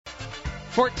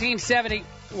1470,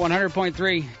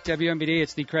 100.3 WMBD.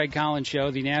 It's the Craig Collins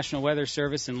Show. The National Weather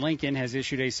Service in Lincoln has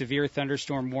issued a severe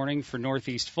thunderstorm warning for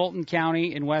northeast Fulton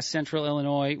County in west central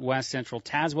Illinois, west central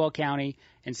Tazewell County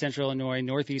in central Illinois,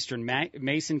 northeastern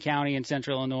Mason County in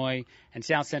central Illinois, and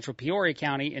south central Peoria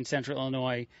County in central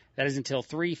Illinois. That is until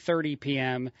 3:30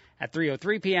 p.m. At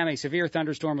 3:03 p.m., a severe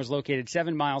thunderstorm was located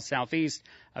 7 miles southeast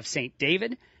of St.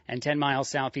 David and 10 miles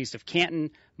southeast of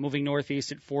Canton, moving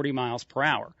northeast at 40 miles per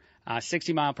hour.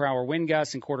 60-mile-per-hour wind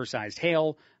gusts and quarter-sized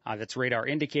hail. That's radar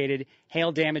indicated.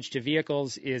 Hail damage to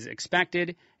vehicles is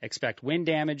expected. Expect wind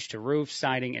damage to roofs,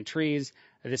 siding, and trees.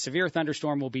 The severe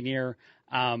thunderstorm will be near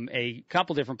a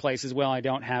couple different places. Well, I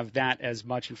don't have that as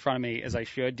much in front of me as I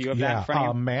should. Do you have that in front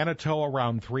of you? Manitou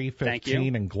around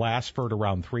 3:15 and Glassford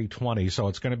around 3:20. So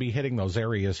it's going to be hitting those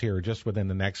areas here just within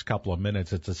the next couple of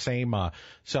minutes. It's the same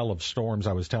cell of storms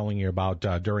I was telling you about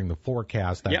during the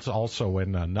forecast. That's also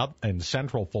in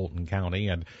central Fulton County,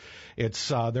 and it's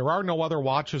there are no other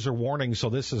watches or warnings. So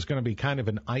this is going to be kind of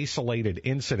an isolated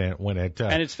incident when it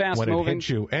and it's fast moving. It hits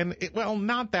you, and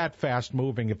not that fast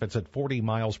moving if it's at 40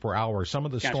 miles per hour. Some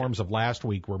of the storms of last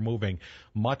week were moving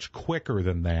much quicker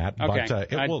than that, but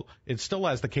it still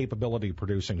has the capability of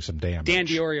producing some damage. Dan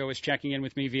Diorio was checking in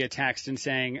with me via text and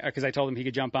saying, because I told him he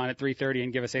could jump on at 3:30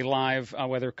 and give us a live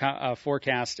weather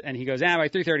forecast, and he goes, by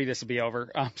 3:30 this will be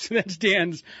over. So that's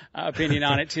Dan's opinion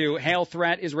on it too. Hail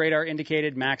threat is radar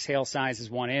indicated. Max hail size is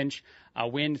 1 inch.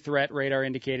 Wind threat radar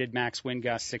indicated, max wind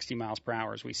gust 60 miles per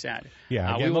hour, as we said.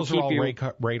 Yeah, again, those are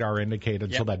all radar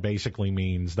indicated, so that basically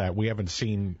means that we haven't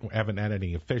had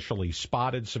any officially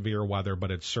spotted severe weather,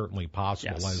 but it's certainly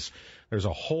possible as there's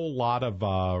a whole lot of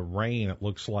rain, it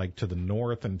looks like, to the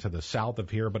north and to the south of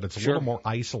here, but it's a little more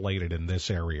isolated in this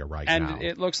area now. And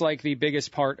it looks like the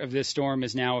biggest part of this storm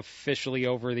is now officially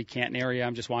over the Canton area.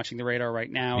 I'm just watching the radar right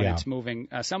now, and it's moving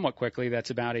somewhat quickly.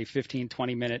 That's about a 15,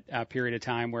 20-minute period of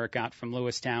time where it got from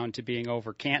Lewistown to being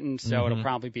over Canton, so it'll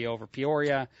probably be over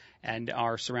Peoria and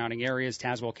our surrounding areas,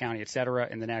 Tazewell County, et cetera,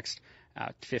 in the next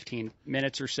 15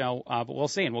 minutes or so, but we'll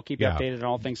see, and we'll keep you updated on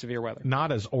all things severe weather.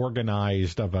 Not as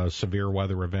organized of a severe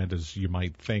weather event as you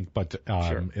might think, but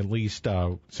at least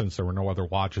since there were no other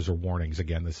watches or warnings,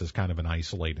 again, this is kind of an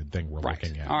isolated thing we're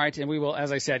looking at. All right, and we will,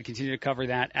 as I said, continue to cover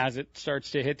that as it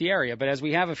starts to hit the area. But as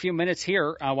we have a few minutes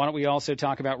here, why don't we also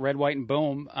talk about Red, White, and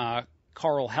Boom,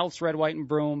 Carl Health's Red, White, and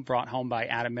Broom, brought home by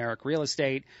Adam Merrick Real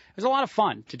Estate. It was a lot of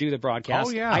fun to do the broadcast.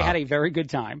 Oh, yeah. I had a very good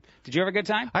time. Did you have a good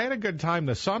time? I had a good time.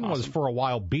 The sun was, for a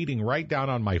while, beating right down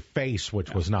on my face,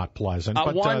 which was not pleasant,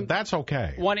 but that's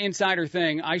okay. One insider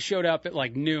thing, I showed up at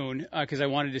like noon because I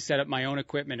wanted to set up my own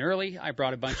equipment early. I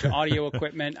brought a bunch of audio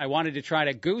equipment. I wanted to try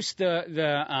to goose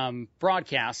the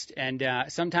broadcast, and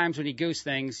sometimes when you goose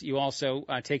things, you also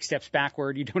take steps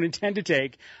backward you don't intend to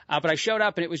take. But I showed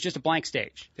up, and it was just a blank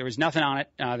stage. There was nothing on it.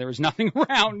 There was nothing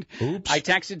around. Oops. I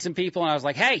texted some people, and I was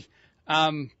like, hey,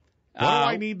 what do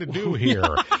I need to do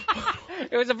here?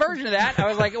 It was a version of that. I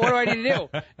was like, what do I need to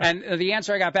do? And the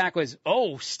answer I got back was,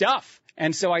 stuff.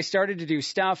 And so I started to do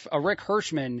stuff. Rick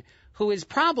Hirschman, who is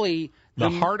probably the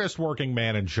hardest working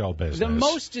man in show business. The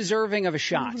most deserving of a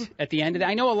shot at the end of that.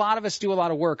 I know a lot of us do a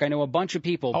lot of work. I know a bunch of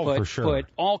people put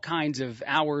all kinds of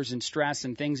hours and stress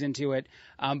and things into it.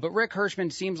 But Rick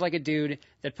Hirschman seems like a dude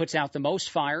that puts out the most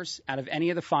fires out of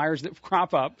any of the fires that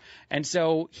crop up. And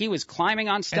so he was climbing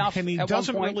on stuff. And he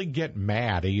doesn't really get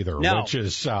mad either, which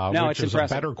is a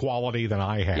better quality than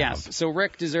I have. Yes. So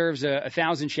Rick deserves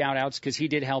 1,000 shout outs because he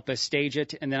did help us stage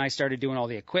it. And then I started doing all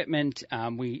the equipment.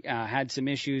 We had some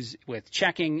issues with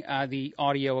checking the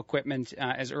audio equipment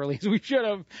as early as we should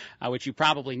have, which you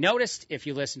probably noticed if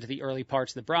you listened to the early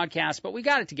parts of the broadcast. But we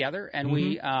got it together, and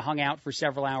we hung out for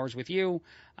several hours with you.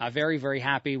 Very, very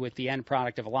happy with the end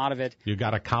product of a lot of it. You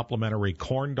got a complimentary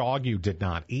corn dog you did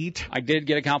not eat. I did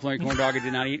get a complimentary corn dog I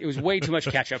did not eat. It was way too much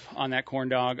ketchup on that corn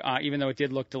dog, even though it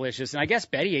did look delicious. And I guess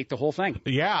Betty ate the whole thing.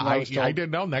 Yeah, I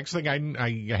didn't know. Next thing I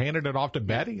handed it off to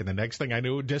Betty, and the next thing I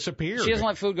knew it disappeared. She doesn't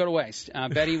let food go to waste.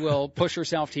 Betty will push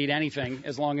herself to eat anything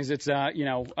as long as it's,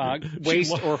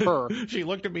 waste or her. She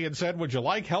looked at me and said, "Would you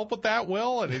like help with that,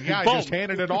 Will?" And I just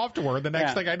handed it off to her. The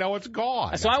next thing I know, it's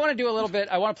gone. So I want to do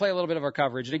I want to play a little bit of our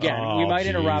coverage. And again, we might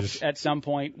interrupt at some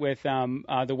point with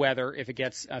the weather if it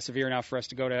gets severe enough for us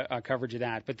to go to coverage of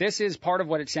that. But this is part of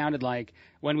what it sounded like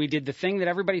when we did the thing that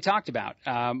everybody talked about.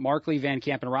 Markley, Van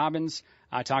Camp, and Robbins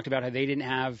talked about how they didn't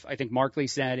have, I think Markley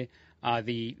said,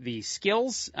 the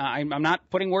skills. I'm not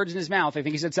putting words in his mouth. I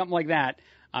think he said something like that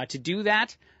to do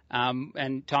that.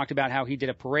 And talked about how he did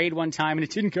a parade one time and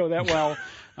it didn't go that well,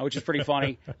 which is pretty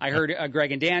funny. I heard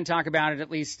Greg and Dan talk about it at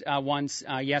least once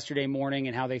yesterday morning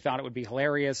and how they thought it would be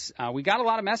hilarious. We got a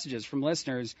lot of messages from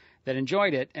listeners that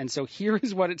enjoyed it. And so here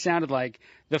is what it sounded like.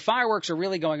 The fireworks are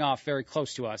really going off very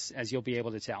close to us, as you'll be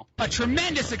able to tell. A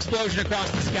tremendous explosion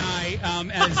across the sky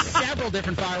as several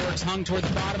different fireworks hung toward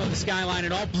the bottom of the skyline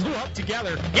and all blew up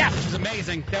together. Yes, which was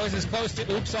amazing. That was as close to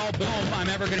oops, all boom I'm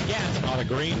ever going to get. The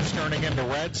greens turning into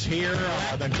reds here.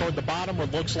 Then toward the bottom,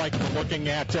 it looks like we're looking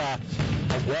at a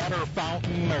water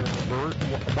fountain. Or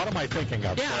what am I thinking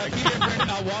of? Yeah, a few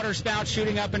different water spouts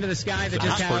shooting up into the sky that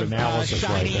just have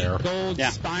shiny gold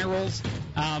spirals,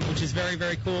 which is very,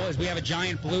 very cool. As we have a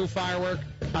giant blue firework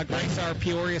grace our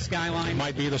Peoria skyline.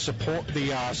 Might be the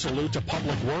salute to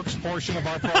Public Works portion of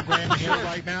our program here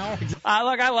right now.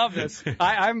 Look, I love this.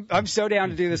 I'm so down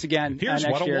to do this again. Here's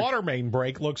next what year. A water main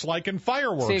break looks like in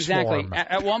fireworks. See, exactly. form.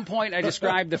 At one point, I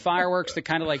described the fireworks that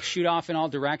kind of like shoot off in all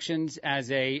directions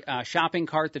as a shopping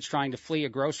cart that's trying to flee a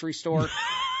grocery store.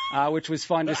 Which was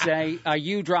fun to say.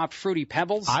 You dropped Fruity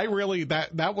Pebbles.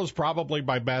 That was probably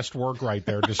my best work right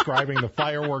there, describing the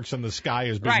fireworks in the sky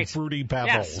as being Fruity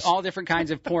Pebbles. Yes, all different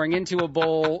kinds of pouring into a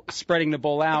bowl, spreading the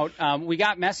bowl out. We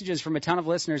got messages from a ton of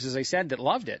listeners, as I said, that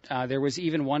loved it. There was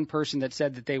even one person that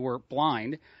said that they were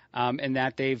blind. And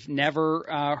that they've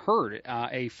never heard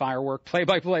a firework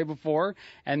play-by-play before,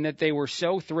 and that they were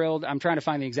so thrilled. I'm trying to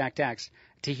find the exact text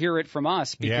to hear it from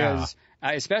us because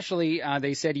especially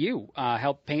they said you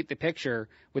helped paint the picture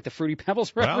with the Fruity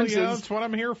Pebbles references. Well, yeah, that's what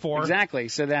I'm here for. Exactly,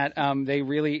 so that they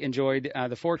really enjoyed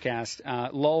the forecast.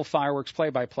 Lull fireworks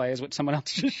play-by-play is what someone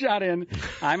else just shot in.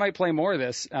 I might play more of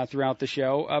this throughout the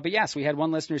show. But yes, we had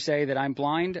one listener say that I'm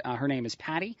blind. Her name is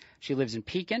Patty. She lives in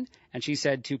Pekin, and she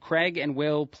said to Craig and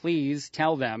Will, please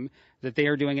tell them that they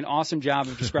are doing an awesome job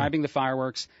of describing the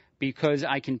fireworks because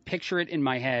I can picture it in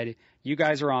my head. You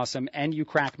guys are awesome, and you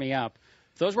crack me up.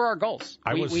 Those were our goals.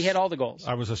 We hit all the goals.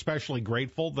 I was especially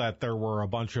grateful that there were a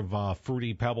bunch of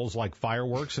Fruity Pebbles like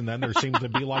fireworks, and then there seemed to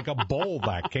be like a bowl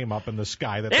that came up in the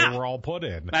sky that they were all put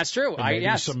in. That's true. And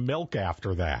maybe some milk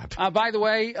after that. By the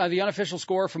way, the unofficial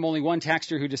score from only one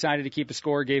texter who decided to keep a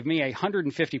score gave me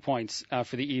 150 points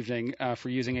for the evening for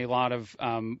using a lot of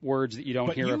words that you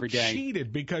don't hear every day. But you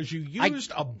cheated because you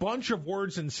used a bunch of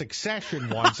words in succession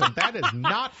once, and that is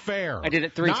not fair. I did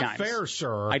it three times. Not fair,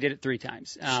 sir. I did it 3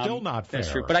 times. Still not fair.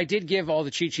 That's true. But I did give all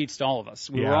the cheat sheets to all of us.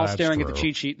 We were all staring at the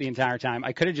cheat sheet the entire time.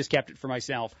 I could have just kept it for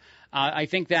myself. I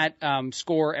think that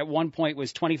score at one point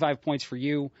was 25 points for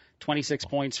you, 26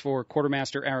 points for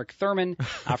quartermaster Eric Thurman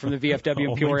from the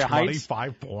VFW in Peoria Heights.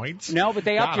 25 points? No, but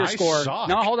they upped your score. Suck.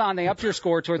 No, hold on. They upped your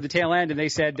score toward the tail end, and they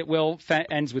said that Will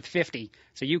ends with 50.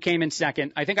 So you came in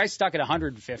second. I think I stuck at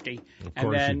 150. Of course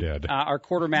and then, you did. Our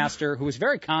quartermaster, who was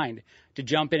very kind to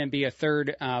jump in and be a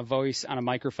third voice on a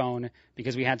microphone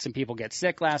because we had some people get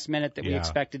sick last minute that we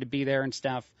expected to be there and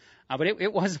stuff. But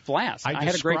it was a blast. I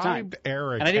had a great time.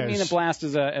 Eric and I didn't mean the blast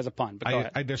as a pun, but go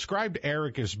ahead. I described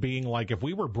Eric as being like if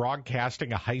we were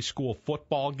broadcasting a high school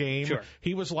football game,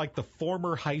 he was like the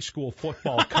former high school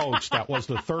football coach that was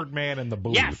the third man in the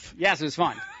booth. Yes, it was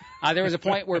fun. There was a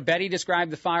point where Betty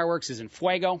described the fireworks as en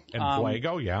fuego.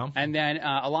 And then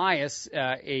Elias, a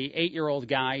 8-year-old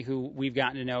guy who we've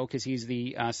gotten to know because he's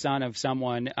the son of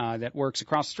someone that works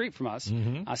across the street from us,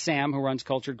 Sam, who runs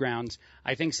Cultured Grounds,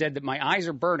 I think said that my eyes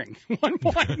are burning. One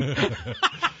point.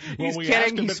 He's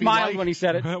kidding. He smiled when he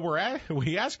said it.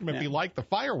 We asked him if he liked the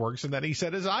fireworks, and then he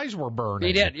said his eyes were burning.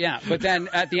 He did, yeah. But then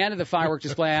at the end of the firework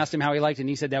display, I asked him how he liked it, and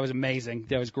he said that was amazing.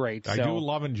 That was great. I do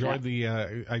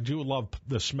love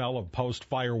the smell of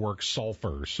post-fireworks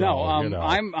sulfur. So,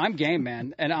 I'm game,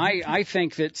 man. And I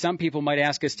think that some people might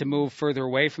ask us to move further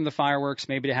away from the fireworks,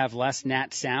 maybe to have less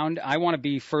nat sound. I want to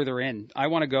be further in. I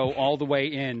want to go all the way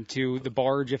in to the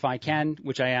barge if I can,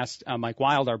 which I asked Mike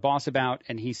Wild, our boss, about,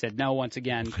 and he said no once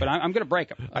again. But I'm going to break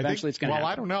them. Eventually it's going to happen.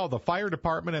 Well, I don't know. The fire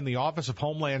department and the Office of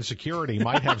Homeland Security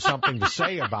might have something to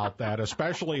say about that,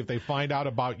 especially if they find out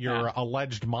about your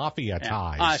alleged mafia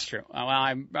ties. That's true. Well,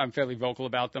 I'm fairly vocal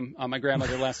about them. My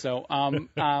grandmother less so.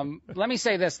 Let me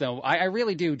say this, though. I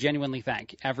really do genuinely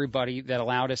thank everybody that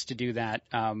allowed us to do that.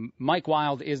 Mike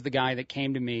Wild is the guy that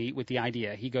came to me with the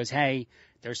idea. He goes, hey,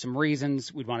 there's some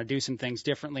reasons we'd want to do some things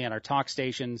differently at our talk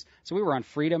stations. So we were on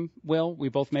Freedom, Will. We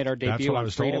both made our debut on Freedom.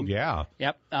 That's what I was told, yeah.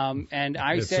 Yep. And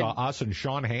I said... It's us and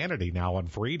Sean Hannity now on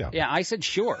Freedom. Yeah, I said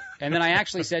sure. And then I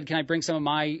actually said, can I bring some of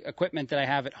my equipment that I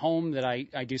have at home that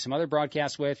I do some other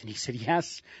broadcasts with? And he said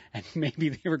yes. And maybe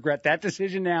they regret that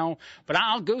decision now. But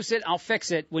I'll goose it. I'll fix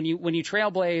it. When you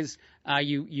trailblaze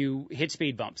you hit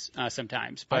speed bumps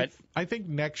sometimes. But I think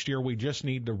next year we just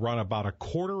need to run about a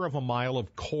quarter of a mile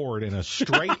of cord in a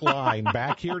straight line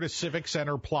back here to Civic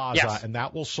Center Plaza, and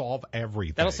that will solve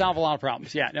everything. That'll solve a lot of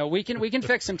problems. Yeah, no, we can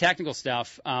fix some technical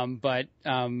stuff. But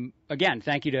again,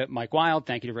 thank you to Mike Wild,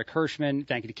 thank you to Rick Hirschman,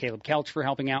 thank you to Caleb Kelch for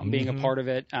helping out and being a part of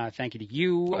it. Thank you to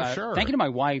you. Sure. Thank you to my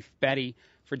wife Betty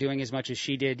for doing as much as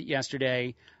she did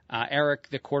yesterday. Eric,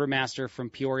 the quartermaster from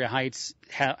Peoria Heights,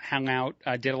 hung out,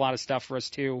 did a lot of stuff for us,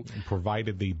 too. And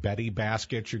provided the Betty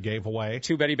baskets you gave away.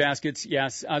 2 Betty baskets,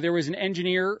 yes. There was an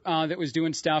engineer that was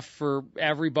doing stuff for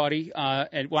everybody,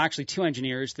 actually 2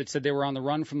 engineers that said they were on the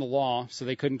run from the law, so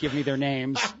they couldn't give me their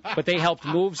names. But they helped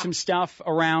move some stuff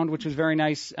around, which was very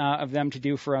nice of them to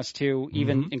do for us, too,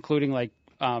 even including,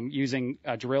 using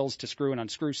drills to screw and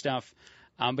unscrew stuff.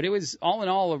 But it was, all in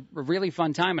all, a really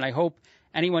fun time, and I hope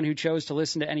anyone who chose to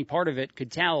listen to any part of it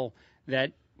could tell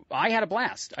that I had a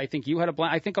blast. I think you had a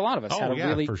blast. I think a lot of us had a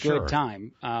really good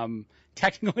time.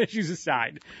 Technical issues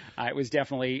aside, it was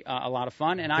definitely a lot of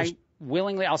fun, and I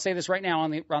willingly, I'll say this right now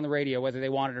on the radio, whether they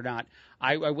want it or not,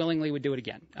 I willingly would do it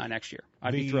again next year.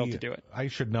 I'd be thrilled to do it. I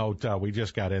should note, we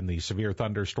just got in the severe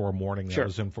thunderstorm warning that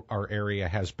was in our area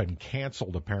has been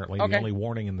canceled, apparently. The only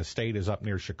warning in the state is up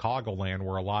near Chicagoland,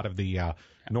 where a lot of the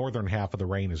northern half of the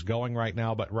rain is going right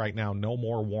now, but right now no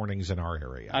more warnings in our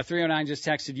area. 309 just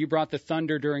texted, you brought the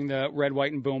thunder during the Red,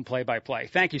 White, and Boom play-by-play.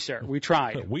 Thank you, sir. We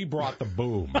tried. We brought the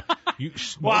boom.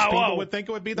 Most people would think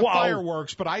it would be the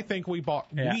fireworks, but I think we brought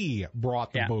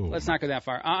the boom. Let's not go that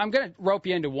far. I'm going to rope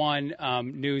you into one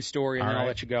news story, and then I'll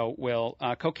let you go, Will.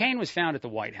 Cocaine was found at the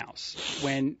White House.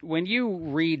 When you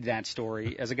read that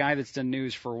story, as a guy that's done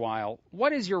news for a while,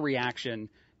 what is your reaction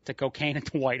to cocaine at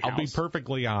the White House? I'll be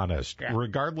perfectly honest.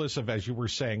 Regardless of, as you were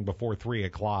saying, before 3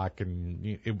 o'clock,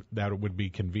 and that it would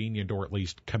be convenient or at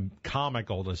least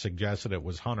comical to suggest that it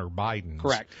was Hunter Biden's.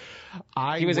 Correct.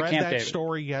 I read that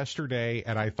story yesterday,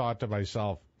 and I thought to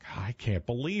myself, I can't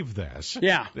believe this.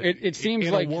 Yeah, it seems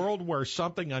in like a world where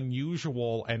something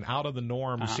unusual and out of the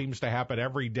norm seems to happen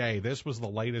every day. This was the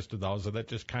latest of those, and that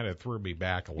just kind of threw me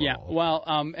back a little. Yeah, well,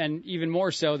 and even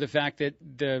more so the fact that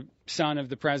the son of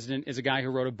the president is a guy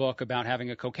who wrote a book about having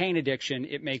a cocaine addiction.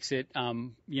 It makes it,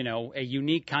 a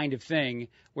unique kind of thing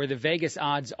where the Vegas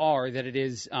odds are that it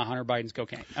is Hunter Biden's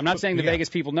cocaine. I'm not saying the Vegas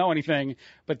people know anything,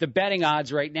 but the betting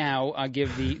odds right now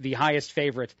give the highest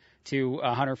favorite to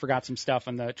Hunter forgot some stuff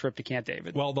on the trip to Camp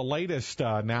David. Well, the latest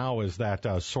now is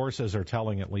that sources are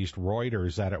telling at least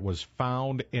Reuters that it was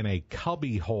found in a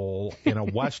cubby hole in a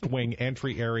West Wing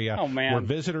entry area where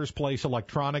visitors place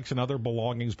electronics and other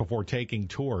belongings before taking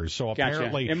tours. So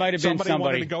apparently it might have been somebody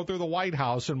wanted to go through the White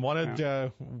House and wanted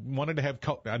to have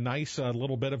a nice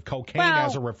little bit of cocaine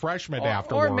as a refreshment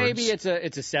afterwards. Or maybe it's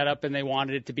a setup and they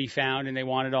wanted it to be found and they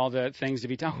wanted all the things to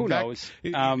be done. Who knows?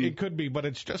 It could be, but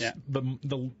it's just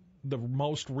the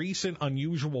most recent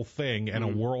unusual thing in a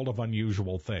world of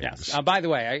unusual things. Yes. By the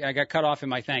way, I got cut off in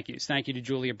my thank yous. Thank you to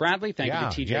Julia Bradley. Thank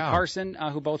you to TJ Carson,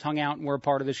 who both hung out and were a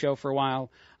part of the show for a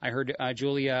while. I heard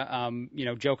Julia,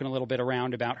 joking a little bit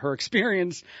around about her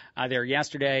experience there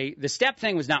yesterday. The step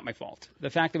thing was not my fault.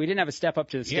 The fact that we didn't have a step up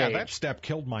to the stage. Yeah, that step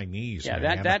killed my knees. Yeah,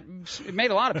 man. that it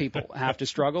made a lot of people have to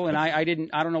struggle, and I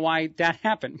don't know why that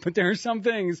happened. But there are some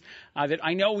things that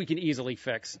I know we can easily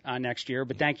fix next year.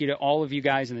 But thank you to all of you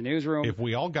guys in the newsroom. If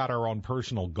we all got our own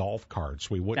personal golf carts,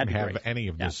 we wouldn't have any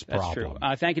of this problem. That's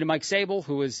true. Thank you to Mike Sable,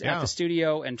 who was at the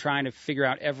studio and trying to figure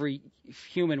out every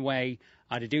human way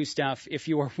to do stuff. If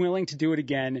you are willing to do it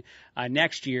again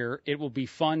next year, it will be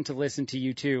fun to listen to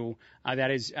you too.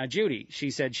 That is Judy.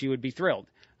 She said she would be thrilled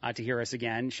to hear us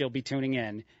again. She'll be tuning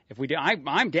in. If we do,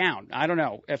 I'm down. I don't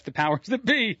know if the powers that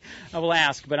be will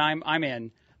ask, but I'm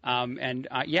in.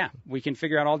 We can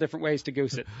figure out all different ways to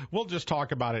goose it. We'll just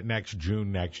talk about it next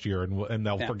June next year, and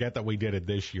they'll forget that we did it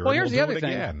this year. Well, here's the other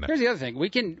thing. Again. Here's the other thing. We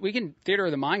can theater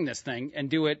of the mind this thing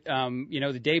and do it,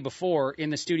 the day before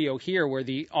in the studio here, where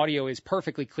the audio is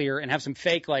perfectly clear, and have some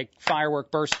fake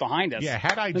firework bursts behind us. Yeah,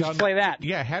 Let's play that.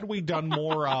 Yeah, had we done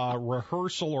more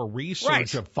rehearsal or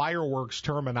research of fireworks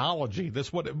terminology,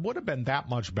 this would have been that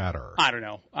much better. I don't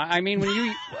know. I mean, when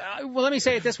you let me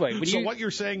say it this way. What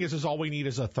you're saying is all we need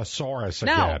is a thesaurus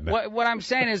again. No, what I'm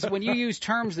saying is when you use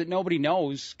terms that nobody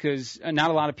knows, because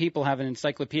not a lot of people have an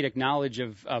encyclopedic knowledge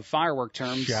of firework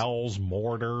terms. Shells,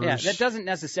 mortars. Yeah, that doesn't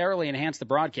necessarily enhance the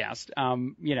broadcast.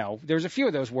 There's a few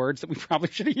of those words that we probably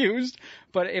should have used,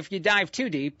 but if you dive too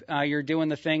deep, you're doing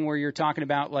the thing where you're talking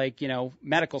about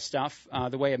medical stuff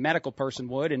the way a medical person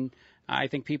would, and I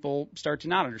think people start to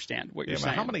not understand what you're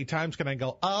saying. How many times can I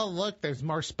go, oh, look, there's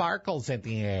more sparkles in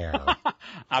the air?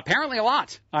 Apparently a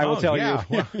lot, I will tell you.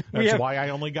 Well, that's why I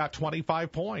only got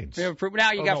 25 points.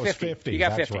 Now you got 50. You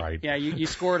got 50. That's right. Yeah, you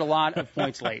scored a lot of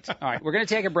points late. All right, we're going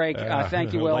to take a break.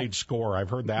 Thank you, Will. Late score. I've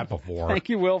heard that before. Thank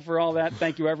you, Will, for all that.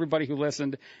 Thank you, everybody who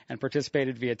listened and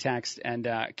participated via text. And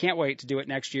can't wait to do it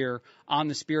next year on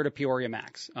the Spirit of Peoria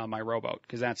Max, my rowboat,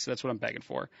 because that's what I'm begging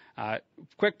for.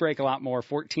 Quick break, a lot more.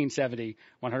 1470,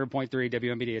 100.3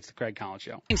 WMBD. It's the Craig Collins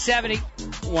Show. 1470,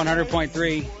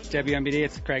 100.3 WMBD.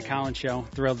 It's the Craig Collins Show.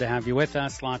 Thrilled to have you with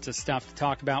us. Lots of stuff to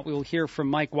talk about. We will hear from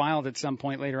Mike Wild at some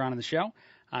point later on in the show.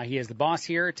 He is the boss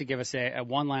here to give us a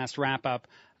one last wrap up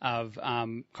of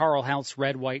Carl Helt's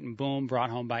Red, White, and Boom, brought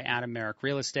home by Adam Merrick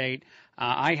Real Estate.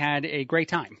 I had a great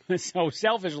time. So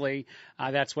selfishly,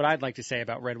 that's what I'd like to say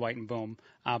about Red, White, and Boom.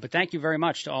 But thank you very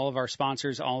much to all of our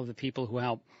sponsors, all of the people who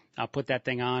helped put that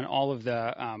thing on, all of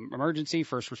the emergency,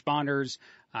 first responders,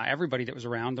 everybody that was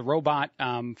around. The robot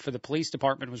for the police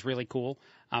department was really cool.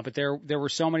 But there were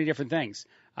so many different things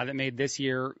that made this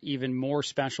year even more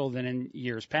special than in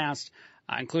years past,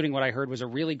 including what I heard was a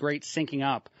really great syncing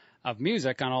up of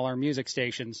music on all our music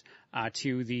stations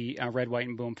to the Red, White,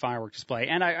 and Boom firework display.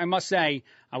 And I must say,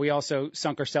 we also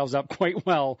sunk ourselves up quite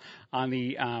well on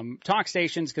the talk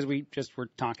stations because we just were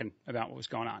talking about what was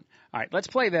going on. All right, let's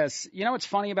play this. You know what's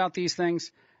funny about these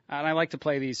things, and I like to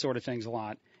play these sort of things a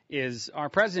lot, is our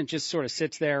president just sort of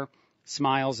sits there,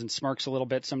 smiles and smirks a little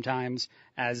bit sometimes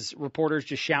as reporters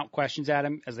just shout questions at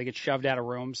him as they get shoved out of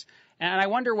rooms. And I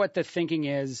wonder what the thinking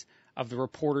is of the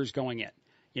reporters going in.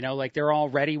 You know, like they're all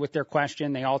ready with their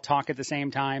question. They all talk at the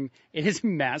same time. It is a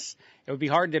mess. It would be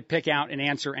hard to pick out and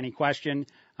answer any question.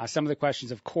 Some of the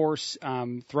questions, of course,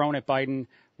 thrown at Biden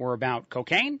were about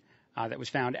cocaine that was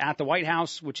found at the White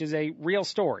House, which is a real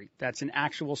story. That's an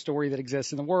actual story that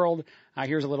exists in the world.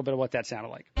 Here's a little bit of what that sounded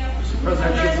like.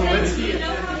 President Zelensky.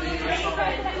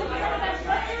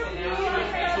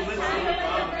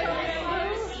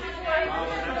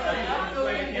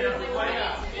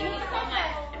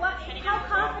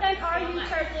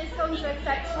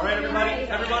 All right,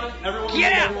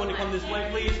 everyone to come this way,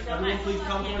 please. Everyone, please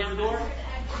come towards the door.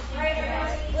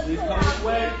 Please come this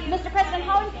way. Mr. President,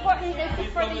 how important is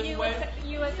it for the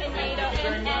U.S. and NATO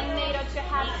to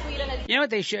have Sweden as... You know what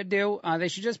they should do? They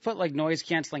should just put like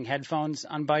noise-canceling headphones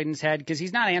on Biden's head because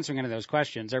he's not answering any of those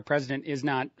questions. Our president is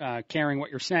not caring what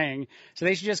you're saying. So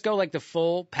they should just go like the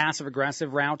full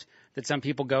passive-aggressive route that some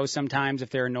people go sometimes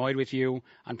if they're annoyed with you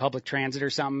on public transit or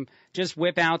something. Just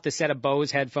whip out the set of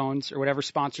Bose headphones or whatever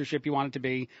sponsorship you want it to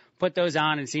be. Put those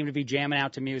on and seem to be jamming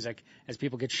out to music as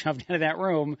people get shoved out of that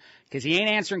room because he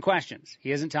ain't answering questions.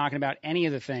 He isn't talking about any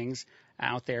of the things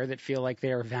out there that feel like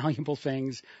they are valuable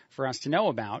things for us to know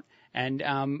about. And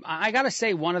I got to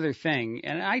say one other thing,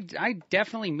 and I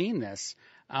definitely mean this.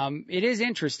 It is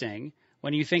interesting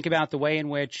when you think about the way in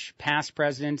which past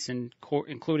presidents, and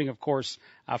including, of course,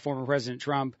 former President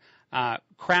Trump,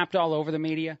 crapped all over the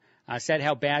media, said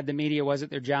how bad the media was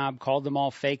at their job, called them all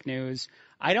fake news.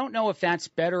 I don't know if that's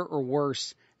better or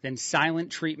worse than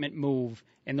silent treatment move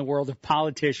in the world of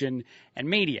politician and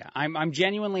media. I'm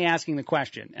genuinely asking the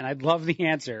question, and I'd love the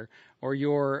answer or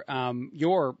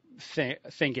your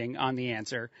thinking on the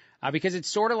answer, because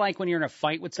it's sort of like when you're in a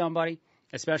fight with somebody,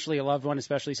 especially a loved one,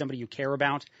 especially somebody you care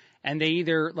about, and they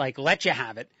either like let you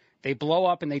have it, they blow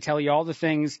up and they tell you all the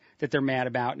things that they're mad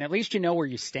about, and at least you know where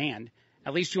you stand.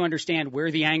 At least you understand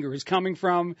where the anger is coming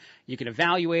from. You can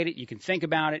evaluate it. You can think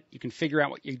about it. You can figure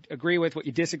out what you agree with, what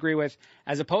you disagree with,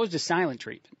 as opposed to silent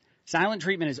treatment. Silent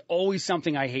treatment is always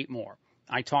something I hate more.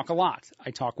 I talk a lot.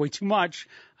 I talk way too much.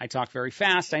 I talk very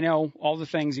fast. I know all the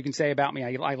things you can say about me.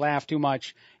 I laugh too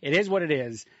much. It is what it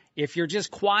is. If you're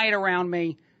just quiet around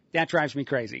me, that drives me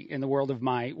crazy in the world of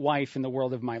my wife, in the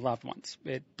world of my loved ones.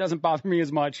 It doesn't bother me as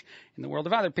much in the world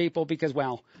of other people because,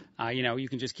 well, you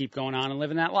can just keep going on and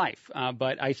living that life.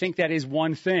 But I think that is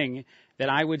one thing that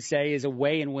I would say is a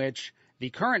way in which the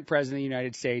current president of the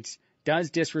United States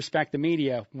does disrespect the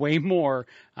media way more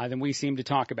than we seem to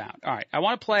talk about. All right, I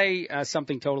want to play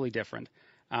something totally different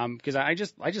because I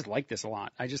just like this a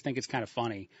lot. I just think it's kind of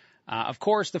funny. Of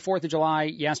course, the 4th of July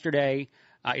yesterday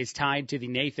is tied to the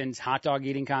Nathan's hot dog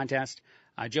eating contest.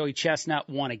 Joey Chestnut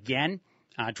won again,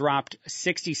 dropped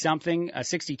 60-something,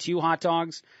 62 hot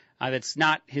dogs. That's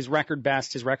not his record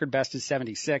best. His record best is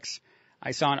 76.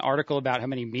 I saw an article about how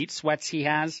many meat sweats he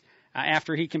has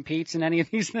after he competes in any of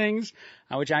these things,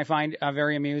 which I find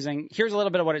very amusing. Here's a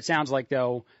little bit of what it sounds like,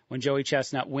 though, when Joey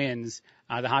Chestnut wins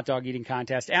the hot dog eating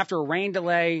contest after a rain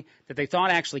delay that they thought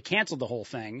actually canceled the whole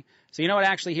thing. So you know what?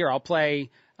 Actually, here, I'll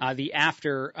play the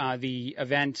after the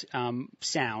event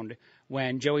sound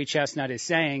when Joey Chestnut is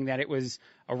saying that it was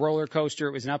a roller coaster.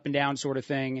 It was an up and down sort of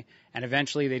thing. And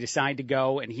eventually they decide to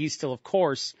go. And he's still, of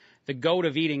course, the goat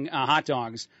of eating hot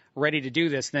dogs, ready to do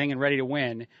this thing and ready to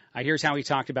win. Here's how he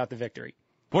talked about the victory.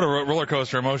 What a roller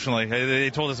coaster emotionally. They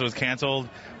told us it was canceled.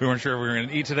 We weren't sure if we were going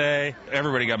to eat today.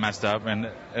 Everybody got messed up, and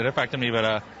it affected me,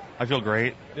 but I feel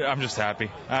great. I'm just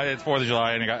happy. It's 4th of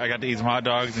July, and I got to eat some hot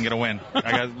dogs and get a win. I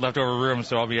got leftover room,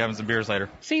 so I'll be having some beers later.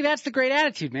 See, that's the great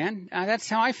attitude, man. That's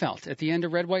how I felt at the end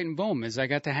of Red, White, and Boom, is I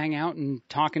got to hang out and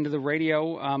talk into the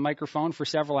radio microphone for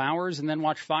several hours and then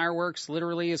watch fireworks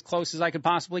literally as close as I could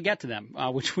possibly get to them,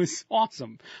 which was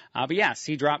awesome. But yes,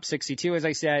 he dropped 62, as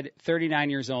I said,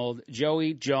 39 years old.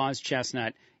 Joey Jaws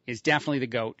Chestnut is definitely the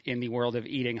GOAT in the world of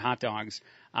eating hot dogs.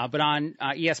 But on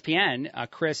ESPN,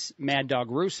 Chris Mad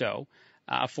Dog Russo,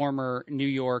 a former New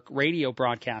York radio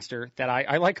broadcaster that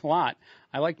I like a lot.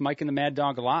 I liked Mike and the Mad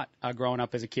Dog a lot growing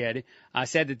up as a kid,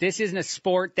 said that this isn't a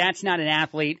sport. That's not an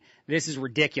athlete. This is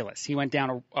ridiculous. He went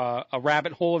down a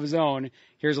rabbit hole of his own.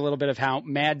 Here's a little bit of how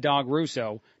Mad Dog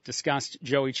Russo discussed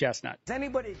Joey Chestnut. Does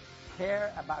anybody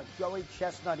care about Joey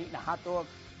Chestnut eating a hot dog?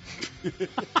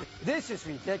 This is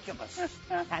ridiculous.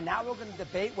 And now we're going to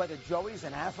debate whether Joey's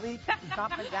an athlete?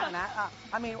 Jumping down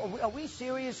I mean, are we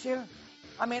serious here?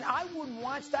 I mean, I wouldn't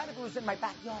watch that if it was in my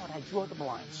backyard. I'd draw the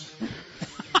blinds.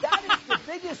 That is the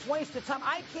biggest waste of time.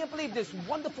 I can't believe this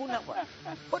wonderful network.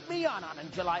 Put me on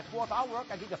July 4th. I'll work.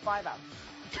 I'll give you 5 hours.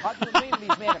 I'll do a these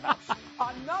manabouts.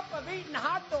 Enough of eating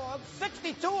hot dogs,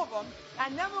 62 of them,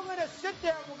 and then we're going to sit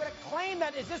there and we're going to claim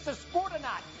that is this a sport or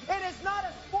not. It is not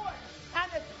a sport. And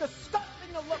it's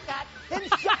disgusting to look at. And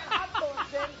shut hot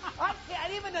dogs in. I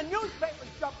can't. Even the newspapers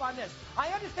jump on this. I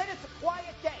understand it's a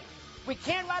quiet day. We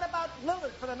can't write about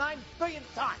Lillard for the 9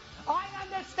 billionth time. I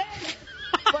understand it.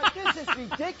 But this is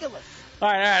ridiculous. All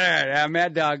right.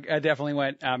 Mad Dog definitely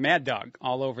went Mad Dog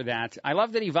all over that. I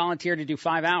love that he volunteered to do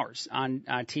 5 hours on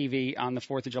TV on the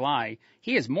 4th of July.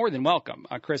 He is more than welcome,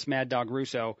 Chris Mad Dog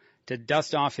Russo, to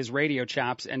dust off his radio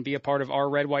chops and be a part of our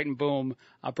Red, White, and Boom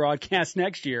broadcast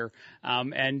next year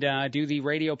and do the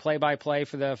radio play-by-play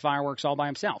for the fireworks all by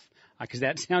himself. Because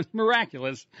that sounds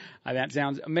miraculous. That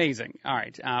sounds amazing. All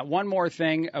right. One more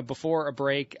thing before a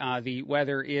break. The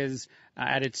weather is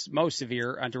at its most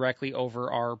severe directly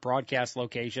over our broadcast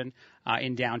location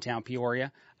in downtown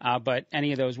Peoria. But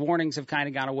any of those warnings have kind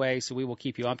of gone away, so we will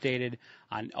keep you updated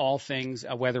on all things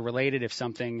weather-related if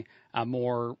something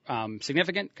more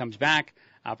significant comes back.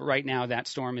 But right now, that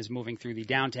storm is moving through the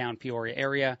downtown Peoria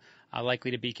area,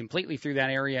 likely to be completely through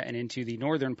that area and into the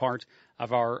northern part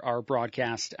of our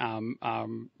broadcast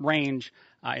range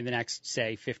in the next,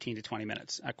 say, 15 to 20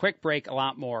 minutes. A quick break, a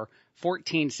lot more.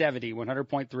 1470,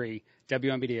 100.3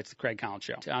 WMBD. It's the Craig Collins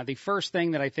Show. The first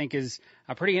thing that I think is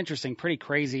pretty interesting, pretty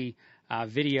crazy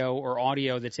video or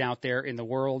audio that's out there in the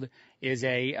world is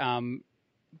a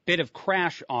bit of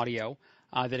crash audio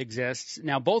that exists.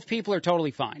 Now, both people are totally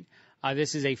fine.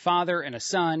 This is a father and a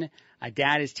son. A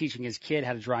dad is teaching his kid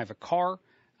how to drive a car.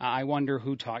 I wonder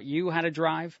who taught you how to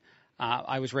drive.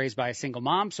 I was raised by a single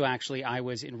mom, so actually I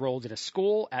was enrolled in a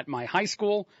school at my high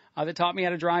school that taught me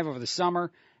how to drive over the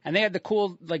summer. And they had the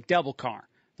cool, double car,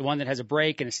 the one that has a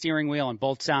brake and a steering wheel on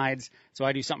both sides. So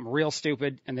I do something real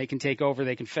stupid, and they can take over.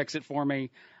 They can fix it for me.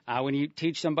 When you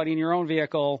teach somebody in your own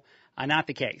vehicle, not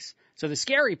the case. So the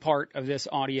scary part of this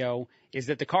audio is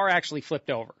that the car actually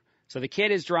flipped over. So the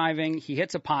kid is driving, he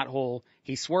hits a pothole,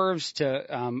 he swerves to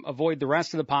avoid the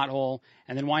rest of the pothole,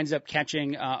 and then winds up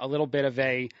catching a little bit of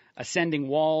a ascending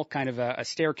wall, kind of a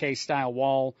staircase-style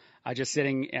wall, just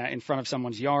sitting in front of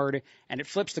someone's yard, and it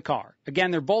flips the car.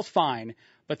 Again, they're both fine,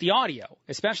 but the audio,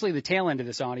 especially the tail end of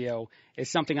this audio,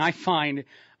 is something I find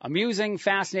amusing,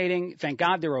 fascinating. Thank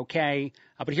God they're okay.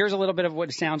 But here's a little bit of what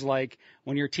it sounds like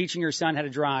when you're teaching your son how to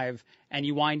drive and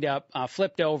you wind up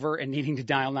flipped over and needing to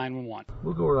dial 911.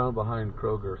 We'll go around behind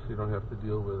Kroger so you don't have to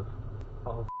deal with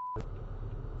all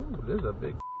Ooh, there's a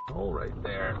big hole right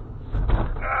there.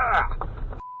 Ah!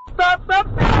 Stop!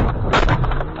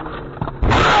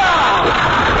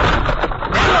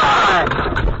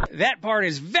 Ah! That part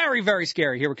is very, very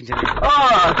scary. Here we continue.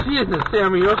 Oh, Jesus,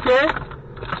 Sammy, you okay?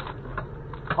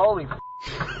 Holy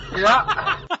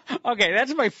yeah. Okay,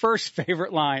 that's my first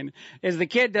favorite line, is the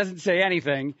kid doesn't say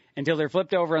anything until they're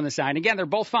flipped over on the side. And again, they're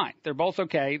both fine. They're both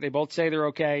okay. They both say they're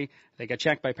okay. They got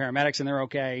checked by paramedics and they're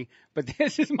okay. But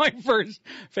this is my first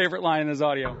favorite line in this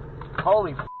audio.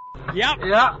 Holy Yep.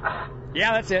 Yeah.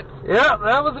 Yeah, that's it. Yeah,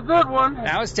 that was a good one.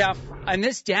 That was tough. And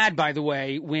this dad, by the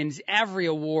way, wins every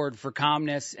award for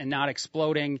calmness and not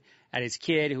exploding at his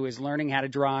kid who is learning how to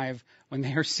drive when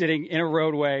they are sitting in a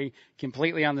roadway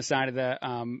completely on the side of the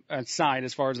side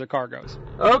as far as the car goes.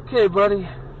 Okay, buddy.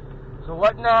 So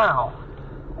what now?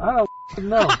 I don't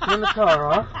No, turn the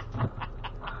car off.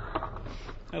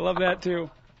 I love that, too.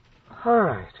 All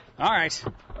right. All right.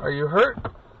 Are you hurt?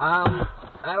 I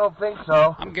don't think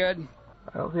so. I'm good.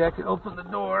 I don't think I can open the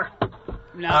door.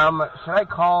 No. Should I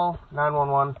call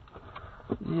 911?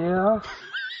 Yeah.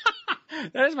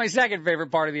 That is my second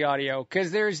favorite part of the audio,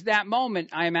 because there's that moment,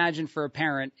 I imagine, for a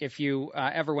parent, if you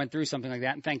ever went through something like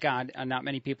that, and thank God not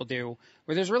many people do,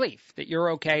 where there's relief, that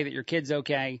you're okay, that your kid's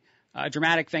okay. A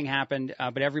dramatic thing happened,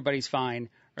 but everybody's fine,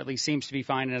 or at least seems to be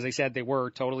fine. And as I said, they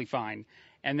were totally fine.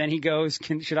 And then he goes,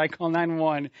 should I call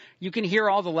 911? You can hear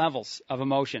all the levels of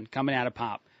emotion coming out of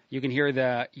Pop. You can hear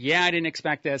the, yeah, I didn't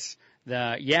expect this,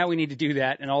 the, yeah, we need to do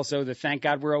that, and also the thank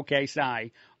God we're okay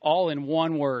sigh, all in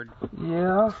one word.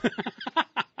 Yeah.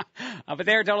 But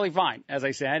they're totally fine, as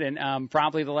I said, and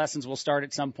probably the lessons will start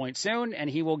at some point soon, and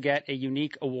he will get a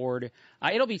unique award.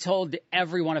 It'll be told to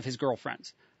every one of his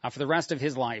girlfriends for the rest of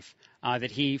his life that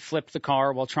he flipped the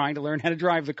car while trying to learn how to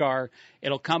drive the car.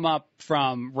 It'll come up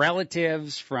from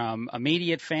relatives, from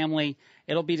immediate family.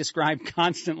 It'll be described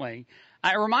constantly.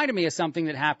 It reminded me of something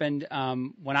that happened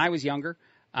when I was younger.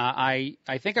 I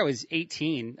think I was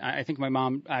 18. I think my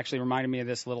mom actually reminded me of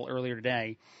this a little earlier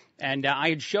today. And I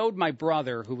had showed my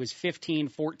brother, who was 15,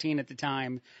 14 at the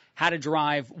time, how to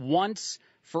drive once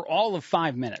for all of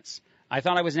 5 minutes. I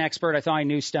thought I was an expert. I thought I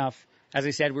knew stuff. As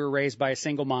I said, we were raised by a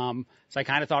single mom, so I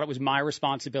kind of thought it was my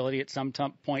responsibility at some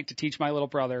point to teach my little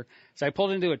brother. So I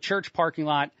pulled into a church parking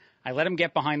lot. I let him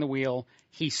get behind the wheel.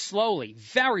 He slowly,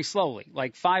 very slowly,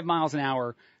 like 5 miles an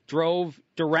hour, drove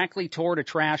directly toward a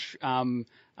trash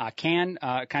can,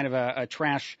 kind of a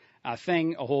trash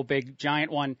thing, a whole big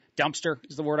giant one. Dumpster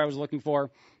is the word I was looking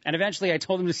for. And eventually I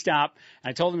told him to stop.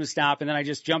 And then I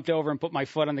just jumped over and put my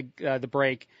foot on the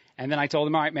brake. And then I told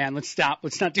him, all right, man, let's stop.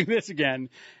 Let's not do this again.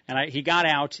 And he got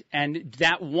out. And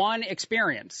that one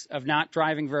experience of not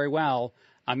driving very well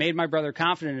made my brother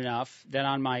confident enough that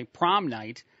on my prom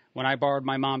night, when I borrowed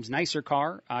my mom's nicer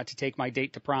car to take my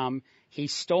date to prom, he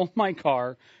stole my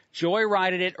car,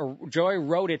 joyrided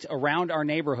it around our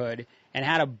neighborhood, and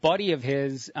had a buddy of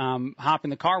his hop in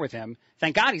the car with him.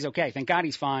 Thank God he's okay. Thank God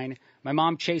he's fine. My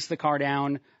mom chased the car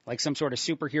down like some sort of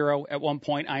superhero at one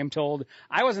point, I am told.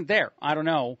 I wasn't there. I don't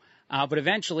know. But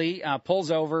eventually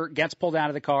pulls over, gets pulled out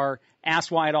of the car, asks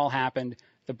why it all happened.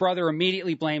 The brother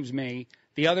immediately blames me.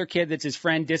 The other kid that's his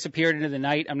friend disappeared into the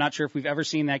night. I'm not sure if we've ever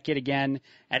seen that kid again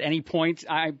at any point.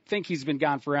 I think he's been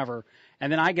gone forever.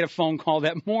 And then I get a phone call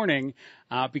that morning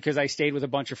because I stayed with a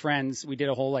bunch of friends. We did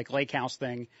a whole lake house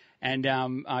thing. And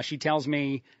she tells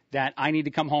me that I need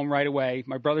to come home right away.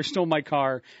 My brother stole my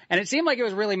car. And it seemed like it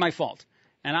was really my fault.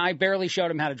 And I barely showed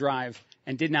him how to drive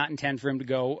and did not intend for him to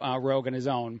go rogue on his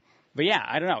own. But, yeah,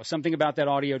 I don't know. Something about that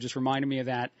audio just reminded me of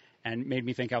that and made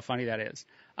me think how funny that is.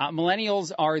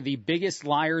 Millennials are the biggest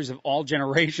liars of all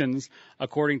generations,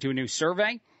 according to a new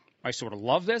survey. I sort of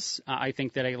love this. I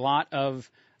think that a lot of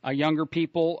younger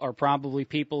people are probably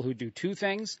people who do two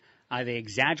things. They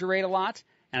exaggerate a lot,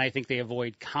 and I think they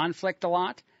avoid conflict a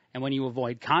lot. And when you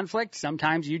avoid conflict,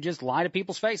 sometimes you just lie to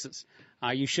people's faces.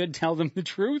 You should tell them the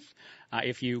truth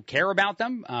if you care about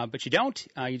them, but you don't.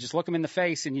 You just look them in the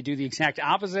face and you do the exact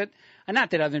opposite. And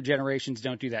not that other generations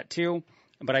don't do that too,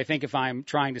 but I think if I'm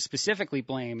trying to specifically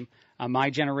blame my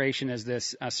generation, as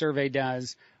this survey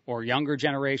does, or younger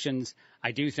generations,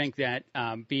 I do think that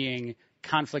being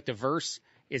conflict averse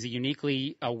is a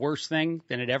uniquely worse thing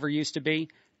than it ever used to be.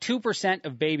 2%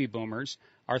 of baby boomers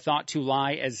are thought to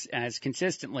lie as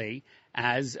consistently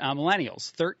as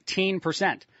millennials.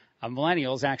 13% of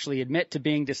millennials actually admit to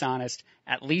being dishonest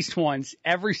at least once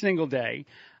every single day.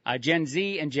 Gen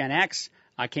Z and Gen X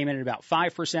came in at about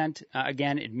 5%,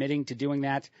 again, admitting to doing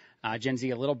that. Gen Z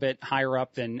a little bit higher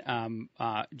up than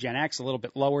Gen X, a little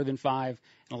bit lower than 5,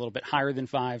 and a little bit higher than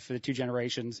 5 for the two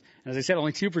generations. And as I said,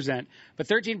 only 2%. But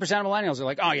 13% of millennials are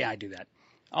like, oh, yeah, I do that.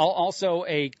 Also,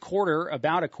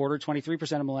 about a quarter, 23%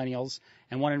 of millennials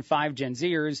and 1 in 5 Gen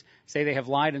Zers say they have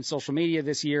lied on social media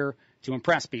this year to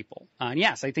impress people. And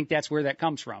yes, I think that's where that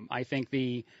comes from. I think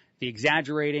the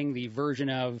exaggerating, the version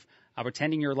of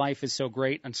pretending your life is so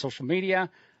great on social media,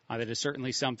 that is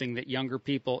certainly something that younger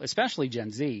people, especially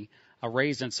Gen Z,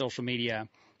 raised on social media,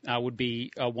 would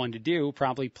be one to do,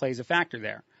 probably plays a factor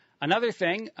there. Another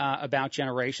thing about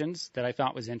generations that I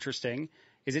thought was interesting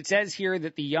is it says here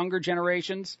that the younger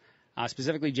generations,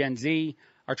 specifically Gen Z,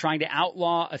 are trying to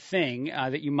outlaw a thing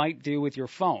that you might do with your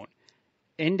phone.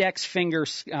 Index finger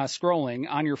scrolling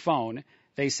on your phone.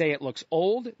 They say it looks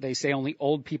old. They say only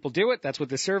old people do it. That's what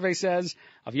the survey says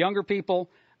of younger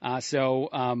people. So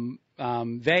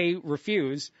they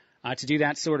refuse to do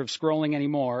that sort of scrolling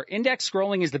anymore. Index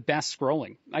scrolling is the best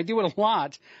scrolling. I do it a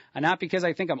lot, not because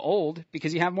I think I'm old,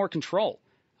 because you have more control.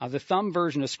 The thumb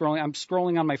version of scrolling, I'm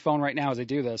scrolling on my phone right now as I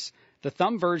do this. The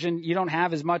thumb version, you don't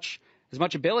have as much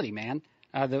ability, man.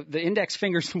 The index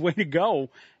finger's the way to go,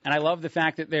 and I love the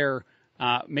fact that they're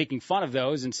making fun of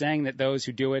those and saying that those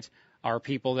who do it are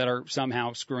people that are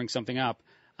somehow screwing something up.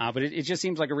 But it just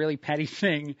seems like a really petty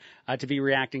thing to be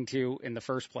reacting to in the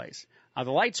first place.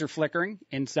 The lights are flickering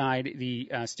inside the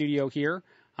studio here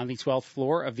on the 12th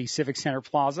floor of the Civic Center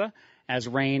Plaza as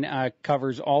rain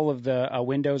covers all of the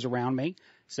windows around me.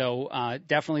 So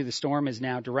definitely the storm is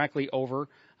now directly over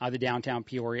the downtown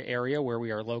Peoria area where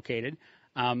we are located.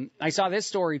 I saw this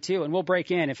story, too, and we'll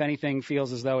break in if anything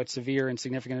feels as though it's severe and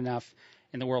significant enough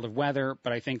in the world of weather.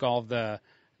 But I think all of the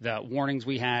warnings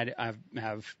we had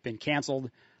have been canceled.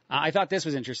 I thought this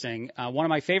was interesting. One of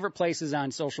my favorite places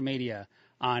on social media,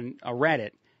 on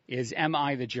Reddit, is Am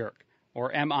I the Jerk?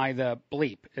 Or Am I the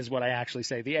Bleep is what I actually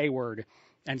say, the A word.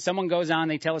 And someone goes on,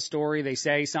 they tell a story, they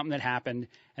say something that happened,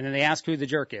 and then they ask who the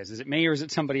jerk is. Is it me or is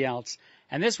it somebody else?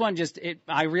 And this one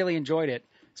I really enjoyed it.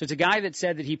 So it's a guy that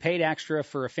said that he paid extra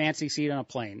for a fancy seat on a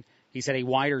plane. He said a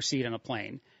wider seat on a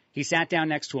plane. He sat down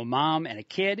next to a mom and a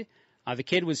kid. The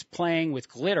kid was playing with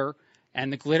glitter,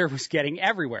 and the glitter was getting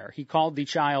everywhere. He called the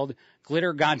child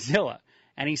Glitter Godzilla.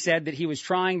 And he said that he was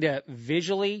trying to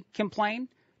visually complain,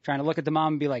 trying to look at the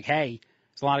mom and be like, hey,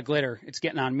 it's a lot of glitter. It's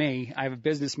getting on me. I have a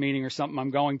business meeting or something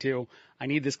I'm going to. I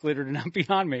need this glitter to not be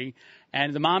on me.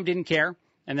 And the mom didn't care.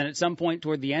 And then at some point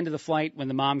toward the end of the flight, when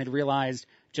the mom had realized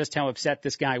just how upset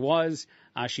this guy was,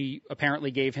 she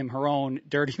apparently gave him her own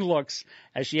dirty looks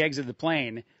as she exited the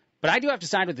plane. But I do have to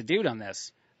side with the dude on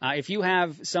this. If you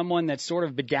have someone that's sort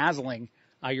of bedazzling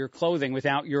your clothing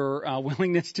without your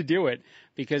willingness to do it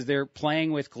because they're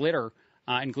playing with glitter,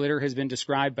 and glitter has been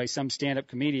described by some stand-up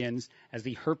comedians as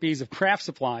the herpes of craft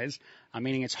supplies,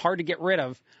 meaning it's hard to get rid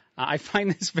of. I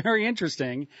find this very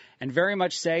interesting and very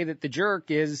much say that the jerk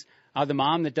is the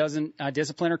mom that doesn't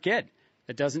discipline her kid,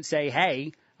 that doesn't say,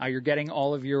 hey, you're getting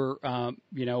all of your,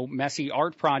 messy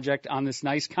art project on this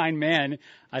nice, kind man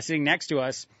sitting next to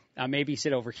us. Maybe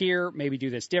sit over here, maybe do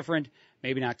this different,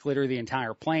 maybe not glitter the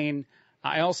entire plane.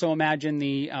 I also imagine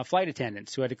the flight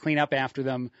attendants who had to clean up after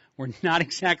them were not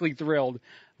exactly thrilled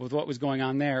with what was going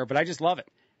on there, but I just love it.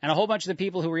 And a whole bunch of the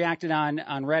people who reacted on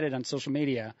Reddit, on social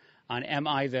media, on Am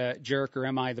I the Jerk or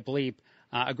Am I the Bleep,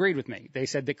 agreed with me. They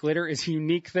said that glitter is a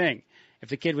unique thing. If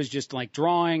the kid was just like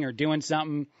drawing or doing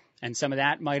something and some of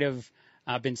that might have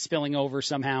been spilling over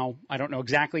somehow, I don't know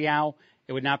exactly how,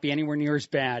 it would not be anywhere near as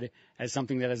bad as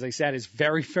something that, as I said, is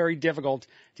very, very difficult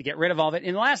to get rid of all of it.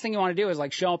 And the last thing you want to do is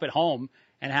like show up at home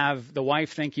and have the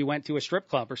wife think you went to a strip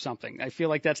club or something. I feel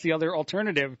like that's the other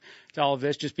alternative to all of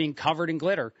this, just being covered in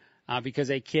glitter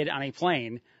because a kid on a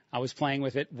plane was playing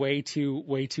with it way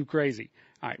too crazy.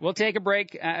 All right, we'll take a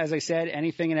break. As I said,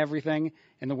 anything and everything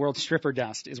in the world stripper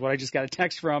dust is what I just got a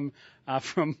text from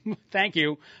thank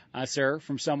you, sir,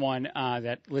 from someone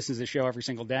that listens to the show every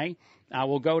single day.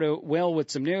 We'll go to Will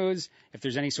with some news. If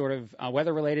there's any sort of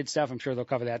weather-related stuff, I'm sure they'll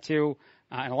cover that too,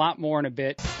 and a lot more in a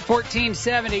bit.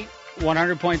 1470,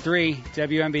 100.3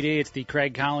 WMBD. It's the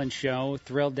Craig Collins Show.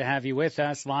 Thrilled to have you with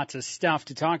us. Lots of stuff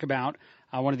to talk about.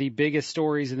 One of the biggest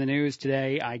stories in the news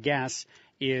today, I guess,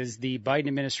 is the Biden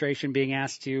administration being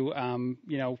asked to,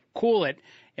 cool it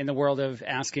in the world of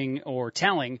asking or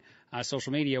telling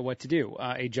social media what to do.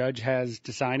 A judge has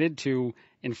decided to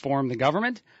inform the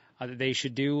government that they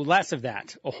should do less of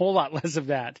that, a whole lot less of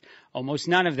that, almost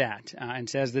none of that, and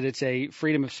says that it's a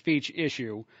freedom of speech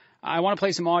issue. I want to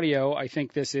play some audio. I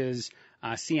think this is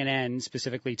CNN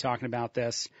specifically talking about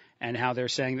this and how they're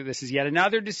saying that this is yet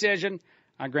another decision,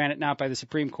 granted not by the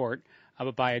Supreme Court,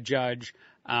 but by a judge,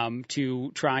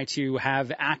 to try to have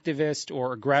activist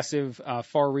or aggressive,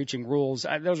 far-reaching rules.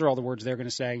 Those are all the words they're going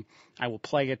to say. I will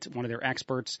play it. One of their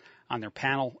experts on their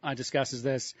panel discusses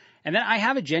this. And then I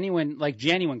have a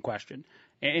genuine question.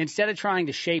 Instead of trying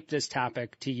to shape this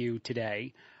topic to you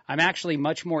today, I'm actually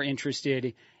much more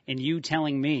interested in you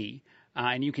telling me,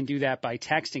 and you can do that by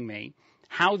texting me,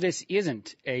 how this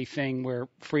isn't a thing where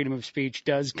freedom of speech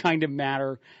does kind of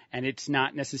matter and it's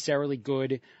not necessarily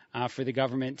good for the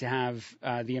government to have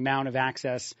the amount of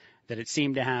access that it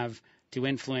seemed to have to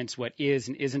influence what is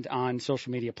and isn't on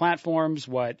social media platforms,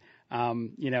 what,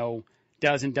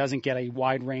 does and doesn't get a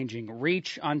wide-ranging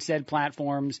reach on said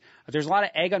platforms. There's a lot of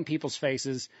egg on people's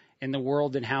faces in the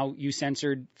world and how you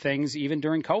censored things even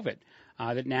during COVID.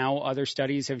 That now other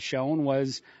studies have shown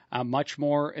was much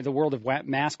more, in the world of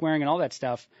mask wearing and all that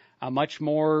stuff, much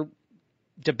more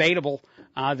debatable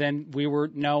than we were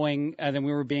knowing, than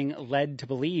we were being led to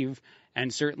believe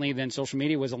and certainly than social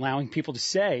media was allowing people to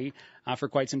say for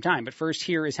quite some time. But first,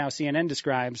 here is how CNN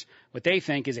describes what they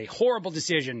think is a horrible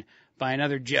decision by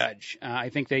another judge. I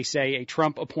think they say a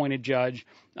Trump-appointed judge,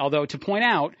 although to point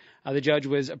out, the judge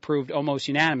was approved almost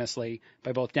unanimously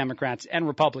by both Democrats and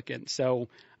Republicans. So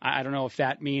I don't know if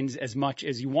that means as much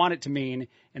as you want it to mean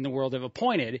in the world of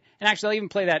appointed. And actually, I'll even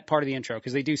play that part of the intro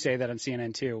because they do say that on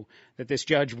CNN too, that this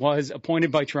judge was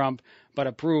appointed by Trump but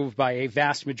approved by a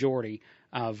vast majority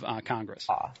of Congress.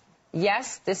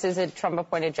 Yes, this is a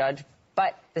Trump-appointed judge,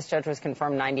 but this judge was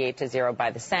confirmed 98-0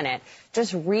 by the Senate.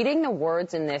 Just reading the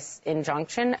words in this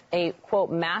injunction, a,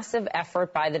 quote, massive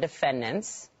effort by the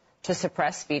defendants to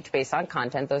suppress speech based on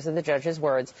content, those are the judge's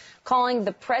words, calling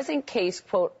the present case,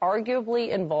 quote, arguably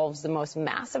involves the most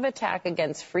massive attack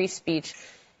against free speech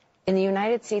in the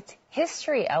United States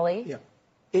history, Ellie. Yeah.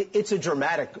 It's a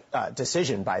dramatic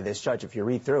decision by this judge. If you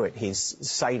read through it, he's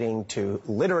citing to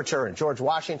literature and George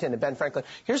Washington and Ben Franklin.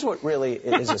 Here's what really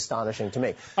is astonishing to me.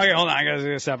 Okay, hold on. I got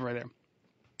to stop right there.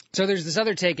 So there's this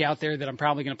other take out there that I'm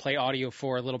probably going to play audio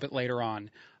for a little bit later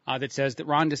on that says that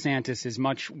Ron DeSantis is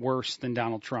much worse than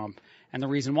Donald Trump. And the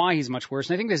reason why he's much worse,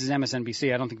 and I think this is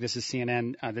MSNBC, I don't think this is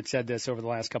CNN that said this over the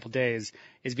last couple of days,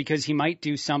 is because he might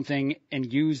do something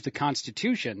and use the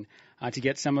Constitution to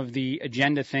get some of the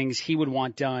agenda things he would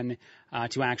want done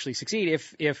to actually succeed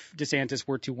if DeSantis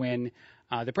were to win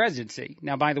the presidency.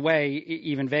 Now, by the way,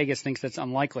 even Vegas thinks that's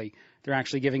unlikely. They're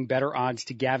actually giving better odds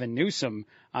to Gavin Newsom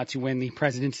to win the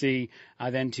presidency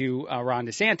than to Ron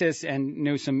DeSantis, and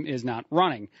Newsom is not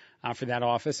running for that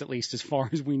office, at least as far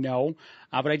as we know.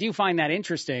 But I do find that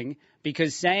interesting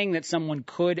because saying that someone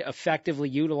could effectively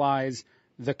utilize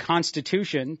the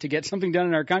Constitution to get something done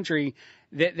in our country,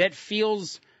 that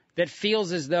feels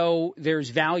as though there's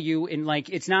value in, like,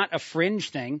 it's not a fringe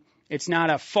thing. It's not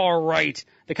a far right.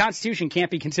 The Constitution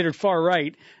can't be considered far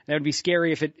right. That would be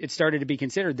scary if it started to be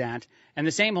considered that. And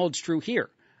the same holds true here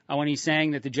when he's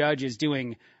saying that the judge is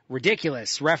doing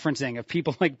ridiculous referencing of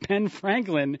people like Ben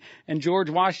Franklin and George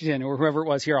Washington or whoever it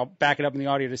was. Here, I'll back it up in the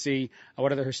audio to see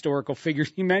what other historical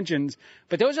figures he mentions.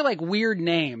 But those are like weird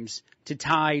names to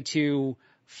tie to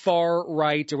far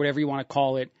right or whatever you want to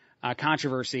call it,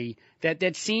 controversy.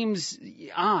 That seems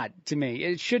odd to me.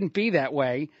 It shouldn't be that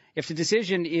way. If the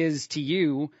decision is to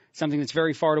you something that's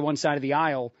very far to one side of the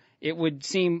aisle, it would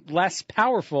seem less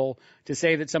powerful to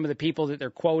say that some of the people that they're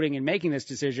quoting in making this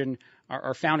decision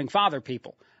are founding father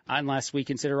people, unless we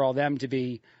consider all them to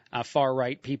be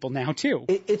far-right people now, too.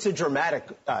 It's a dramatic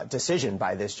decision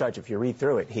by this judge. If you read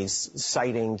through it, he's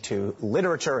citing to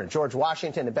literature and George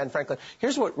Washington and Ben Franklin.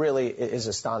 Here's what really is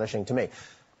astonishing to me.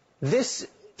 This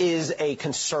is a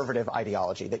conservative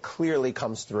ideology that clearly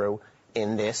comes through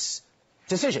in this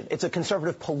decision. It's a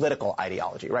conservative political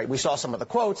ideology, right? We saw some of the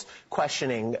quotes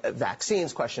questioning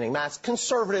vaccines, questioning masks,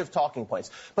 conservative talking points.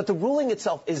 But the ruling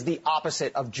itself is the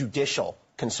opposite of judicial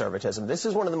conservatism. This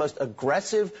is one of the most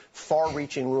aggressive,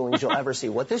 far-reaching rulings you'll ever see.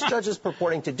 What this judge is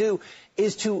purporting to do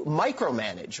is to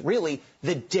micromanage, really,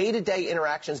 the day-to-day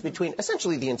interactions between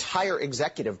essentially the entire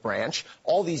executive branch,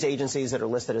 all these agencies that are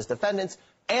listed as defendants,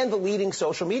 and the leading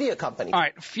social media company. All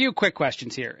right, a few quick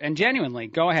questions here. And genuinely,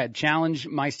 go ahead, challenge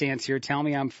my stance here. Tell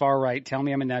me I'm far right. Tell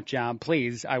me I'm a nut job.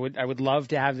 Please, I would love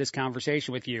to have this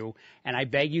conversation with you. And I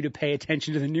beg you to pay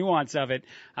attention to the nuance of it,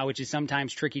 which is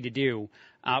sometimes tricky to do.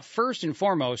 First and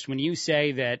foremost, when you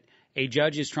say that a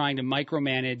judge is trying to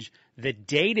micromanage the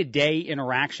day-to-day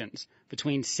interactions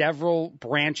between several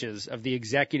branches of the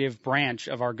executive branch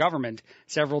of our government,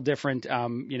 several different,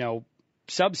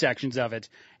 subsections of it,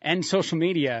 and social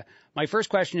media, my first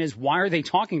question is, why are they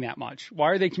talking that much?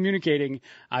 Why are they communicating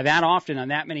that often on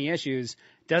that many issues?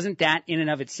 Doesn't that in and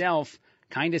of itself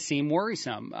kind of seem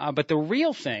worrisome? But the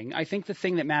real thing, I think the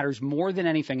thing that matters more than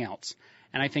anything else,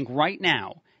 and I think right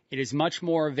now it is much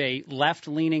more of a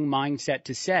left-leaning mindset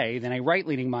to say than a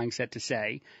right-leaning mindset to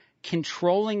say,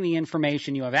 controlling the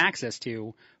information you have access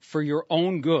to for your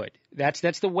own good. That's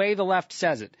the way the left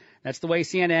says it. That's the way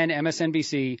CNN,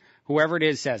 MSNBC, whoever it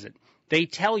is says it. They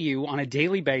tell you on a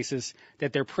daily basis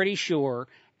that they're pretty sure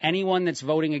anyone that's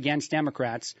voting against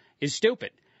Democrats is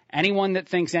stupid. Anyone that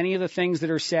thinks any of the things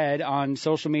that are said on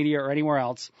social media or anywhere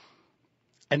else,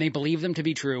 and they believe them to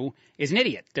be true, is an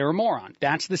idiot. They're a moron.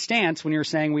 That's the stance when you're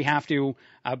saying we have to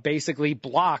basically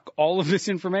block all of this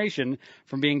information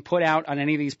from being put out on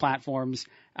any of these platforms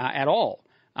at all.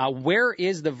 Where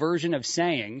is the version of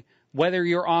saying, whether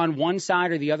you're on one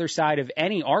side or the other side of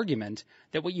any argument,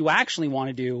 that what you actually want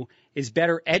to do is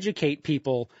better educate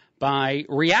people by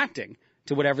reacting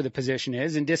to whatever the position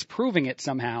is and disproving it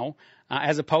somehow,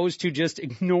 as opposed to just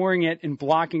ignoring it and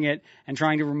blocking it and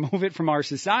trying to remove it from our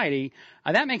society?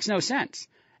 That makes no sense.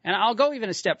 And I'll go even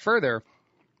a step further.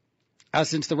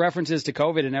 Since the references to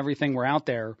COVID and everything were out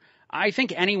there, I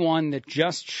think anyone that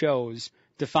just chose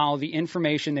to follow the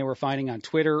information they were finding on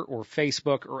Twitter or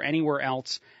Facebook or anywhere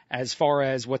else as far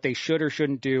as what they should or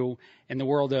shouldn't do in the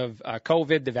world of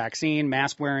COVID, the vaccine,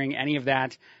 mask wearing, any of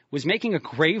that, was making a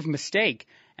grave mistake.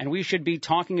 And we should be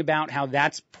talking about how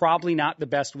that's probably not the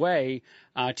best way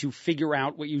to figure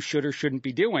out what you should or shouldn't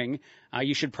be doing.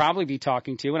 You should probably be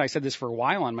talking to, and I said this for a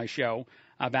while on my show,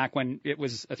 back when it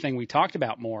was a thing we talked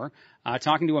about more,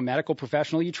 talking to a medical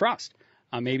professional you trust.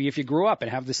 Maybe if you grew up and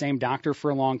have the same doctor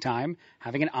for a long time,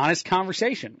 having an honest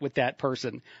conversation with that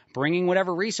person, bringing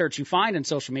whatever research you find in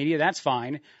social media, that's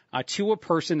fine, to a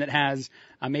person that has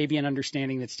maybe an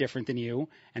understanding that's different than you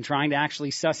and trying to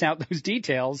actually suss out those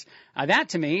details. That,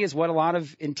 to me, is what a lot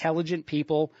of intelligent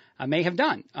people may have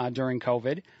done during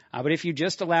COVID. But if you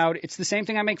just allowed, it's the same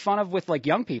thing I make fun of with like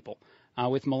young people,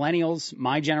 with millennials,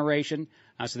 my generation,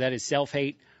 so that is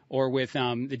self-hate, or with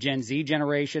the Gen Z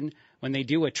generation, when they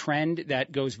do a trend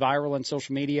that goes viral on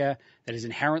social media that is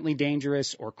inherently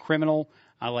dangerous or criminal,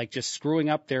 like just screwing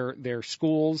up their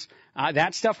schools,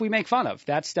 that stuff we make fun of.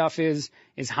 That stuff is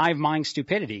hive mind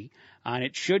stupidity, and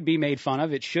it should be made fun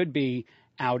of. It should be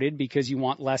outed because you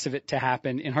want less of it to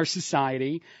happen in our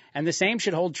society. And the same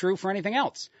should hold true for anything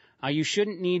else. You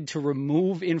shouldn't need to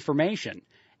remove information,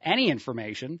 any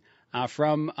information,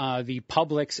 from the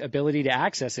public's ability to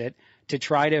access it, to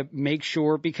try to make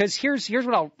sure, because here's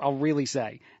what I'll really say,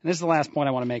 and this is the last point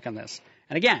I want to make on this.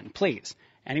 And again, please,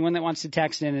 anyone that wants to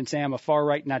text in and say I'm a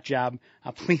far-right nut job,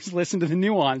 please listen to the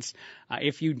nuance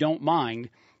if you don't mind.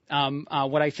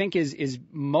 What I think is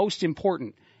most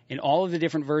important in all of the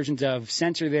different versions of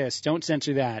censor this, don't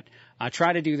censor that,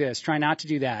 try to do this, try not to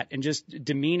do that, and just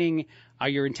demeaning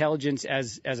your intelligence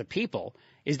as a people,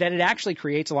 is that it actually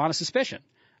creates a lot of suspicion.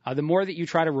 The more that you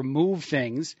try to remove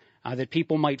things that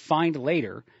people might find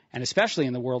later, and especially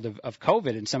in the world of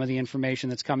COVID and some of the information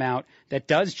that's come out that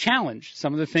does challenge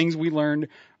some of the things we learned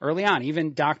early on.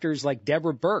 Even doctors like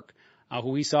Deborah Burke, who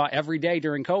we saw every day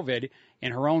during COVID,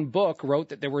 in her own book wrote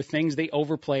that there were things they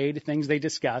overplayed, things they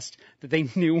discussed that they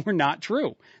knew were not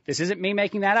true. This isn't me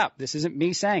making that up. This isn't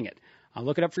me saying it.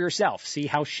 Look it up for yourself. See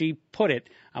how she put it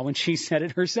when she said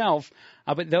it herself.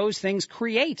 But those things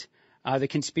create the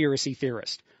conspiracy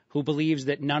theorist who believes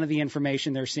that none of the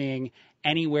information they're seeing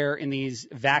anywhere in these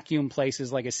vacuum places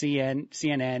like a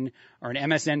CNN or an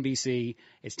MSNBC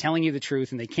is telling you the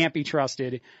truth and they can't be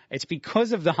trusted. It's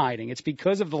because of the hiding. It's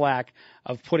because of the lack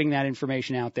of putting that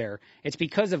information out there. It's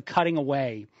because of cutting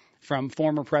away from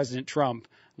former President Trump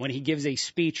when he gives a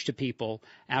speech to people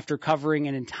after covering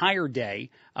an entire day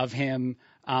of him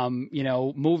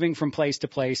moving from place to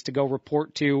place to go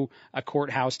report to a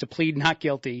courthouse to plead not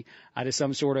guilty to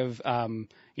some sort of,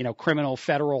 criminal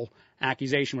federal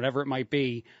accusation, whatever it might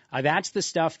be. That's the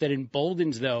stuff that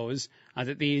emboldens those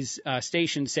that these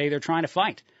stations say they're trying to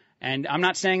fight. And I'm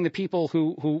not saying the people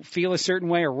who feel a certain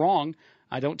way are wrong.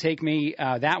 Don't take me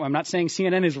that way. I'm not saying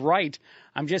CNN is right.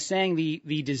 I'm just saying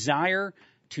the desire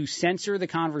to censor the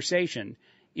conversation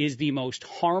is the most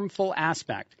harmful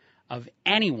aspect of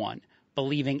anyone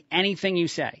believing anything you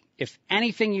say. If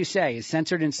anything you say is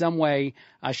censored in some way,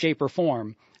 shape, or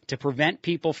form to prevent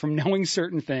people from knowing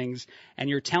certain things, and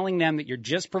you're telling them that you're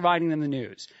just providing them the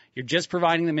news, you're just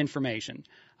providing them information,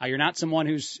 you're not someone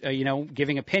who's,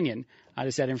 giving opinion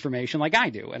to said information like I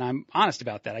do, and I'm honest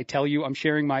about that. I tell you I'm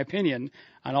sharing my opinion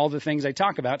on all the things I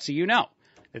talk about, so you know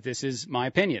that this is my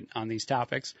opinion on these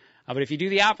topics. But if you do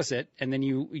the opposite and then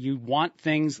you want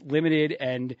things limited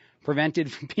and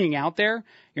prevented from being out there,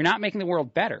 you're not making the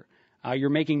world better. You're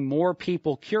making more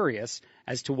people curious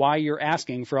as to why you're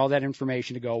asking for all that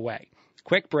information to go away.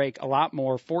 Quick break, a lot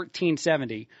more.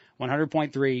 1470,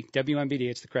 100.3 WMBD.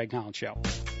 It's the Craig Collins Show.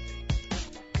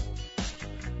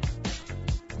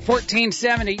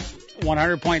 1470,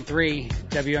 100.3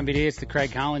 WMBD. It's the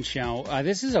Craig Collins Show.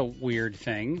 This is a weird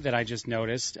thing that I just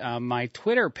noticed. My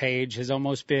Twitter page has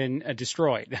almost been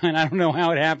destroyed, and I don't know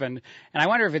how it happened. And I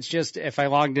wonder if it's just if I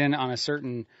logged in on a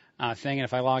certain thing, and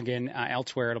if I log in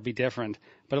elsewhere, it'll be different.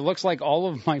 But it looks like all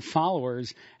of my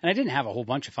followers, and I didn't have a whole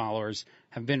bunch of followers,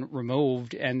 have been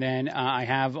removed. And then I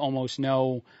have almost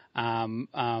no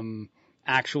actual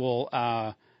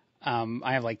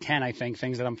I have like 10, I think,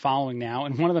 things that I'm following now,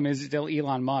 and one of them is still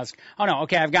Elon Musk. Oh, no,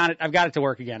 okay, I've got it to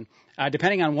work again.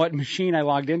 Depending on what machine I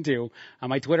logged into,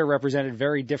 my Twitter represented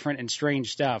very different and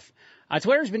strange stuff.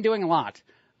 Twitter's been doing a lot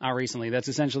recently. That's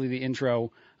essentially the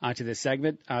intro to this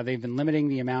segment. They've been limiting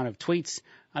the amount of tweets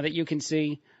that you can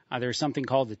see. There's something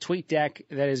called the tweet deck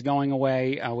that is going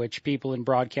away, which people in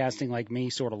broadcasting like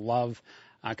me sort of love.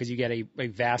 because you get a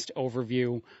vast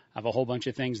overview of a whole bunch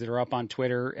of things that are up on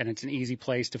Twitter, and it's an easy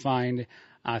place to find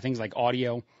things like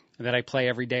audio that I play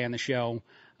every day on the show.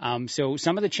 So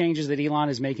some of the changes that Elon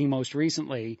is making most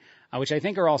recently, which I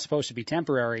think are all supposed to be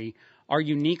temporary, are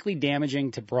uniquely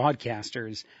damaging to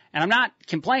broadcasters. And I'm not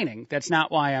complaining. That's not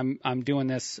why I'm doing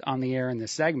this on the air in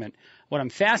this segment. What I'm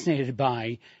fascinated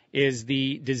by is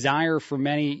the desire for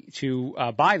many to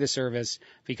buy the service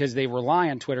because they rely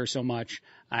on Twitter so much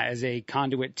as a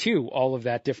conduit to all of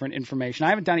that different information. I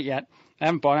haven't done it yet. I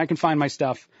haven't bought it. I can find my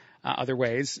stuff other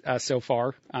ways so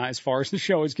far as the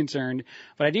show is concerned.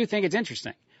 But I do think it's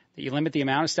interesting that you limit the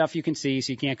amount of stuff you can see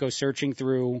so you can't go searching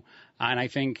through. And I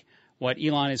think what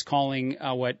Elon is calling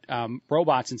what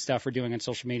robots and stuff are doing on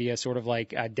social media, sort of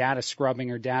like data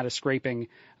scrubbing or data scraping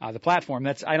the platform.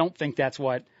 I don't think that's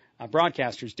what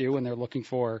broadcasters do when they're looking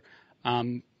for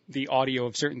the audio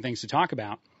of certain things to talk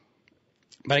about.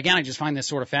 But again, I just find this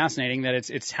sort of fascinating that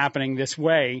it's happening this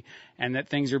way, and that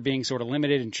things are being sort of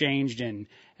limited and changed and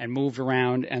moved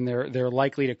around, and they're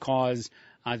likely to cause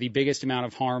the biggest amount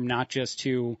of harm, not just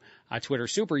to Twitter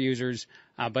super users,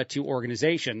 but to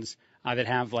organizations that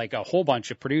have like a whole bunch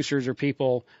of producers or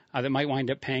people that might wind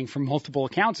up paying for multiple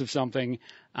accounts of something,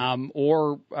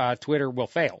 or Twitter will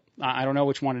fail. I don't know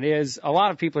which one it is. A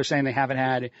lot of people are saying they haven't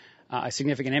had a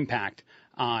significant impact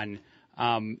on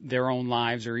their own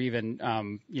lives, or even,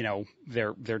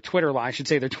 their Twitter lives. I should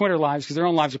say their Twitter lives, because their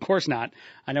own lives, of course not.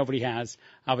 Nobody has.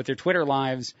 But their Twitter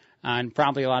lives, and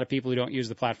probably a lot of people who don't use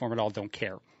the platform at all don't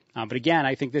care. But again,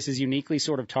 I think this is uniquely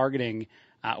sort of targeting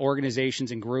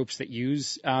organizations and groups that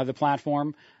use the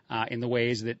platform in the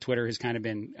ways that Twitter has kind of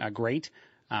been great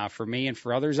for me and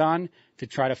for others on, to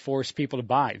try to force people to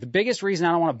buy. The biggest reason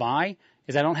I don't want to buy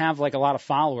is I don't have like a lot of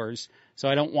followers, so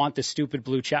I don't want the stupid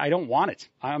blue check. I don't want it.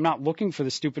 I'm not looking for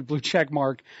the stupid blue check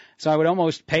mark, so I would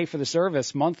almost pay for the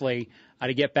service monthly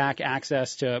to get back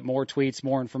access to more tweets,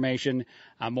 more information,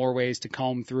 more ways to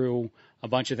comb through a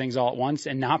bunch of things all at once,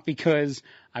 and not because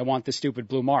I want the stupid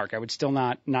blue mark. I would still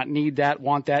not need that,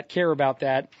 want that, care about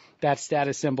that. That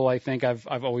status symbol, I think I've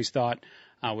always thought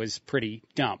was pretty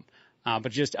dumb.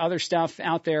 But just other stuff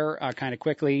out there kind of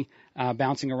quickly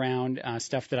bouncing around,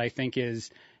 stuff that I think is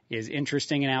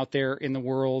interesting and out there in the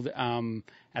world.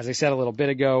 As I said a little bit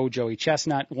ago, Joey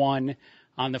Chestnut won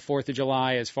on the 4th of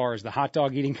July as far as the hot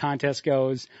dog eating contest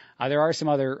goes. There are some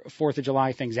other 4th of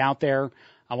July things out there.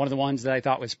 One of the ones that I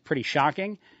thought was pretty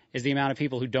shocking is the amount of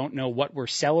people who don't know what we're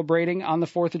celebrating on the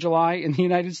 4th of July in the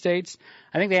United States.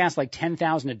 I think they asked like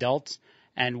 10,000 adults,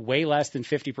 and way less than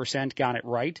 50% got it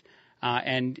right.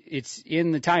 And it's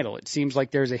in the title. It seems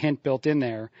like there's a hint built in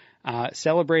there.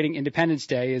 Celebrating Independence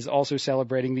Day is also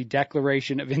celebrating the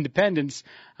Declaration of Independence,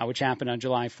 which happened on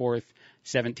July 4th,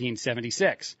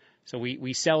 1776. So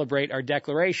we celebrate our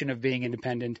declaration of being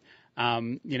independent.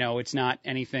 It's not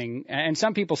anything. And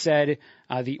some people said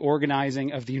the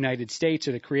organizing of the United States,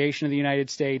 or the creation of the United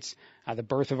States, the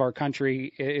birth of our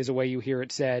country is a way you hear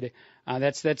it said.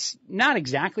 That's not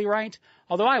exactly right,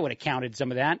 although I would have counted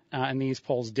some of that, and these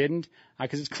polls didn't,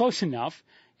 because it's close enough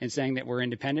in saying that we're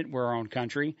independent, we're our own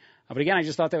country. But again, I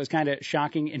just thought that was kind of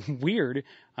shocking and weird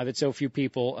that so few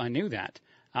people knew that.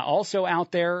 Also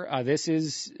out there, this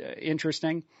is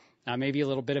interesting, maybe a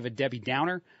little bit of a Debbie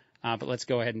Downer, but let's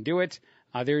go ahead and do it.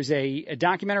 There's a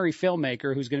documentary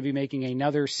filmmaker who's going to be making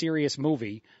another serious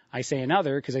movie. I say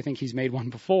another because I think he's made one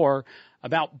before,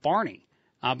 about Barney.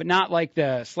 But not like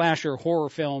the slasher horror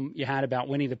film you had about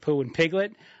Winnie the Pooh and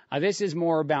Piglet. This is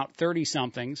more about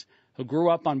 30-somethings who grew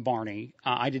up on Barney.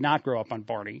 I did not grow up on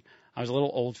Barney. I was a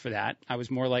little old for that. I was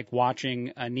more like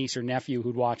watching a niece or nephew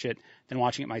who'd watch it than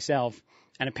watching it myself.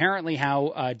 And apparently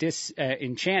how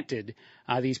disenchanted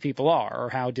these people are, or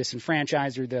how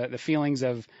disenfranchised, or the feelings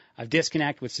of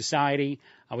disconnect with society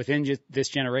within this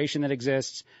generation that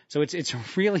exists. So it's a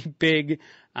really big,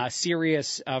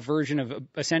 serious version of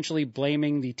essentially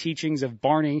blaming the teachings of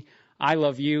Barney. I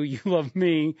love you, you love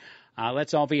me.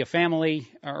 Let's all be a family,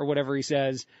 or whatever he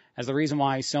says, as the reason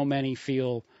why so many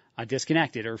feel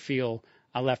disconnected or feel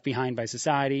left behind by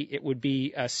society. It would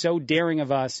be so daring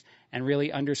of us, and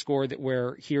really underscore that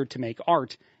we're here to make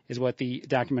art, is what the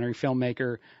documentary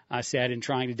filmmaker said, in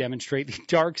trying to demonstrate the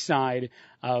dark side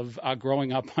of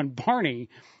growing up on Barney.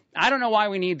 I don't know why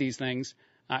we need these things,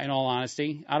 in all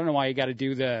honesty. I don't know why you got to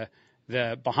do the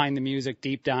behind the music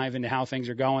deep dive into how things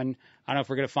are going. I don't know if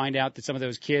we're going to find out that some of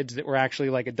those kids that were actually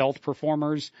like adult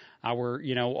performers were,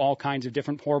 all kinds of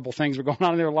different horrible things were going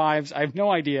on in their lives. I have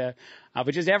no idea.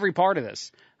 But just every part of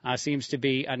this seems to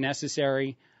be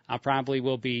unnecessary, probably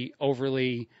will be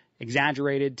overly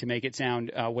exaggerated to make it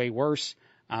sound way worse.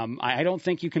 I don't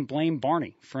think you can blame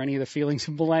Barney for any of the feelings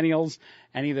of millennials,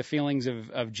 any of the feelings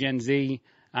of Gen Z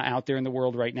out there in the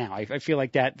world right now. I feel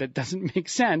like that doesn't make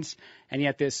sense, and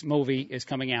yet this movie is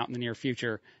coming out in the near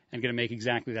future and going to make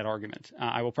exactly that argument.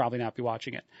 I will probably not be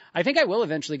watching it. I think I will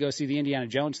eventually go see the Indiana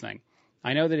Jones thing.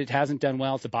 I know that it hasn't done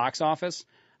well at the box office.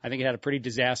 I think it had a pretty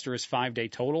disastrous 5-day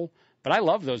total, but I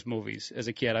love those movies as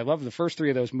a kid. I loved the first 3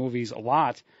 of those movies a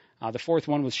lot. The 4th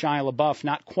one was Shia LaBeouf,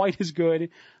 not quite as good,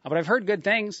 but I've heard good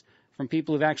things from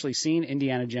people who've actually seen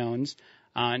Indiana Jones.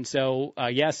 And so,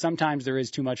 yes, sometimes there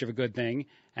is too much of a good thing,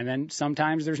 and then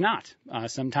sometimes there's not.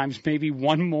 Sometimes maybe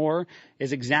one more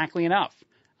is exactly enough.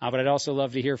 But I'd also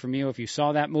love to hear from you if you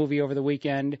saw that movie over the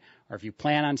weekend or if you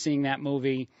plan on seeing that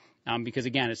movie. Because,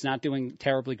 again, it's not doing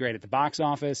terribly great at the box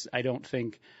office. I don't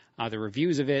think the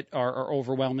reviews of it are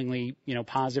overwhelmingly,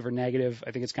 positive or negative.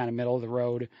 I think it's kind of middle of the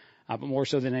road. But more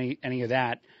so than any of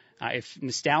that, if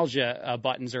nostalgia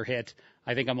buttons are hit,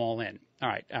 I think I'm all in. All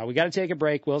right, we got to take a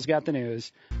break. Will's got the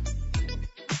news.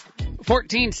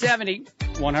 1470,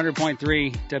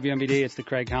 100.3 WMBD. It's the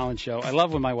Craig Collins Show. I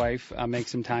love when my wife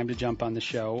makes some time to jump on the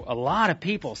show. A lot of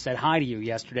people said hi to you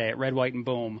yesterday at Red, White, and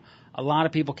Boom. A lot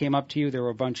of people came up to you. There were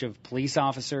a bunch of police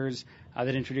officers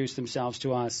that introduced themselves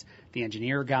to us, the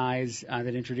engineer guys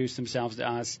that introduced themselves to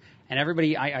us, and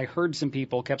everybody, I heard some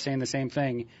people kept saying the same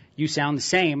thing. You sound the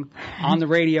same on the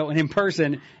radio and in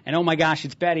person, and oh my gosh,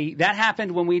 it's Betty. That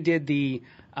happened when we did the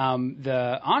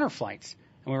honor flights,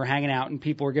 and we were hanging out, and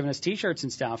people were giving us T-shirts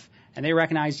and stuff, and they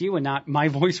recognized you and not my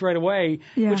voice right away,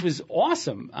 which was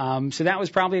awesome. So that was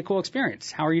probably a cool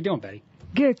experience. How are you doing, Betty?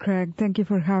 Good, Craig. Thank you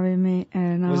for having me.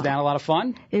 And was that a lot of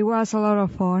fun? It was a lot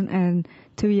of fun, and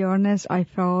to be honest, I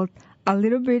felt a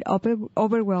little bit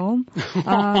overwhelmed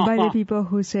by the people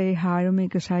who say hi to me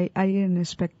because I didn't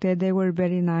expect it. They were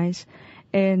very nice.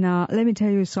 And let me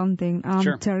tell you something.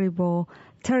 I'm terrible,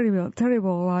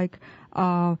 like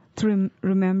to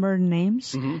remember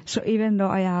names. Mm-hmm. So even though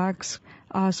I asked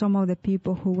some of the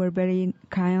people who were very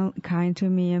kind to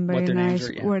me and very nice,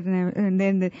 and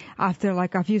then after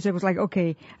like a few seconds, like,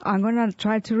 okay, I'm gonna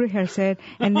try to rehearse it,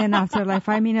 and then after like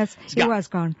 5 minutes, it was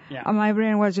gone. Yeah. My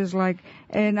brain was just like,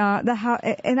 and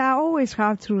I always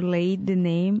have to relate the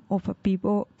name of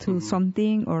people to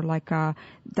something or like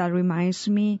that reminds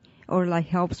me or like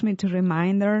helps me to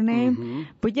remind their name. Mm-hmm.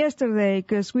 But yesterday,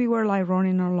 because we were like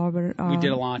running all over. We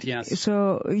did a lot, yes.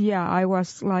 So yeah, I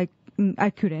was like,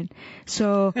 I couldn't.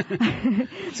 So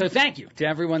so thank you to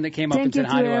everyone that came up and said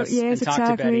hi to us and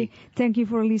talked to Betty. Thank you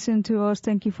for listening to us.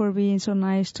 Thank you for being so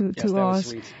nice to us. Was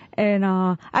sweet. And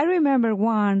I remember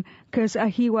one because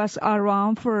he was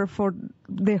around for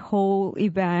the whole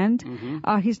event.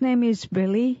 Mm-hmm. His name is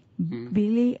Billy. Mm-hmm.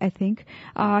 Billy, I think.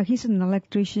 He's an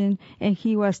electrician, and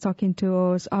he was talking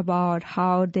to us about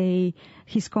how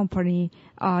his company,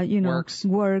 work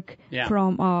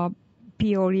from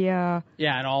Peoria.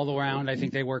 Yeah, and all around. I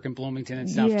think they work in Bloomington and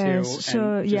stuff too.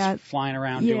 So and just flying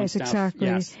around doing stuff. Exactly.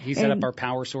 Yes, he set up our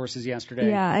power sources yesterday.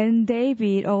 Yeah, and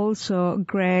David also,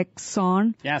 Greg's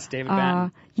son. Yes, David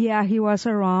Batten. Yeah, he was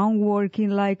around working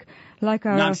like a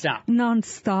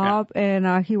nonstop,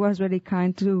 and he was very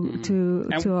kind to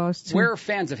us too. We're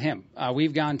fans of him.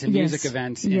 We've gone to music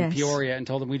events in Peoria and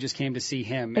told him we just came to see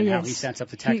him and how he sets up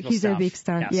the technical stuff. He's a big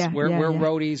star. Yes. We're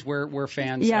roadies. We're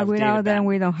fans. Yeah, of without David them Batten.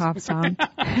 we don't have sound.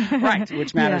 Right,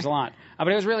 which matters a lot. But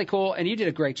it was really cool, and you did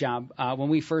a great job. When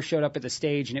we first showed up at the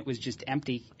stage and it was just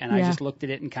empty, and I just looked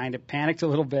at it and kind of panicked a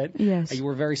little bit. Yes. You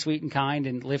were very sweet and kind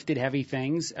and lifted heavy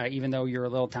things, even though you're a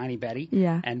little tiny Betty.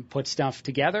 Yeah. And put stuff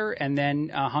together, and then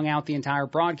hung out the entire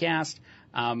broadcast.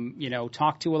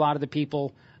 Talked to a lot of the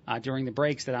people during the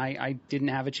breaks that I didn't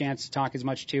have a chance to talk as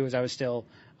much to as I was still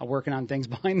working on things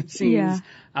behind the scenes.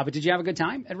 Yeah. But did you have a good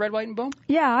time at Red, White, and Boom?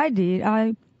 Yeah, I did.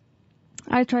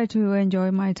 I try to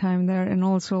enjoy my time there, and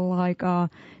also like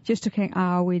just to hang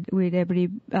out with every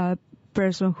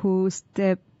person who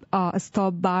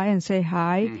stop by and say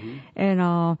hi.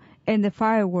 Mm-hmm. And the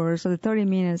fireworks, the 30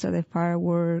 minutes of the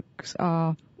fireworks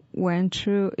went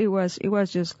through. It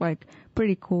was just like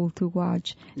pretty cool to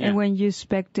watch. Yeah. And when you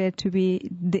expect it to be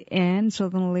the end,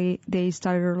 suddenly they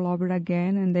started all over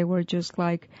again, and they were just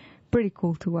like pretty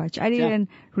cool to watch. I didn't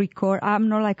record. I'm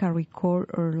not like a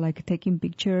record or like taking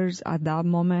pictures at that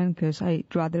moment because I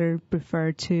rather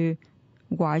prefer to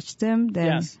watch them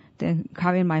than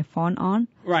having my phone on.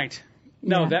 Right.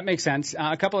 No, that makes sense.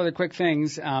 A couple other quick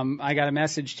things. I got a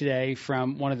message today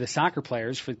from one of the soccer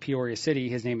players for Peoria City.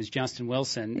 His name is Justin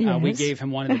Wilson. Yes. We gave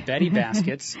him one of the Betty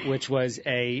baskets, which was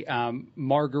a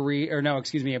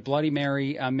Bloody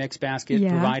Mary mix basket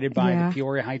provided by the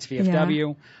Peoria Heights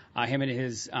VFW. Him and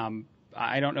his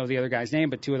I don't know the other guy's name,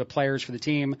 but 2 of the players for the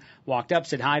team walked up,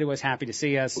 said hi to us, happy to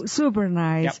see us. Super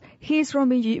nice. Yep. He's from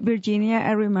Virginia.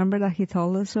 I remember that he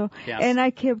told us so. Yes. And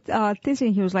I kept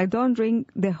teasing. He was like, don't drink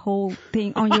the whole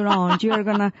thing on your own. You're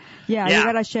gonna, you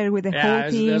gotta share it with the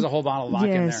whole team. There's a whole bottle of vodka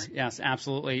in Yes. there. Yes,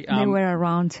 absolutely. They were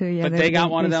around too. Yeah, but they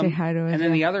got one of them. Say hi to us, and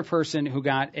then the other person who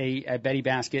got a Betty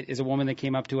basket is a woman that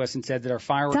came up to us and said that our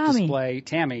fireworks display,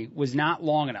 Tammy, was not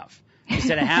long enough. She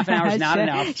said a half an hour is not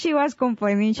enough. She was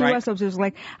complaining. She was obsessed.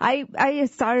 Like, I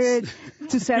started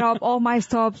to set up all my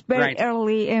stops very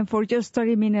early, and for just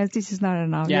 30 minutes, this is not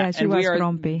enough. Yeah, she was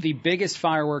grumpy. The biggest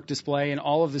firework display in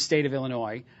all of the state of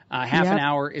Illinois. Half an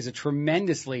hour is a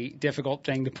tremendously difficult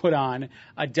thing to put on.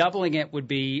 Doubling it would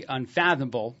be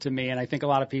unfathomable to me, and I think a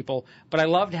lot of people. But I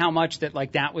loved how much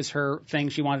that was her thing.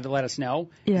 She wanted to let us know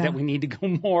that we need to go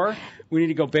more. We need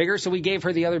to go bigger. So we gave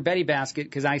her the other Betty basket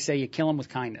because I say you kill them with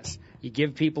kindness. You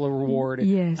give people a reward,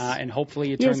 and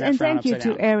hopefully you turn that frown upside down. Yes, and thank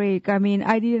you to Eric. I mean,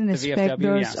 I didn't expect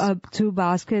those 2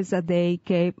 baskets that they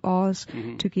gave us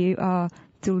to give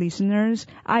to listeners.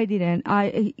 I didn't.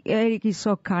 Eric is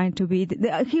so kind to be.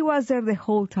 He was there the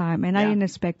whole time, and I didn't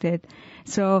expect it.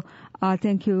 So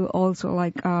thank you also,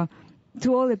 to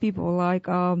all the people,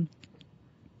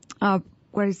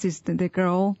 what is this? The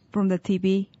girl from the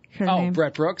TV. Her name.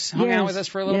 Brett Brooks hung out with us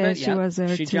for a little bit. She was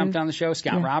there She jumped on the show.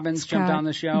 Scott Robbins jumped on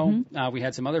the show. We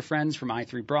had some other friends from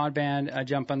I3 Broadband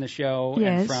jump on the show,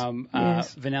 and from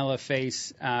Vanilla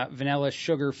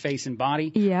Sugar Face and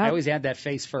Body. Yeah. I always add that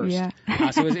face first. Yeah.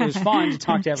 So it was fun to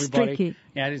talk to everybody. It's tricky.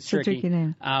 Yeah, it's tricky. A tricky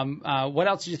name. What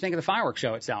else did you think of the fireworks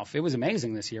show itself? It was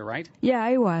amazing this year, right? Yeah,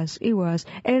 it was.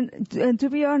 And to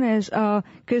be honest,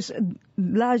 because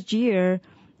last year,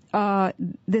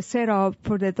 the setup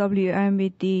for the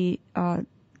WMBD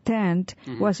tent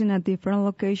was in a different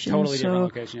location. Totally different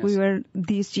location, yes.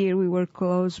 This year we were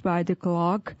close by the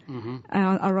clock,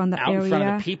 around the area. Out in front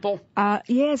of the people?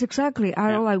 Yes, exactly.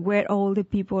 Where all the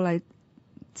people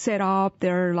set up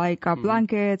their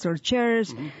blankets or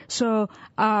chairs. So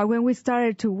when we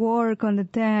started to work on the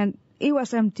tent, it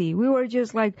was empty. We were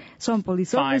just some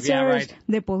police officers,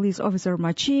 the police officer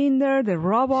machine there, the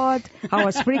robot. I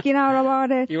was freaking out about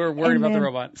it. You were worried about the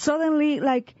robot. Suddenly,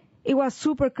 it was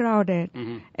super crowded.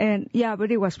 And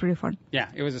but it was pretty fun. Yeah,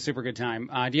 it was a super good time.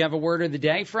 Do you have a word of the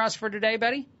day for us for today,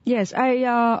 Betty? Yes,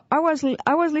 I was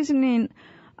listening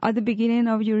at the beginning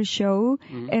of your show,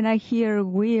 and I hear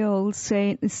Will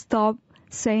saying, "Stop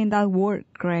saying that word,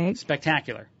 Greg."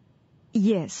 Spectacular.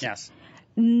 Yes. Yes.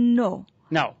 No.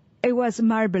 It was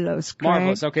marvelous, Craig.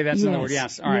 Marvelous. Okay, that's another word.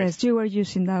 Yes. All right. Yes, you were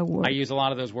using that word. I use a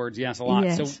lot of those words. Yes, a lot.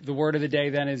 Yes. So the word of the day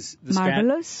then is the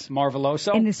marvelous.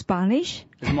 Marveloso. In Spanish.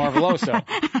 It's marveloso.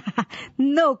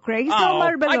 No, Craig. It's not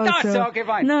marveloso. I thought so. Okay,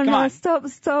 fine. No, Come on. Stop.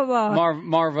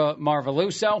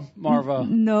 Marveluso.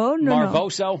 No.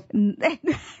 Marvoso.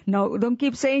 No, don't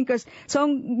keep saying because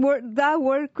that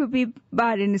word could be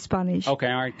bad in Spanish. Okay,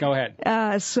 all right. Go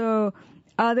ahead. So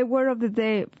the word of the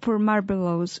day for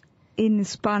marvelous in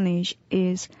Spanish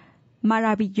is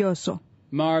maravilloso.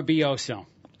 Maravilloso.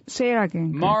 Say it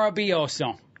again.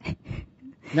 Maravilloso.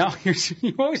 No,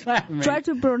 you always laugh at me. Try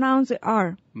to pronounce the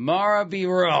R.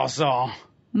 Maravilloso.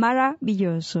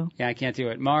 Maravilloso. Yeah, I can't do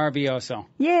it. Maravilloso.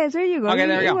 Yes, there you go. Okay,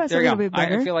 there you go. There you go.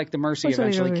 I feel like the mercy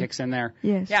eventually kicks in there.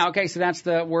 Yes. Yeah, okay, so that's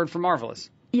the word for marvelous.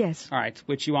 Yes. All right,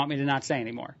 which you want me to not say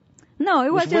anymore. No,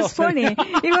 it was just funny. It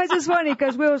was just funny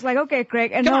because we was like, okay,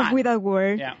 Craig, enough with that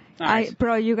word. Yeah. All right.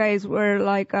 Probably you guys were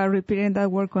repeating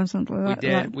that word constantly. We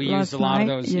did. We used a lot of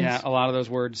those. Yes. Yeah, a lot of those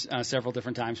words several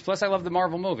different times. Plus, I love the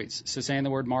Marvel movies. So saying the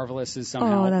word marvelous is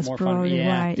somehow more fun.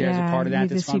 Yeah, there's a part of that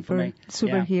that's fun for me.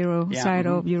 Superhero side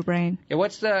of your brain. Yeah,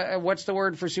 what's the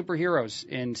word for superheroes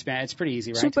in Spanish? It's pretty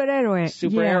easy, right? Superhéroe.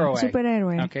 Superhéroe. Yeah,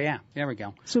 superhéroe. Okay, yeah. There we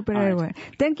go. Superhéroe. Right.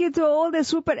 Thank you to all the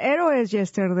superhéroes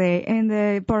yesterday in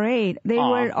the parade. They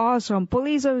were awesome.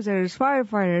 Police officers,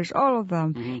 firefighters, all of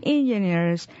them.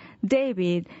 Engineers.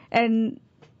 David, and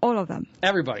all of them.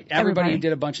 Everybody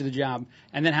did a bunch of the job.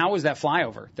 And then how was that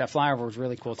flyover? That flyover was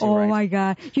really cool too, right? Oh my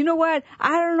God. You know what?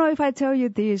 I don't know if I tell you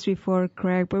this before,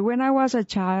 Craig, but when I was a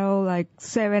child,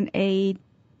 7, 8,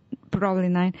 probably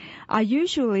 9, I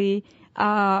usually,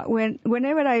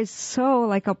 whenever I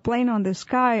saw a plane on the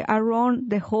sky, I run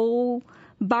the whole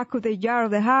back of the yard of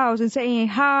the house and saying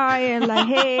hi and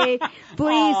hey,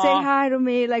 please say hi to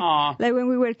me, like when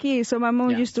we were kids. So my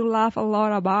mom used to laugh a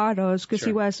lot about us because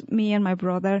it was me and my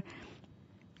brother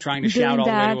trying to shout all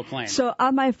the way to a plane. So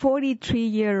I'm my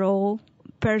 43-year-old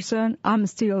person, I'm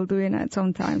still doing it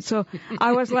sometimes. So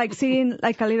I was sitting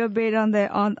a little bit on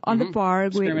the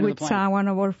park with Sam, one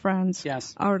of our friends,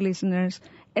 our listeners,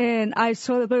 and I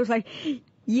saw the bird was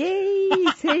Yay!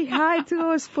 Say hi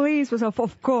to us, please. But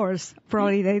of course,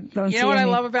 probably they don't see You know what any.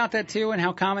 I love about that, too, and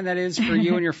how common that is for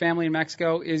you and your family in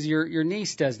Mexico, is your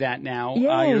niece does that now.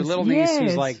 Yes, your little niece, who's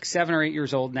yes. like 7 or 8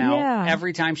 years old now, Yeah.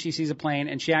 every time she sees a plane,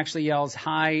 and she actually yells,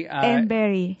 hi, And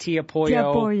Berry. Tia Pollo, Tia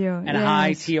Pollo, and yes.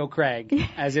 hi, Tio Craig,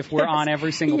 as if we're on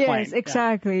every single plane. Yes,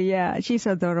 exactly. Yeah, she's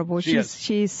adorable. Is.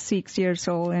 She's 6 years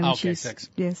old, and Okay, she's 6.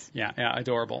 Yes. Yeah,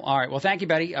 adorable. All right, well, thank you,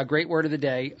 Betty. A great word of the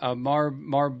day,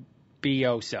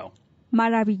 maravilloso. Maravilloso.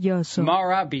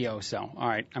 Maravilloso. All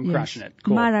right, I'm Yes. crushing it.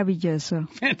 Cool. Maravilloso.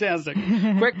 Fantastic.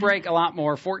 Quick break, a lot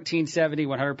more. 1470,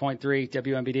 100.3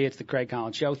 WMBD. It's the Craig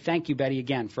Collins Show. Thank you, Betty,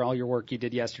 again, for all your work you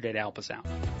did yesterday to help us out.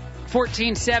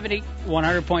 1470,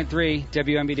 100.3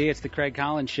 WMBD. It's the Craig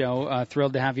Collins Show.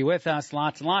 Thrilled to have you with us.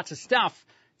 Lots and lots of stuff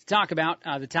to talk about.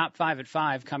 The top 5 at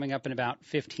 5 coming up in about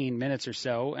 15 minutes or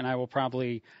so, and I will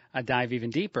probably dive even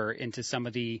deeper into some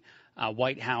of the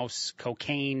White House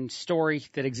cocaine story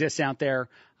that exists out there.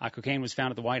 Cocaine was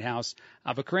found at the White House.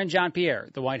 But Karine Jean-Pierre,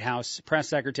 the White House press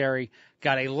secretary,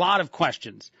 got a lot of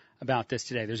questions about this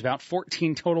today. There's about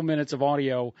 14 total minutes of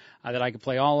audio that I could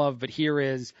play all of, but here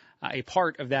is a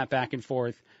part of that back and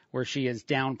forth where she is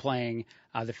downplaying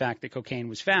the fact that cocaine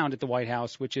was found at the White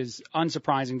House, which is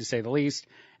unsurprising to say the least.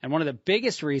 And one of the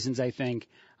biggest reasons I think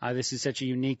this is such a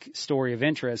unique story of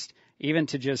interest, even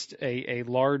to just a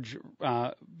large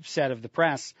set of the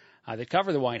press that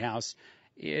cover the White House,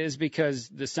 is because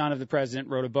the son of the president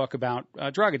wrote a book about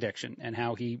drug addiction and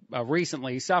how he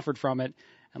recently suffered from it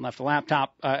and left a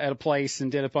laptop at a place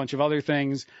and did a bunch of other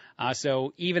things.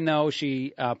 So even though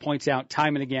she points out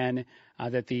time and again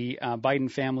that the Biden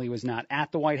family was not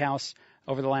at the White House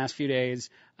over the last few days,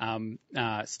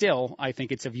 still, I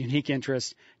think it's of unique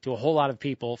interest to a whole lot of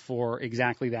people for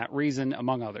exactly that reason,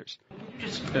 among others.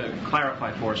 Just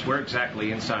clarify for us where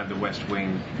exactly inside the West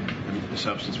Wing the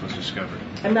substance was discovered.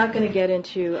 I'm not going to get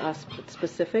into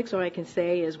specifics. All I can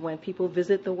say is when people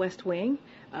visit the West Wing,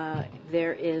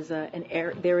 there is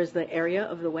the area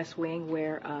of the West Wing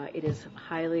where it is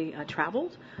highly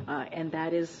traveled, and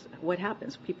that is what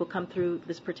happens. People come through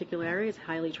this particular area. It's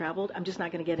highly traveled. I'm just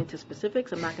not going to get into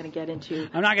specifics. I'm not going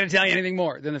to tell you anything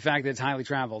more than the fact that it's highly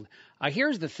traveled.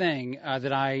 Here's the thing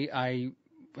that I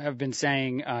have been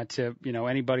saying to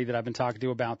anybody that I've been talking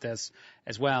to about this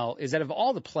as well, is that of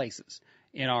all the places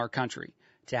in our country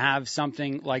to have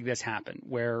something like this happen,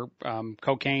 where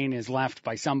cocaine is left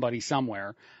by somebody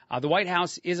somewhere, the White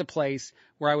House is a place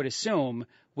where I would assume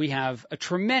we have a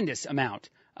tremendous amount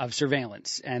of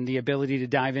surveillance and the ability to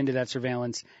dive into that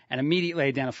surveillance and immediately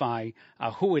identify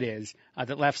who it is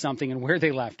that left something and where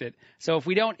they left it. So if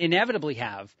we don't inevitably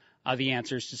have the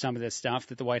answers to some of this stuff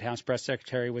that the White House press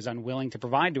secretary was unwilling to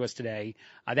provide to us today,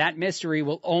 that mystery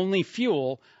will only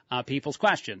fuel people's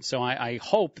questions. So I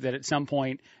hope that at some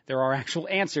point there are actual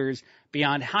answers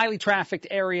beyond highly trafficked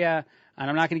area, and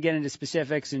I'm not going to get into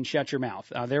specifics and shut your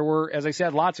mouth. There were, as I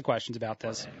said, lots of questions about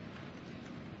this.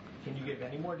 Can you give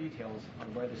any more details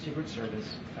on where the Secret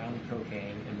Service found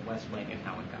cocaine in the West Wing and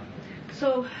how it got there?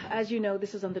 So, as you know,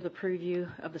 this is under the purview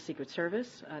of the Secret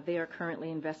Service. They are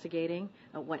currently investigating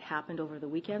what happened over the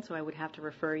weekend, so I would have to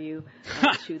refer you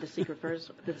to the Secret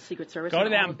Service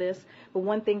on all of this. But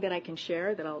one thing that I can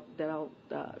share, that I'll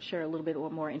share a little bit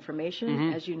more information.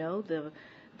 Mm-hmm. As you know,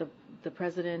 the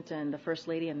president and the first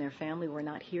lady and their family were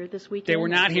not here this weekend. They were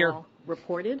not here. All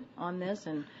reported on this,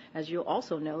 and as you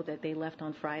also know, that they left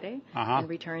on Friday and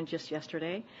returned just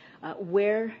yesterday.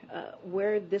 Where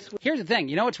this? Here's the thing.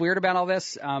 You know what's weird about all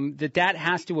this? That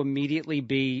has to immediately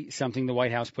be something the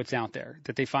White House puts out there.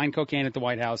 That they find cocaine at the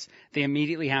White House, they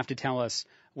immediately have to tell us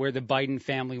where the Biden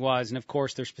family was. And, of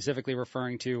course, they're specifically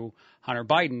referring to Hunter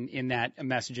Biden in that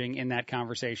messaging, in that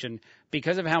conversation,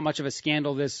 because of how much of a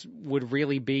scandal this would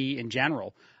really be in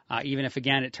general. Even if,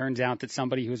 again, it turns out that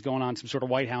somebody who's going on some sort of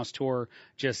White House tour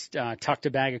just tucked a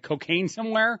bag of cocaine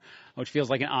somewhere, which feels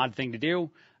like an odd thing to do.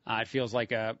 It feels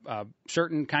like a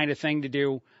certain kind of thing to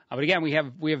do. But, again, we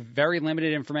have very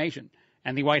limited information.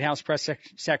 And the White House press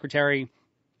secretary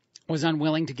was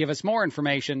unwilling to give us more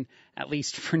information, at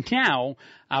least for now.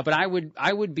 But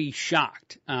I would be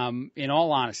shocked, in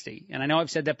all honesty. And I know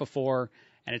I've said that before,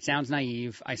 and it sounds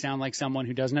naive. I sound like someone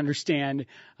who doesn't understand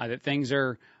that things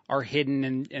are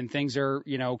hidden and things are,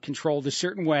 controlled a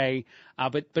certain way.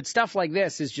 But stuff like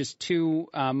this is just too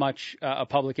much a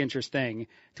public interest thing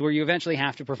to where you eventually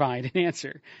have to provide an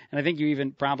answer. And I think you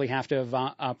even probably have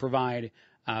to provide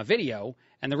video.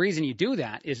 And the reason you do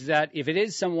that is that if it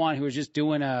is someone who is just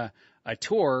doing a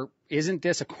tour, isn't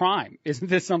this a crime? Isn't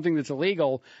this something that's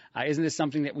illegal? Isn't this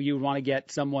something that you would want to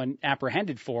get someone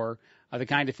apprehended for? The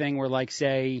kind of thing where, like,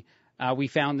 say, we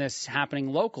found this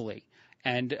happening locally.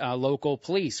 and local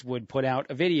police would put out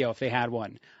a video, if they had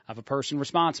one, of a person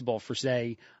responsible for,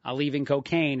 say, leaving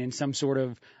cocaine in some sort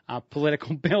of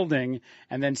political building,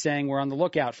 and then saying we're on the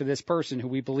lookout for this person who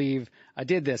we believe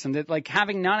did this. And that, like,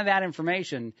 having none of that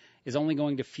information is only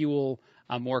going to fuel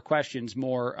more questions,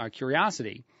 more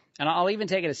curiosity. And I'll even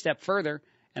take it a step further.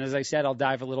 And as I said, I'll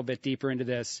dive a little bit deeper into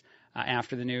this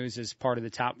after the news as part of the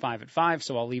Top 5 at 5.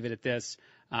 So I'll leave it at this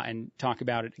and talk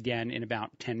about it again in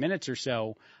about 10 minutes or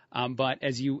so. But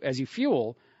as you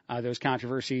fuel those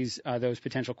controversies, those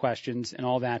potential questions, and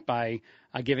all that by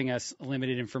giving us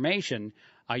limited information,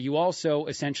 you also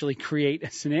essentially create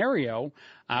a scenario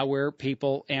where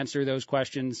people answer those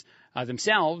questions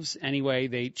themselves any way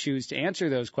they choose to answer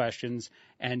those questions,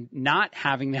 and not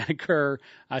having that occur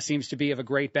seems to be of a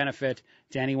great benefit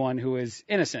to anyone who is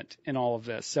innocent in all of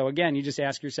this. So again, you just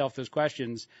ask yourself those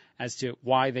questions as to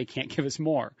why they can't give us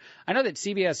more. I know that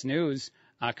CBS News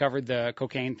covered the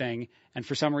cocaine thing, and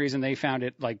for some reason they found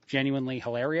it like genuinely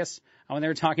hilarious when they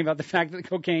were talking about the fact that the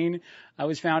cocaine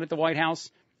was found at the White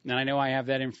House. And I know I have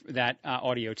that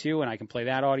audio too, and I can play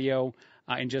that audio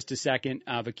in just a second.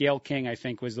 But Gayle King, I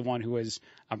think, was the one who was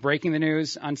breaking the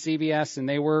news on CBS, and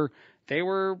they were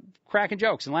cracking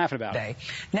jokes and laughing about it.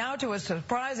 Now to a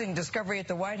surprising discovery at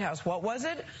the White House. What was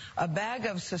it? A bag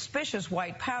of suspicious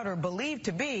white powder believed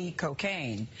to be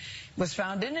cocaine was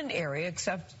found in an area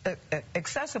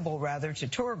accessible to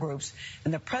tour groups,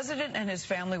 and the president and his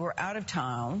family were out of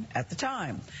town at the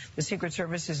time. The Secret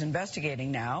Service is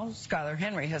investigating now. Skyler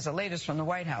Henry has the latest from the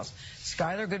White House.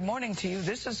 Skyler, good morning to you.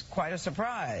 This is quite a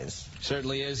surprise.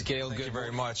 Certainly is, Gail. Thank you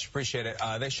very much. Appreciate it.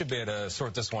 They should be able to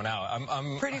sort this one out.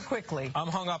 I'm pretty quickly. I'm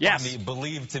hung up on the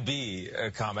believed to be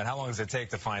comment. How long does it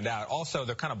take to find out? Also,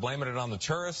 they're kind of blaming it on the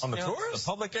tourists. On the tourists?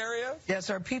 The public area? Yes.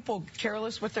 Are people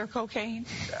careless with their cocaine?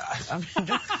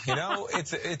 You know,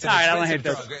 it's an expensive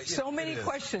drug. So many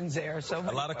questions there.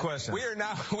 A lot of questions. We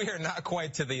are not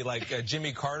quite to the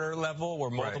Jimmy Carter level where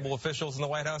multiple officials in the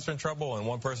White House are in trouble and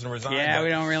one person resigned. Yeah, we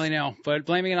don't really know. But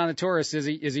blaming it on the tourists is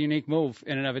a unique move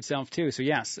in and of itself too. So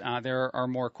yes, there are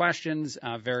more questions,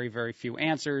 very, very few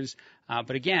answers.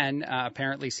 But again,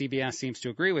 apparently CBS seems to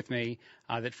agree with me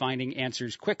that finding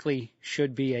answers quickly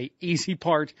should be an easy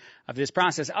part of this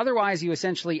process. Otherwise, you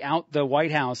essentially out the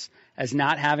White House as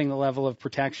not having the level of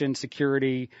protection,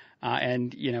 security,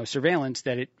 and surveillance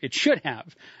that it should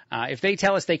have. If they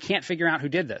tell us they can't figure out who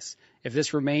did this, if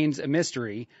this remains a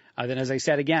mystery, then as I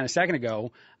said again a second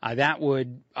ago, that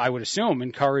would, I would assume,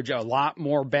 encourage a lot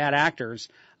more bad actors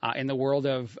in the world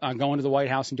of going to the White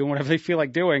House and doing whatever they feel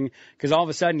like doing, because all of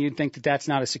a sudden you'd think that that's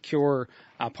not a secure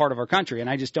part of our country. And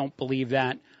I just don't believe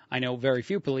that. I know very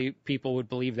few people would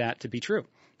believe that to be true.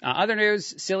 Other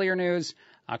news, sillier news,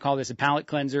 I'll call this a palate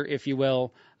cleanser, if you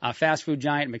will. Fast food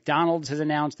giant McDonald's has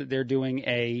announced that they're doing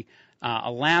a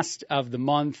last of the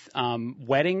month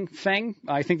wedding thing.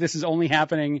 I think this is only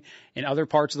happening in other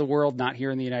parts of the world, not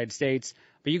here in the United States.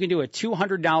 But you can do a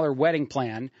 $200 wedding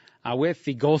plan with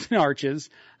the Golden Arches,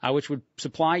 which would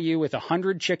supply you with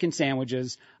 100 chicken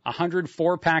sandwiches,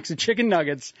 104 packs of chicken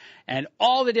nuggets, and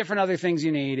all the different other things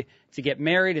you need to get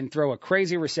married and throw a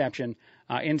crazy reception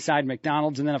inside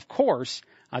McDonald's. And then, of course,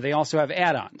 they also have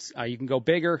add-ons. You can go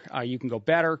bigger. You can go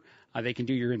better. They can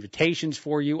do your invitations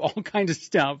for you, all kinds of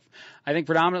stuff. I think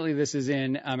predominantly this is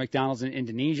in McDonald's in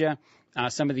Indonesia.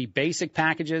 Some of the basic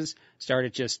packages start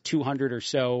at just $200 or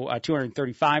so,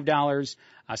 $235.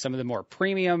 Some of the more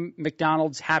premium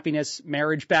McDonald's happiness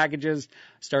marriage packages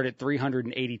start at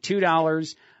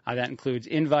 $382. That includes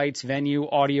invites, venue,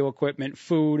 audio equipment,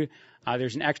 food.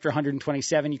 There's an extra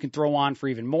 $127 you can throw on for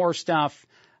even more stuff.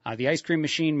 The ice cream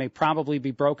machine may probably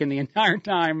be broken the entire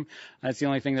time. That's the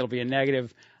only thing that'll be a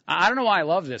negative. I don't know why I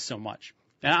love this so much.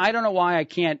 And I don't know why I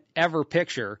can't ever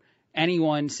picture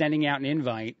anyone sending out an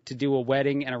invite to do a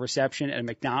wedding and a reception at a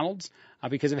McDonald's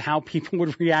because of how people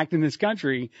would react in this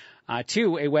country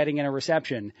to a wedding and a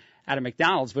reception at a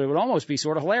McDonald's. But it would almost be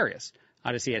sort of hilarious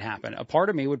to see it happen. A part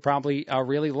of me would probably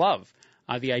really love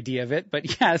the idea of it.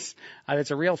 But yes,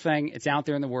 it's a real thing. It's out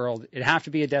there in the world. It'd have to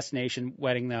be a destination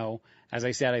wedding, though. As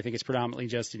I said, I think it's predominantly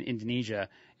just in Indonesia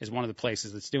is one of the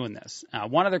places that's doing this.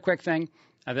 One other quick thing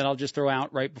that I'll just throw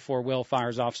out right before Will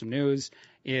fires off some news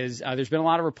is there's been a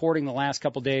lot of reporting the last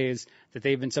couple days that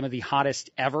they've been some of the hottest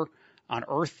ever on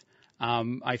Earth.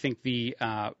 I think the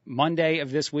Monday of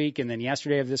this week and then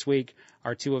yesterday of this week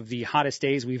are two of the hottest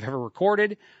days we've ever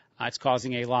recorded. It's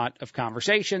causing a lot of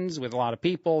conversations with a lot of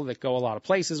people that go a lot of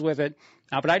places with it.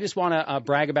 But I just want to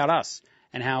brag about us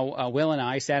and how Will and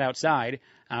I sat outside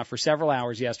for several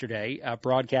hours yesterday,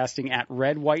 broadcasting at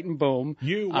Red, White, and Boom.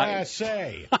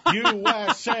 USA!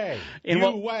 USA! USA!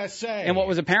 In what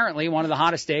was apparently one of the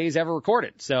hottest days ever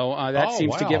recorded. So that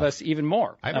seems to give us even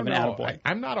more of an attaboy.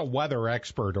 I'm not a weather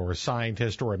expert or a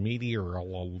scientist or a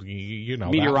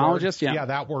meteorologist, yeah,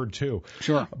 that word too.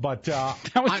 Sure. But that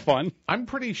was fun. I'm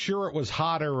pretty sure it was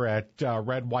hotter at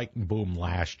Red, White, and Boom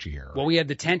last year. Well, we had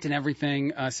the tent and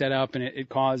everything set up, and it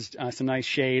caused some nice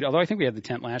shade. Although I think we had the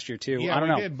tent last year too. Yeah, I don't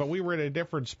know. We did, but we were at a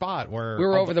different spot where we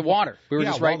were over the water. We were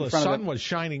just right in front of the sun was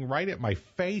shining right at my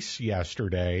face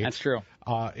yesterday. That's true.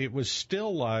 It was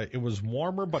still, it was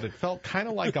warmer, but it felt kind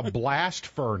of like a blast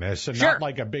furnace and Sure. not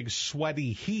like a big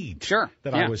sweaty heat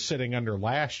that I was sitting under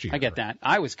last year. I get that.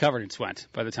 I was covered in sweat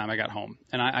by the time I got home.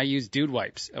 And I used dude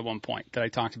wipes at one point that I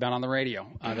talked about on the radio,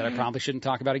 that I probably shouldn't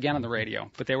talk about again on the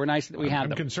radio. But they were nice that we had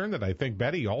them. I'm concerned that I think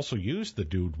Betty also used the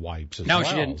dude wipes as well. No,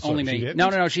 she didn't. So only me. She didn't?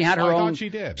 No. She had her I own. thought she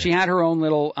did. She had her own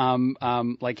little,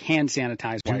 like hand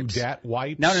sanitized wipes. Dudette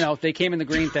wipes? No. They came in the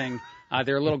green thing.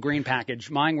 They're a little green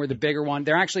package. Mine were the bigger one.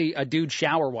 They're actually a dude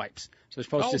shower wipes. So they're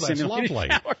supposed to simulate lovely.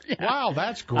 a shower. Yeah. Wow,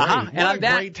 that's great. And what a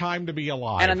great time to be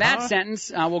alive. And on that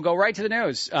sentence, we'll go right to the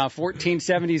news.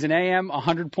 1470 is an AM,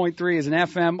 100.3 is an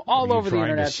FM, all over the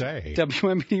internet.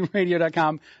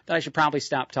 WMBDradio.com. That I should probably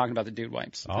stop talking about the dude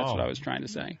wipes. That's what I was trying to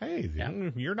say. Hey,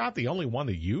 you're not the only one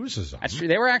that uses them. That's true.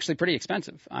 They were actually pretty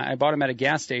expensive. I bought them at a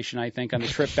gas station, I think, on the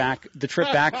trip back. The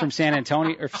trip back from San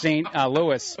Antonio or St.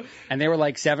 Louis, and they were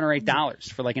like $7 or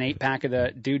 $8 for like an 8-pack of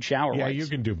the dude shower wipes. Yeah, you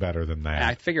can do better than that.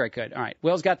 I figure I could. All right,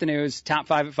 Will's got the news. Top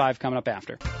 5 at 5 coming up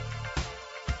after.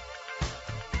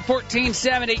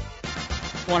 1470,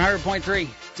 100.3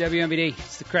 WMBD.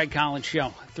 It's the Craig Collins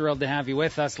Show. Thrilled to have you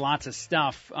with us. Lots of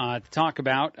stuff to talk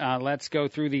about. Let's go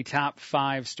through the top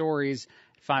 5 stories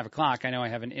at 5 o'clock. I know I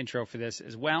have an intro for this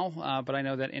as well, but I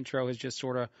know that intro has just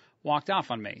sort of walked off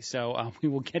on me. So we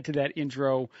will get to that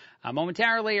intro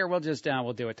momentarily, or we'll just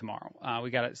we'll do it tomorrow.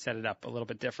 We got to set it up a little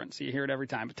bit different, so you hear it every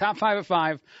time. But top 5 at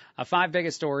 5, 5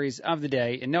 biggest stories of the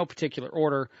day in no particular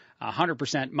order,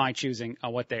 100% my choosing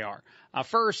what they are.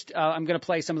 First, I'm going to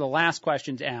play some of the last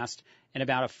questions asked in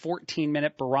about a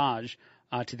 14-minute barrage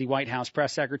to the White House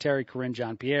press secretary, Karine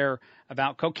Jean-Pierre,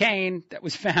 about cocaine that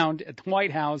was found at the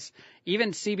White House.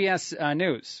 Even CBS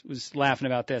News was laughing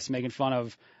about this, making fun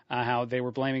of how they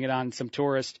were blaming it on some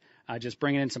tourist just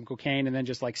bringing in some cocaine and then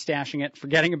just like stashing it,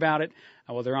 forgetting about it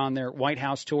while they're on their White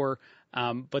House tour.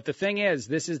 But the thing is,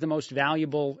 this is the most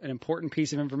valuable and important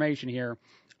piece of information here.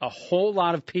 A whole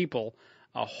lot of people,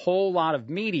 a whole lot of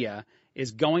media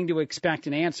is going to expect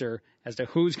an answer as to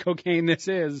whose cocaine this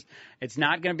is. It's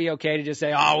not going to be okay to just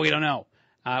say, oh, we don't know.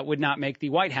 It would not make the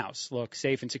White House look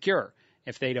safe and secure.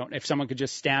 If someone could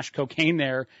just stash cocaine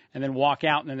there and then walk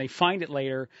out and then they find it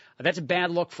later, that's a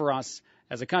bad look for us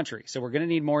as a country. So we're going to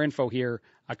need more info here.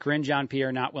 Karine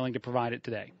Jean-Pierre not willing to provide it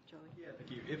today. Yeah,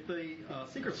 thank you. If the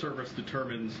Secret Service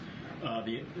determines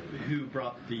who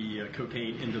brought the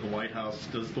cocaine into the White House,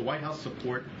 does the White House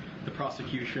support the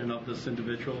prosecution of this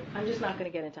individual? I'm just not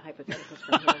going to get into hypotheticals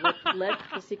from here. Let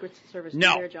the Secret Service do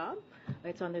their job.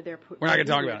 It's under their. We're not going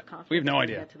to talk about it. We have no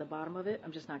idea. Get to the bottom of it.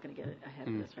 I'm just not going to get ahead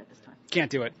of this right this time.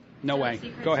 Can't do it. No way.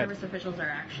 Go ahead. Secret Service officials are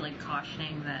actually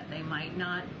cautioning that they might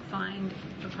not find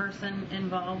the person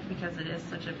involved because it is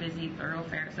such a busy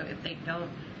thoroughfare. So if they don't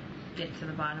get to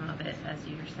the bottom of it, as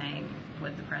you're saying,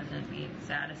 would the president be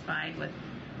satisfied with,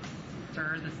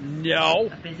 sir, this is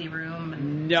a busy room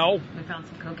and we found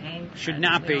some cocaine? Should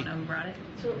not be. We don't know who brought it.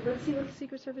 So let's see what the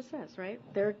Secret Service says, right?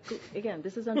 Again,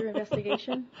 this is under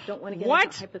investigation. Don't want to get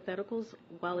into hypotheticals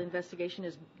while investigation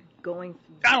is going.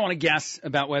 I don't want to guess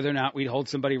about whether or not we'd hold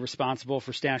somebody responsible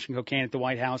for stashing cocaine at the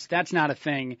White House. That's not a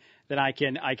thing that I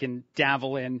can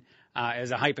dabble in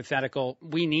as a hypothetical.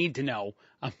 We need to know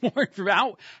more.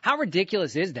 How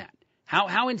ridiculous is that?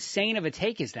 How insane of a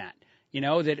take is that? You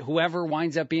know, that whoever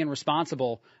winds up being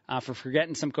responsible for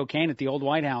forgetting some cocaine at the old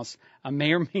White House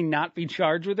may or may not be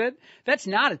charged with it. That's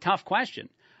not a tough question.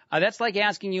 That's like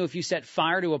asking you if you set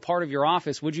fire to a part of your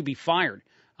office, would you be fired?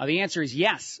 The answer is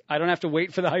yes. I don't have to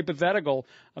wait for the hypothetical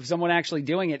of someone actually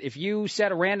doing it. If you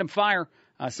set a random fire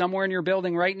somewhere in your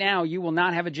building right now, you will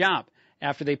not have a job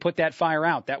after they put that fire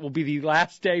out. That will be the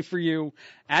last day for you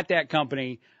at that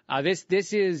company. This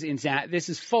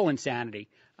is full insanity.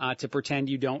 To pretend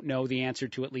you don't know the answer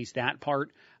to at least that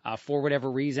part for whatever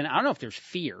reason. I don't know if there's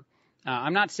fear.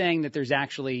 I'm not saying that there's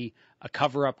actually a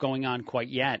cover-up going on quite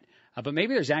yet, but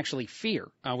maybe there's actually fear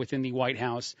within the White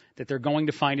House that they're going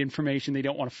to find information they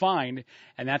don't want to find,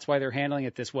 and that's why they're handling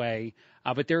it this way.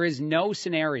 But there is no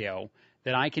scenario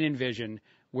that I can envision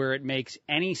where it makes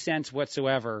any sense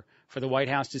whatsoever for the White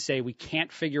House to say we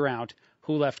can't figure out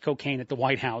who left cocaine at the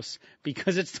White House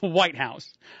because it's the White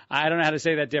House. I don't know how to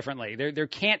say that differently. There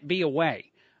can't be a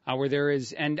way where there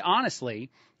is, and honestly,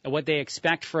 what they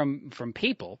expect from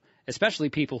people, especially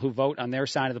people who vote on their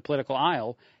side of the political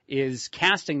aisle, is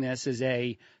casting this as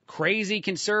a crazy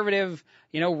conservative,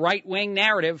 right-wing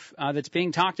narrative that's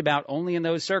being talked about only in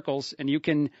those circles, and you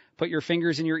can put your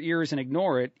fingers in your ears and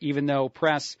ignore it, even though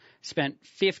press spent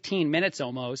 15 minutes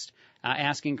almost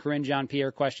asking Karine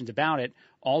Jean-Pierre questions about it,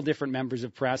 all different members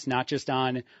of press, not just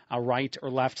on right or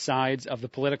left sides of the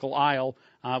political aisle,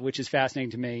 which is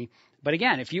fascinating to me. But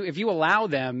again, if you allow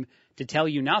them to tell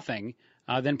you nothing,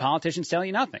 then politicians tell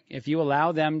you nothing. If you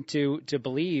allow them to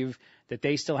believe that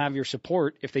they still have your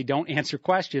support, if they don't answer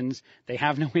questions, they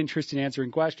have no interest in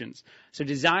answering questions. So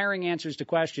desiring answers to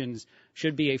questions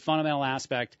should be a fundamental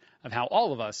aspect of how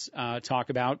all of us talk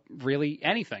about really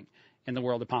anything in the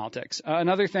world of politics.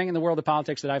 Another thing in the world of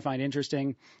politics that I find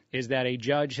interesting is that a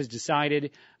judge has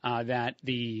decided that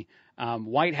the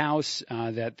White House,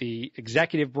 that the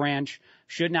executive branch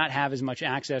should not have as much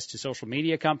access to social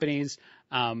media companies.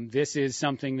 This is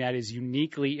something that is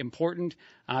uniquely important,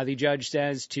 the judge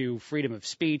says, to freedom of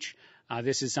speech.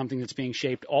 This is something that's being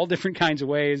shaped all different kinds of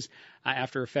ways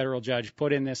after a federal judge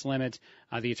put in this limit.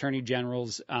 The attorneys general,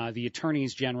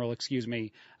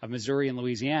 of Missouri and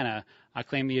Louisiana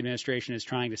claim the administration is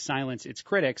trying to silence its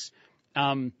critics.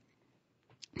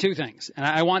 Two things, and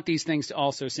I want these things to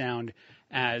also sound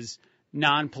as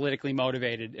non-politically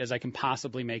motivated as I can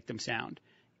possibly make them sound.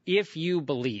 If you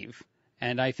believe,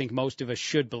 and I think most of us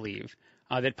should believe,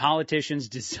 that politicians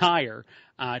desire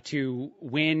to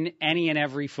win any and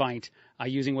every fight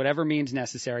using whatever means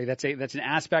necessary, that's an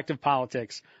aspect of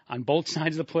politics on both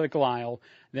sides of the political aisle,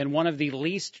 then one of the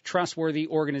least trustworthy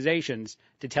organizations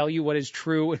to tell you what is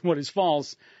true and what is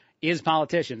false is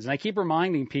politicians. And I keep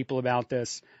reminding people about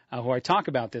this, who I talk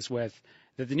about this with,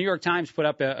 that the New York Times put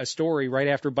up a story right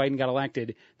after Biden got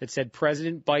elected that said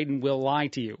President Biden will lie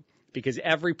to you, because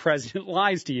every president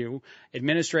lies to you.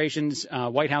 Administrations,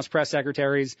 White House press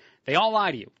secretaries, they all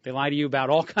lie to you. They lie to you about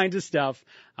all kinds of stuff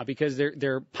because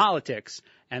they're politics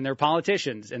and they're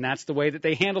politicians, and that's the way that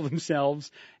they handle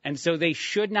themselves. And so they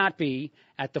should not be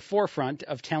at the forefront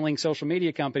of telling social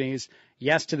media companies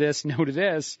yes to this, no to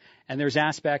this. And there's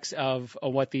aspects of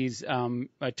what these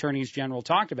attorneys general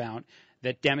talked about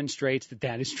that demonstrates that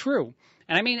that is true.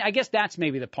 And I mean, I guess that's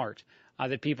maybe the part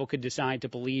that people could decide to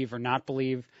believe or not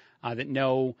believe, that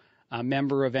no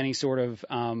member of any sort of,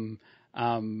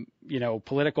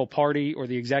 political party or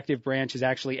the executive branch is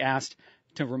actually asked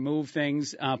to remove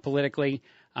things politically.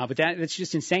 But that's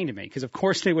just insane to me, because of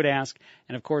course they would ask,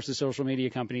 and of course the social media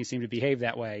companies seem to behave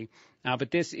that way. But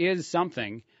this is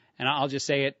something, and I'll just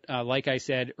say it like I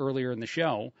said earlier in the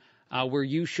show, where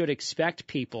you should expect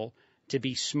people to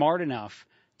be smart enough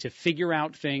to figure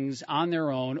out things on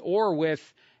their own or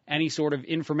with any sort of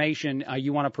information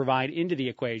you want to provide into the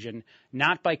equation,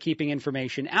 not by keeping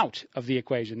information out of the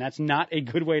equation. That's not a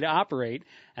good way to operate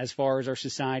as far as our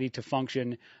society to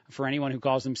function for anyone who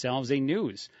calls themselves a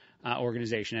news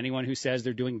organization, anyone who says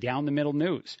they're doing down-the-middle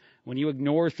news. When you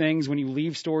ignore things, when you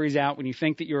leave stories out, when you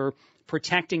think that you're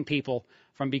protecting people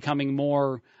from becoming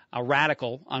more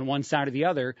radical on one side or the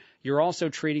other, you're also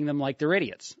treating them like they're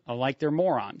idiots, like they're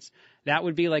morons. That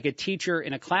would be like a teacher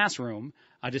in a classroom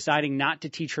deciding not to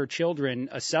teach her children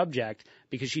a subject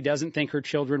because she doesn't think her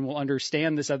children will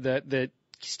understand this, the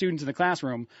students in the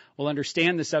classroom will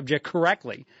understand the subject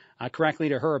correctly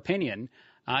to her opinion.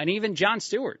 And even Jon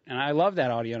Stewart, and I love that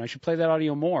audio, and I should play that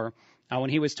audio more, when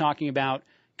he was talking about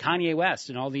Kanye West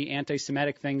and all the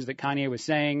anti-Semitic things that Kanye was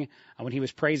saying, when he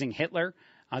was praising Hitler,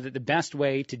 that the best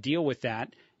way to deal with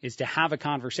that is to have a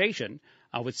conversation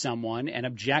with someone and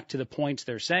object to the points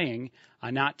they're saying,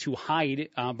 not to hide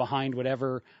behind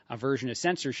whatever version of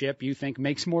censorship you think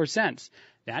makes more sense.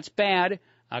 That's bad.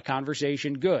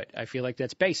 Conversation, good. I feel like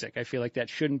that's basic. I feel like that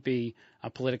shouldn't be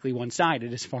politically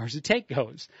one-sided as far as the take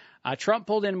goes. Trump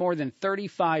pulled in more than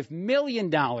 $35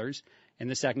 million in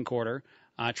the second quarter.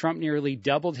 Trump nearly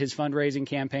doubled his fundraising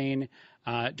campaign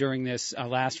during this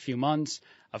last few months.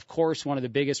 Of course, one of the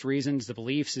biggest reasons, the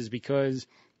beliefs, is because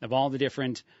of all the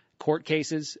different court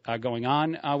cases going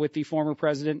on with the former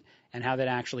president and how that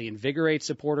actually invigorates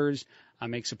supporters,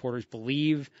 makes supporters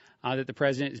believe that the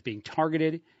president is being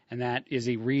targeted, and that is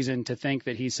a reason to think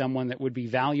that he's someone that would be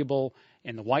valuable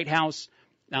in the White House.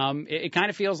 It kind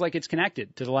of feels like it's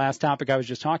connected to the last topic I was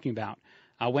just talking about.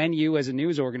 When you, as a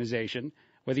news organization,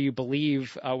 whether you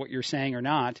believe what you're saying or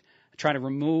not, try to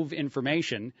remove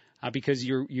information because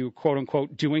you quote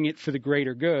unquote doing it for the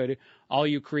greater good, all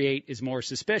you create is more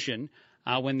suspicion.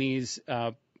 When these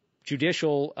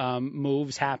judicial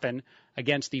moves happen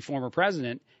against the former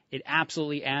president, it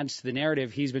absolutely adds to the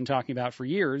narrative he's been talking about for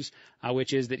years,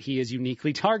 which is that he is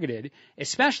uniquely targeted,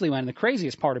 especially when the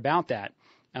craziest part about that,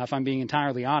 if I'm being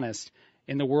entirely honest,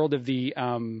 in the world of the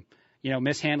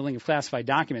mishandling of classified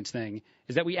documents thing,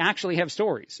 is that we actually have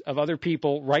stories of other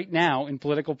people right now in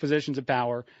political positions of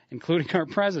power, including our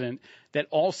president, that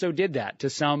also did that to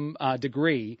some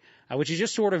degree, which is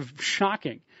just sort of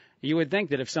shocking. You would think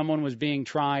that if someone was being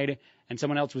tried and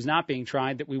someone else was not being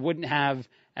tried, that we wouldn't have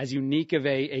as unique of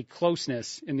a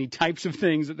closeness in the types of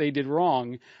things that they did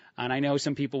wrong. And I know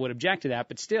some people would object to that,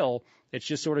 but still, it's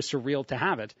just sort of surreal to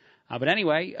have it. But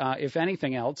anyway, if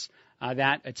anything else,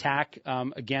 that attack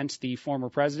against the former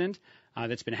president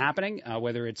that's been happening,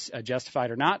 whether it's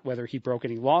justified or not, whether he broke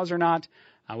any laws or not,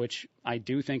 which I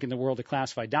do think in the world of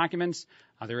classified documents,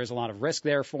 there is a lot of risk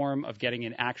there for him of getting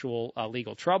in actual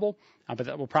legal trouble, but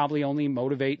that will probably only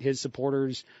motivate his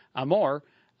supporters more.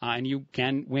 And you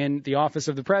can win the office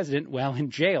of the president while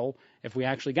in jail if we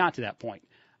actually got to that point.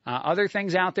 Other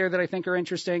things out there that I think are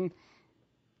interesting,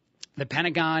 the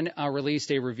Pentagon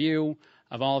released a review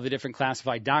of all of the different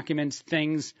classified documents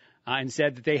things and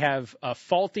said that they have a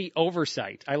faulty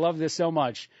oversight. I love this so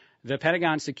much. The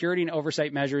Pentagon's security and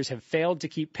oversight measures have failed to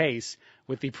keep pace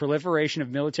with the proliferation of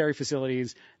military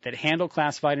facilities that handle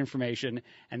classified information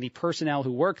and the personnel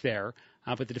who work there.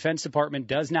 But the Defense Department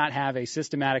does not have a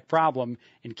systematic problem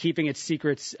in keeping its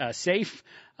secrets safe.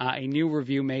 A new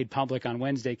review made public on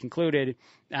Wednesday concluded,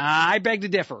 I beg to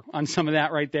differ on some of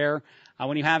that right there.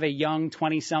 When you have a young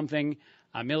 20-something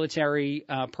military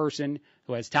person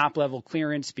who has top-level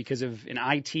clearance because of an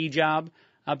IT job,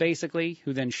 basically,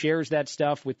 who then shares that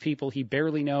stuff with people he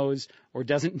barely knows or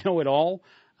doesn't know at all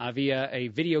via a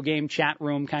video game chat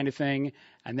room kind of thing,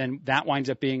 and then that winds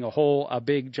up being a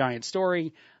big, giant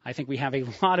story. I think we have a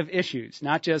lot of issues,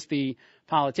 not just the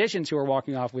politicians who are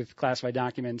walking off with classified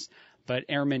documents, but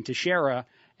Airman Teixeira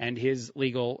and his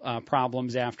legal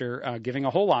problems after giving a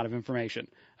whole lot of information,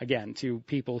 again, to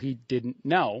people he didn't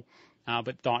know,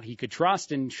 but thought he could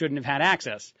trust and shouldn't have had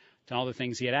access to all the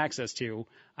things he had access to.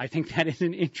 I think that is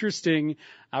an interesting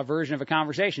version of a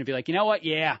conversation to be like, you know what?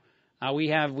 Yeah, we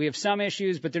have some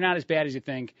issues, but they're not as bad as you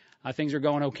think. Things are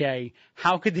going okay.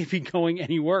 How could they be going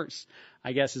any worse,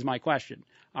 I guess is my question.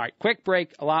 All right, quick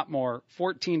break, a lot more.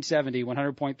 1470,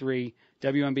 100.3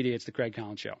 WMBD. It's the Craig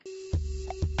Collins Show.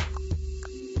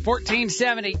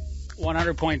 1470,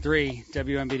 100.3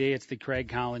 WMBD. It's the Craig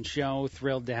Collins Show.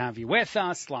 Thrilled to have you with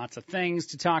us. Lots of things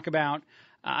to talk about.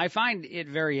 I find it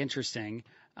very interesting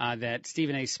that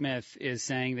Stephen A. Smith is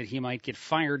saying that he might get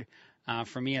fired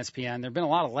from ESPN. There have been a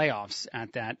lot of layoffs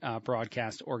at that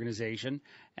broadcast organization.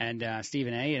 And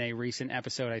Stephen A., in a recent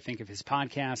episode, I think, of his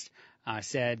podcast,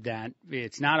 said that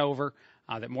it's not over,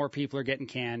 that more people are getting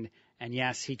canned. And,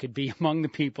 yes, he could be among the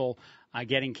people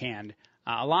getting canned.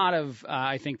 A lot of,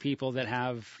 I think, people that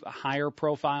have higher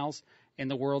profiles in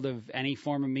the world of any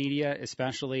form of media,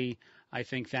 especially, I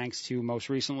think, thanks to most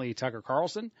recently Tucker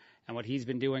Carlson and what he's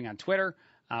been doing on Twitter,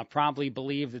 probably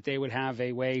believe that they would have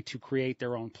a way to create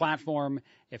their own platform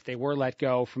if they were let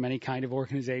go from any kind of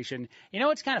organization. You know,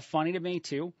 it's kind of funny to me,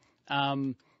 too.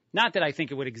 Not that I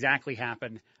think it would exactly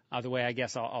happen the way I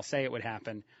guess I'll say it would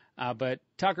happen, but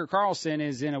Tucker Carlson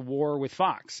is in a war with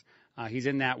Fox. He's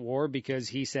in that war because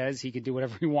he says he can do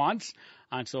whatever he wants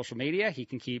on social media. He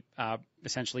can keep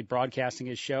essentially broadcasting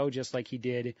his show just like he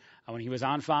did when he was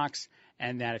on Fox,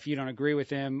 and that if you don't agree with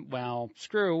him, well,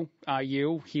 screw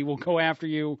you. He will go after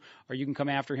you, or you can come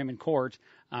after him in court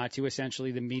to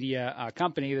essentially the media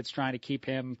company that's trying to keep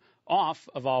him off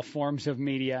of all forms of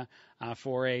media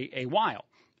for a while.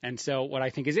 And so what I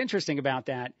think is interesting about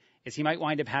that is he might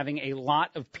wind up having a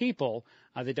lot of people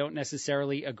that don't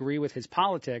necessarily agree with his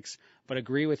politics, but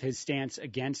agree with his stance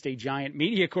against a giant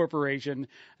media corporation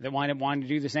that wind up wanting to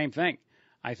do the same thing.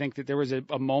 I think that there was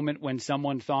a moment when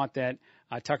someone thought that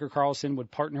Tucker Carlson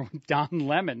would partner with Don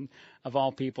Lemon, of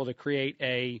all people, to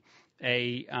create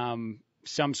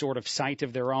some sort of site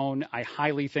of their own. I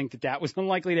highly think that was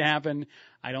unlikely to happen.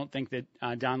 I don't think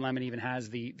that Don Lemon even has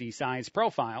the size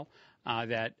profile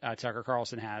that Tucker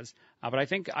Carlson has. But I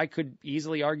think I could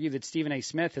easily argue that Stephen A.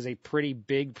 Smith has a pretty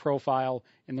big profile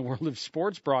in the world of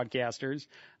sports broadcasters,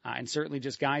 and certainly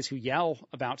just guys who yell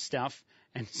about stuff.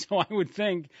 And so I would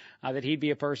think that he'd be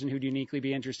a person who'd uniquely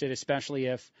be interested, especially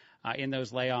if in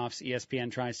those layoffs,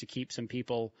 ESPN tries to keep some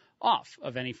people off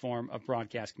of any form of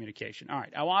broadcast communication. All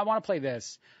right, I want to play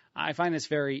this. I find this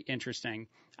very interesting.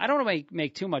 I don't want to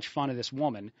make too much fun of this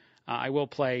woman. I will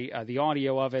play the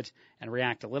audio of it and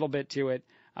react a little bit to it.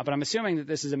 But I'm assuming that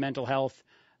this is a mental health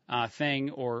thing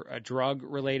or a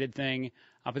drug-related thing.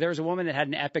 But there was a woman that had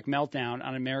an epic meltdown on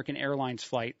an American Airlines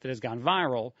flight that has gone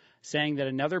viral, saying that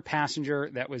another passenger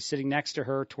that was sitting next to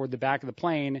her toward the back of the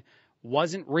plane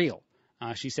wasn't real.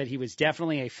 She said he was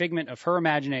definitely a figment of her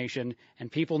imagination,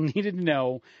 and people needed to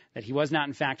know that he was not,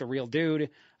 in fact, a real dude.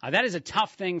 That is a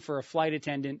tough thing for a flight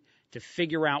attendant to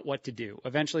figure out what to do.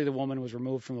 Eventually, the woman was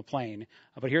removed from the plane.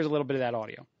 But here's a little bit of that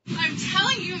audio. I'm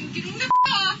telling you, I'm getting the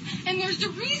off, and there's a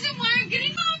reason why I'm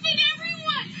getting off, and everyone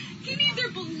can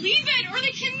either believe it or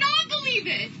they cannot believe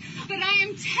it. But I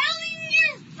am telling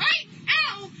you right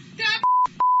now that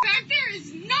back there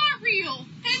is not real,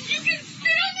 and you can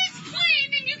sit on this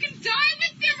plane and you can die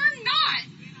with them or not.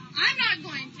 I'm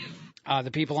not going to.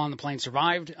 The people on the plane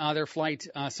survived their flight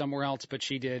somewhere else, but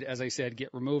she did, as I said,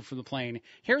 get removed from the plane.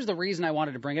 Here's the reason I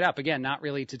wanted to bring it up. Again, not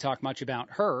really to talk much about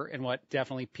her and what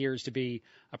definitely appears to be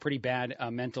a pretty bad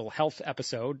mental health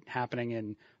episode happening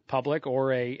in public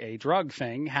or a drug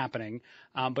thing happening,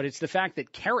 but it's the fact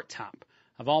that Carrot Top,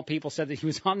 of all people, said that he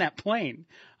was on that plane.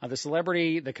 The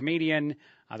celebrity, the comedian,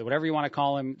 whatever you want to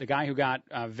call him, the guy who got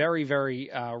very, very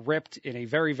ripped in a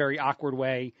very, very awkward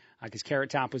way, because Carrot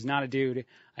Top was not a dude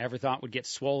I ever thought would get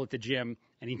swole at the gym,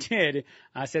 and he did,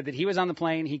 said that he was on the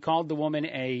plane. He called the woman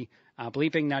a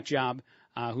bleeping nut job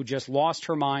who just lost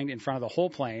her mind in front of the whole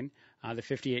plane. The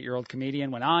 58-year-old comedian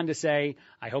went on to say,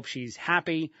 I hope she's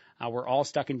happy. We're all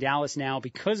stuck in Dallas now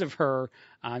because of her.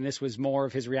 And this was more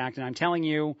of his reaction. I'm telling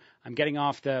you, I'm getting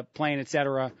off the plane,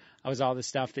 etc. That was all the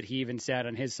stuff that he even said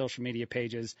on his social media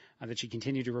pages that she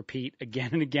continued to repeat again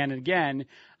and again and again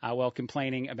while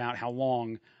complaining about how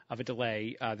long of a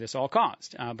delay this all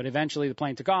caused. But eventually the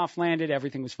plane took off, landed,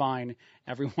 everything was fine.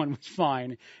 Everyone was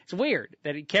fine. It's weird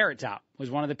that Carrot Top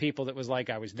was one of the people that was like,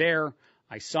 I was there.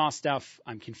 I saw stuff.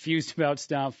 I'm confused about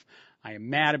stuff. I am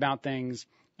mad about things.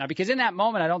 Because in that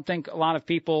moment, I don't think a lot of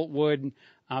people would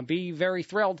be very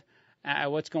thrilled at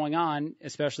what's going on,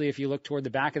 especially if you look toward the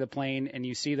back of the plane and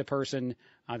you see the person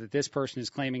that this person is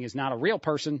claiming is not a real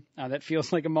person. That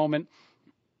feels like a moment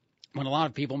when a lot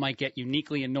of people might get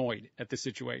uniquely annoyed at the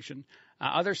situation.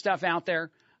 Other stuff out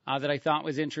there that I thought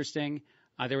was interesting.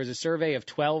 There was a survey of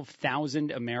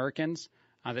 12,000 Americans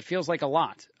that feels like a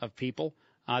lot of people.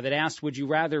 That asked, would you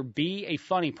rather be a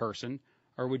funny person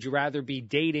or would you rather be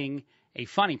dating a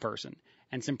funny person?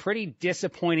 And some pretty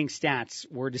disappointing stats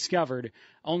were discovered.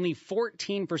 Only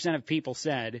 14% of people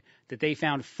said that they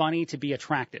found funny to be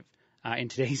attractive in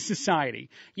today's society.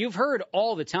 You've heard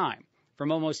all the time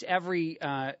from almost every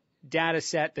data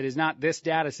set that is not this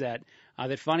data set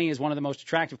that funny is one of the most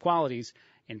attractive qualities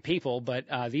in people. But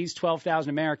these 12,000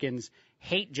 Americans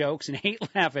hate jokes and hate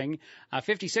laughing.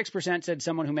 56% said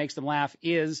someone who makes them laugh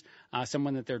is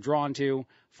someone that they're drawn to.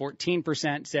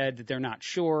 14% said that they're not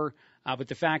sure. But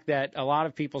the fact that a lot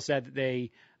of people said that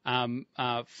they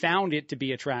found it to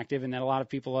be attractive and that a lot of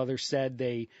people others said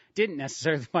they didn't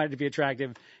necessarily find it to be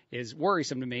attractive is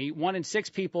worrisome to me. 1 in 6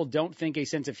 people don't think a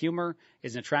sense of humor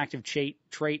is an attractive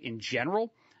trait in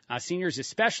general. Seniors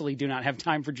especially do not have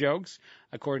time for jokes,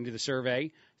 according to the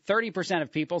survey. 30%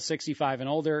 of people 65 and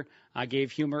older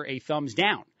gave humor a thumbs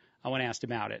down when asked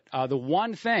about it. The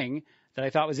one thing that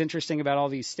I thought was interesting about all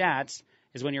these stats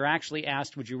is when you're actually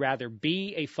asked, would you rather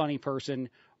be a funny person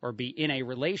or be in a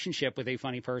relationship with a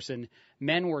funny person,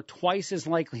 men were twice as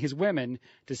likely as women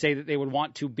to say that they would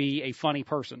want to be a funny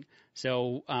person.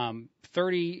 So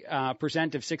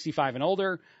 30% of 65 and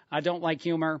older don't like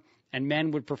humor, and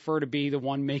men would prefer to be the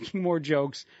one making more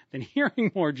jokes than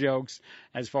hearing more jokes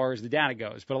as far as the data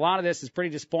goes. But a lot of this is pretty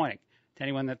disappointing to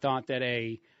anyone that thought that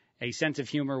a sense of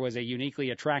humor was a uniquely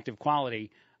attractive quality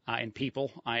in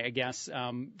people. I guess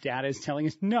data is telling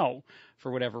us no for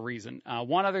whatever reason.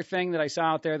 One other thing that I saw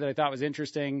out there that I thought was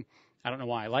interesting, I don't know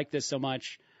why I like this so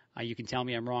much. You can tell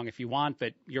me I'm wrong if you want,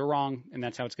 but you're wrong, and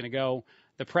that's how it's going to go.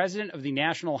 The president of the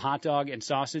National Hot Dog and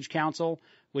Sausage Council,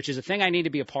 which is a thing I need to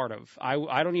be a part of.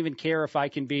 I don't even care if I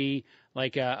can be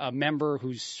like a member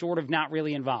who's sort of not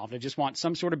really involved. I just want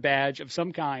some sort of badge of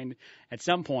some kind at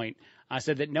some point.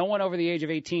 Said that no one over the age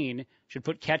of 18 should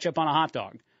put ketchup on a hot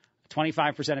dog.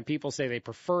 25% of people say they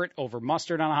prefer it over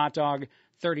mustard on a hot dog.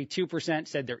 32%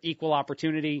 said they're equal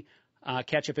opportunity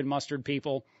ketchup and mustard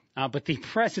people. But the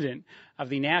president of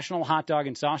the National Hot Dog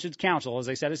and Sausage Council, as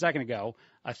I said a second ago,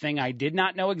 a thing I did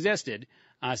not know existed,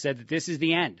 said that this is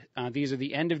the end. These are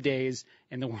the end of days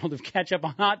in the world of ketchup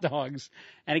on hot dogs.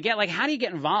 And again, like, how do you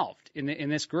get involved in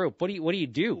this group? What do you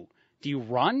do? Do you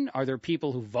run? Are there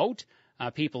people who vote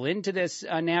people into this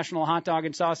National Hot Dog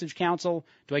and Sausage Council?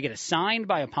 Do I get assigned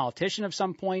by a politician of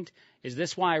some point? Is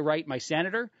this why I write my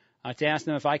senator to ask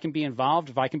them if I can be involved,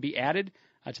 if I can be added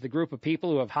to the group of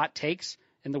people who have hot takes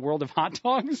in the world of hot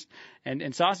dogs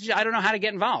and sausage. I don't know how to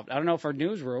get involved. I don't know if our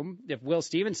newsroom, if Will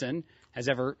Stevenson has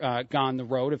ever gone the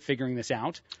road of figuring this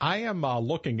out. I am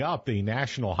looking up the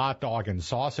National Hot Dog and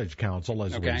Sausage Council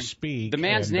as we speak. The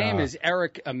man's name is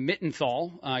Eric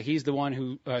Mittenthal. He's the one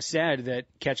who said that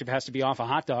ketchup has to be off of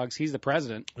hot dogs. He's the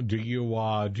president.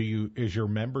 Is your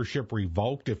membership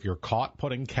revoked if you're caught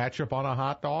putting ketchup on a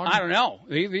hot dog? I don't know.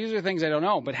 These are things I don't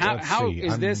know. But how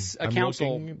is this a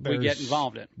council we get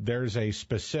involved in? There's a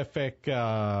specific,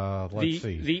 let's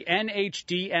see. The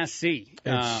NHDSC.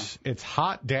 It's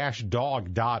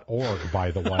hot-dog.org, by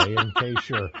the way, in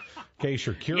case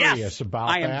you're curious about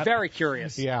that. I am very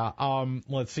curious. Yeah.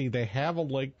 Let's see. They have a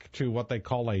link to what they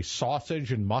call a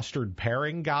sausage and mustard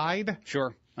pairing guide.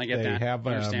 Sure. I get that. They have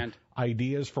I understand.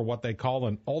 Ideas for what they call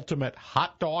an ultimate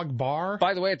hot dog bar.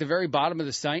 By the way, at the very bottom of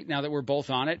the site, now that we're both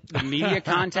on it, the media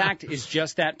contact is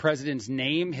just that president's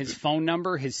name, his phone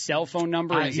number, his cell phone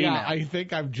number, and his email. I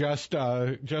think I've just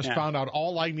found out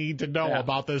all I need to know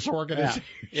about this organization.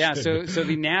 Yeah, so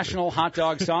the National Hot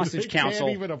Dog Sausage Council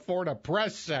can't even afford a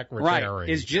press secretary. Right,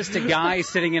 is just a guy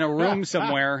sitting in a room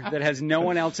somewhere that has no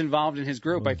one else involved in his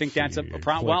group. I think that's a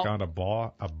problem. Click on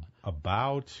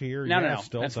about here. No,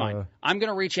 that's fine. I'm going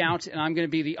to reach out, and I'm going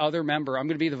to be the other member. I'm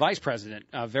going to be the vice president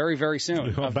very, very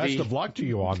soon. Best of luck to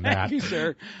you on that. Thank you,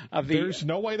 sir. There's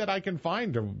no way that I can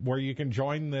find where you can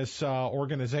join this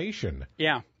organization.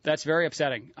 Yeah, that's very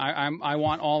upsetting. I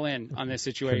want all in on this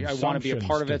situation. I want to be a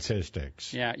part of it.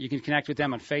 Statistics. Yeah, you can connect with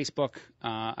them on Facebook.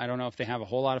 I don't know if they have a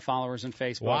whole lot of followers on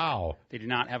Facebook. Wow. They do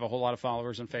not have a whole lot of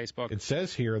followers on Facebook. It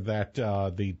says here that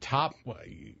the top,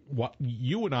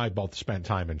 you and I both spent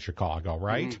time in Chicago,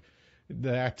 right? Mm-hmm.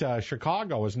 That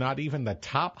Chicago is not even the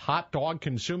top hot dog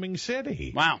consuming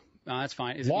city. Wow. No, that's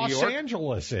fine. Is it Los New York?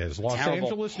 Angeles is. Los Terrible.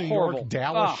 Angeles, New Horrible. York,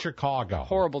 Dallas, Chicago.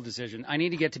 Horrible decision. I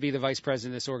need to get to be the vice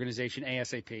president of this organization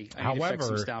ASAP. I need to fix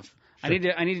some stuff. I need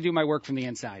to do my work from the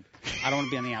inside. I don't want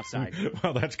to be on the outside.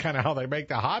 Well, that's kind of how they make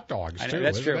the hot dogs, too,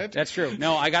 that's isn't true. it? That's true.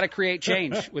 No, I got to create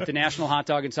change with the National Hot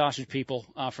Dog and Sausage people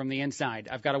from the inside.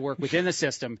 I've got to work within the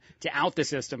system to out the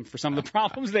system for some of the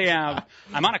problems they have.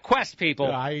 I'm on a quest, people.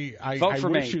 Vote for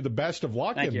me. I wish you the best of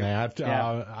luck in that.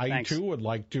 Yeah, I too would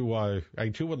like to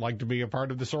be a part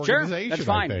of this organization. Sure, that's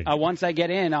fine. I think. Once I get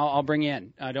in, I'll bring you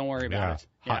in. Don't worry about it.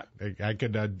 Yeah. I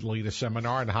could lead a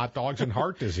seminar on hot dogs and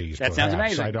heart disease. That sounds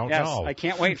amazing. I don't know. I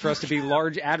can't wait for us to be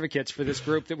large advocates for this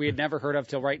group that we had never heard of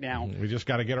till right now. We just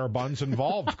got to get our buns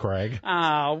involved, Craig.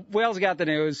 Will's got the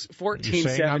news. 1470. You're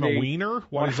saying I'm a wiener?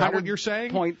 Is that what you're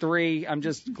saying? 100.3. I'm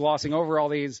just glossing over all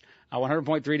these.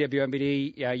 100.3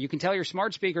 WMBD. You can tell your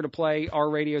smart speaker to play our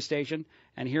radio station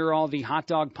and hear all the hot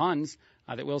dog puns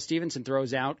that Will Stevenson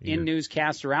throws out in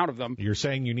newscasts or out of them. You're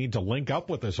saying you need to link up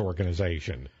with this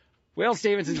organization. Will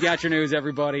Stevenson's got your news,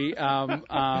 everybody.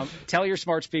 Tell your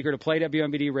smart speaker to play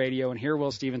WMBD radio and hear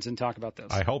Will Stevenson talk about this.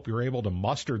 I hope you're able to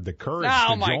muster the courage to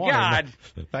join. Oh, my God.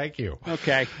 Thank you.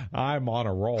 Okay. I'm on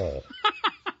a roll.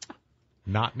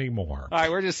 Not anymore. All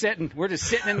right, we're just sitting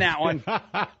in that one.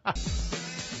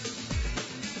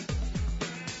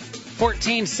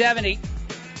 1470.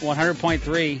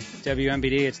 100.3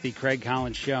 WMBD. It's the Craig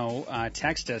Collins Show.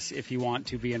 Text us if you want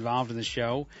to be involved in the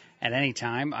show at any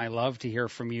time. I love to hear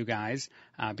from you guys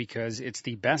because it's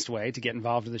the best way to get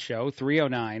involved in the show.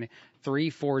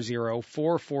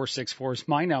 309-340-4464 is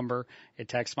my number. It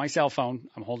texts my cell phone.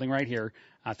 I'm holding right here.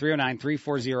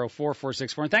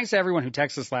 309-340-4464. And thanks to everyone who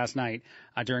texted us last night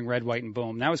during Red, White, and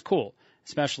Boom. That was cool,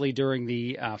 especially during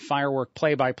the firework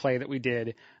play-by-play that we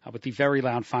did with the very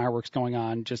loud fireworks going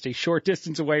on just a short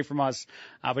distance away from us.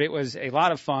 But it was a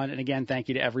lot of fun. And again, thank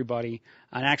you to everybody.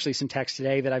 And actually some text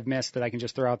today that I've missed that I can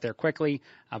just throw out there quickly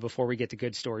before we get to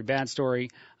good story, bad story.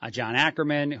 John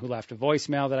Ackerman, who left a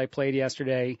voicemail that I played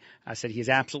yesterday, said he is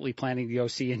absolutely planning to go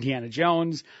see Indiana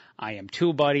Jones. I am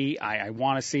too, buddy. I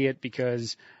want to see it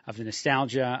because of the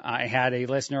nostalgia. I had a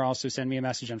listener also send me a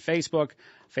message on Facebook,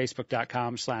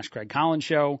 facebook.com/Craig Collins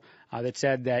Show, that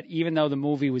said that even though the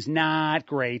movie was not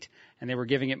great and they were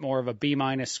giving it more of a B-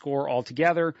 score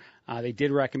altogether, they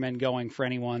did recommend going for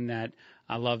anyone that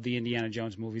loved the Indiana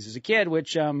Jones movies as a kid,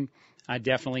 which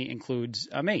definitely includes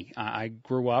me. I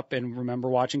grew up and remember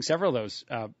watching several of those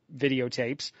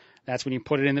videotapes. That's when you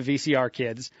put it in the VCR,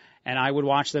 kids. And I would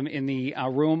watch them in the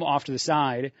room off to the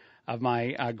side of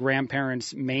my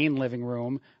grandparents' main living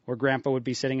room, where Grandpa would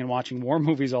be sitting and watching war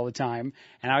movies all the time,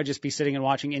 and I would just be sitting and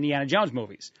watching Indiana Jones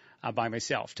movies by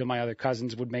myself, till my other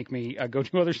cousins would make me go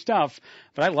do other stuff.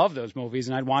 But I love those movies,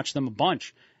 and I'd watch them a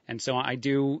bunch. And so I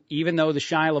do, even though the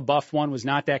Shia LaBeouf one was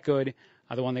not that good,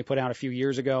 the one they put out a few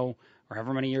years ago, or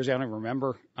however many years, I don't even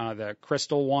remember, the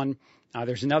Crystal one.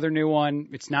 There's another new one.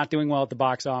 It's not doing well at the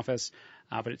box office,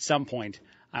 but at some point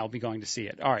I'll be going to see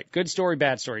it. All right, good story,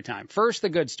 bad story time. First, the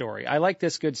good story. I like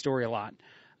this good story a lot.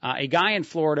 A guy in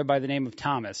Florida by the name of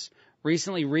Thomas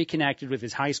recently reconnected with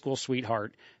his high school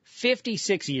sweetheart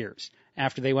 56 years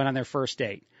after they went on their first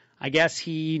date. I guess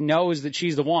he knows that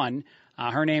she's the one.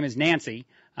 Her name is Nancy.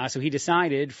 So he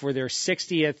decided for their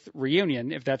 60th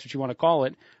reunion, if that's what you want to call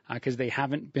it, because they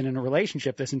haven't been in a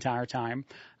relationship this entire time,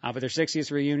 but their 60th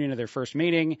reunion of their first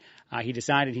meeting, he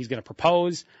decided he's going to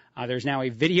propose. There's now a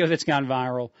video that's gone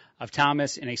viral of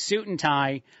Thomas in a suit and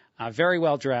tie, very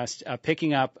well dressed,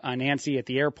 picking up Nancy at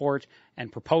the airport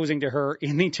and proposing to her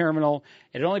in the terminal.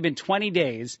 It had only been 20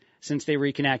 days since they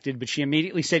reconnected, but she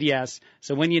immediately said yes.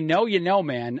 So when you know,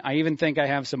 man. I even think I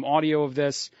have some audio of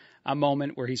this. A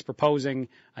moment where he's proposing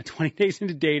 20 days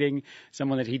into dating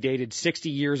someone that he dated 60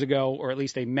 years ago, or at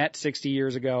least they met 60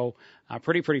 years ago.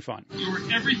 Pretty fun. You were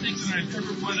everything that I've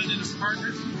ever wanted in a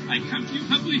partner. I come to you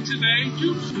humbly today.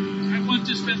 I want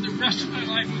to spend the rest of my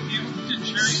life with you, to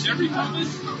cherish every moment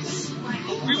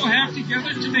we will have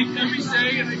together, to make every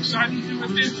day an exciting new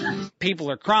adventure. People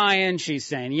are crying. She's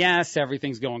saying yes.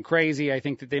 Everything's going crazy. I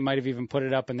think that they might have even put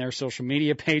it up on their social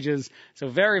media pages. So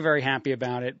very, very happy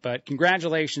about it. But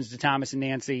congratulations to Thomas and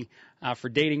Nancy for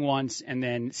dating once and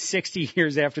then 60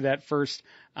 years after that first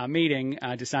meeting,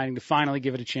 deciding to finally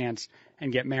give it a chance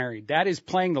and get married. That is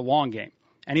playing the long game.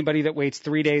 Anybody that waits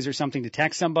 3 days or something to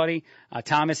text somebody,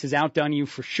 Thomas has outdone you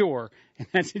for sure in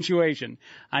that situation.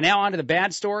 Now on to the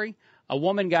bad story. A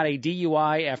woman got a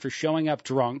DUI after showing up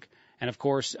drunk and, of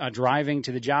course, driving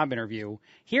to the job interview.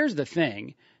 Here's the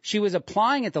thing. She was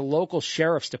applying at the local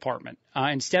sheriff's department.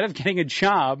 Instead of getting a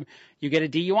job, you get a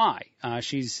DUI.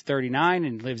 She's 39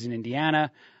 and lives in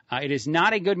Indiana. It is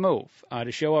not a good move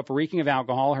to show up reeking of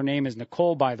alcohol. Her name is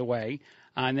Nicole, by the way,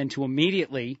 and then to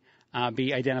immediately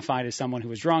be identified as someone who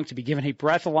was drunk, to be given a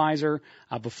breathalyzer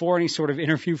before any sort of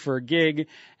interview for a gig,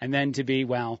 and then to be,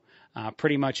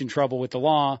 pretty much in trouble with the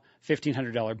law,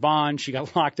 $1,500 bond. She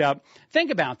got locked up. Think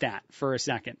about that for a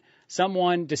second.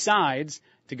 Someone decides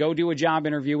to go do a job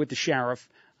interview with the sheriff.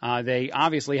 They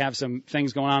obviously have some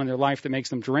things going on in their life that makes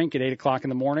them drink at 8 o'clock in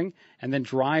the morning, and then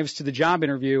drives to the job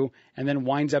interview and then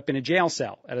winds up in a jail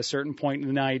cell at a certain point in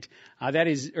the night. Or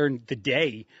the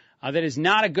day. That is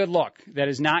not a good look. That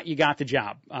is not you got the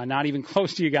job. Not even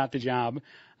close to you got the job.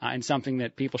 And something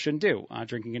that people shouldn't do.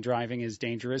 Drinking and driving is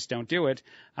dangerous. Don't do it.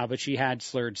 But she had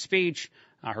slurred speech.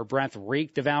 Her breath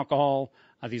reeked of alcohol.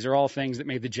 These are all things that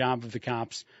made the job of the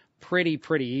cops pretty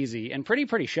easy and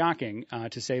pretty shocking,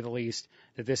 to say the least,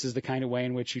 that this is the kind of way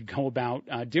in which you'd go about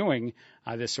doing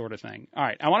this sort of thing. All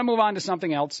right, I want to move on to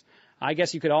something else. I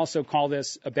guess you could also call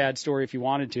this a bad story if you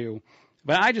wanted to,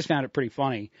 but I just found it pretty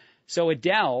funny. So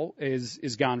Adele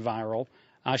is gone viral.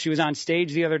 She was on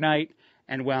stage the other night,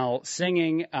 and while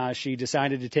singing, she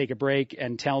decided to take a break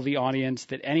and tell the audience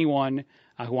that anyone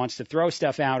who wants to throw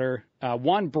stuff at her,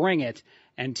 one, bring it,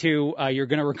 and two, you're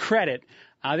going to regret it.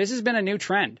 This has been a new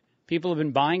trend. People have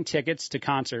been buying tickets to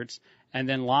concerts and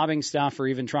then lobbing stuff or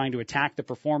even trying to attack the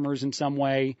performers in some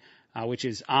way, which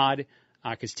is odd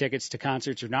because tickets to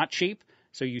concerts are not cheap.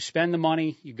 So you spend the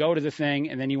money, you go to the thing,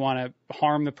 and then you want to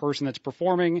harm the person that's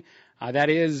performing. That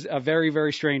is a very,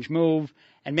 very strange move.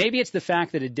 And maybe it's the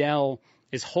fact that Adele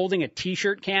is holding a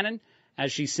T-shirt cannon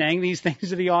as she's saying these things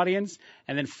to the audience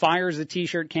and then fires the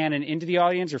T-shirt cannon into the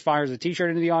audience or fires the T-shirt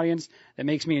into the audience that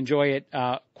makes me enjoy it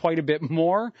quite a bit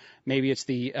more. Maybe it's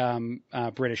the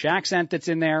British accent that's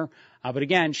in there. But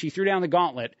again, she threw down the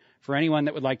gauntlet for anyone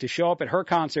that would like to show up at her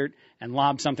concert and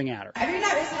lob something at her. Have you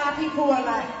noticed how people are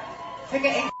like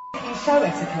forgetting show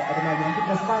etiquette at the moment?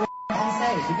 People are throwing on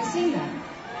stage. Have you seen that?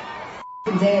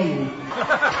 How dare you?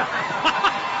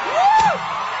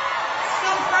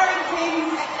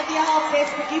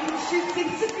 But you can shoot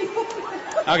things at people.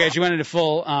 Okay, she went into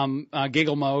full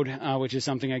giggle mode, which is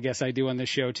something I guess I do on this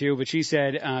show too. But she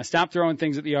said, stop throwing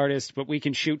things at the artist, but we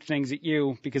can shoot things at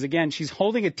you. Because again, she's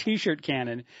holding a T-shirt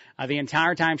cannon the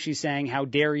entire time she's saying, how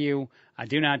dare you,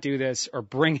 do not do this, or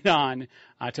bring it on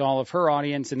to all of her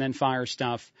audience and then fire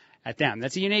stuff at them.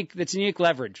 That's a unique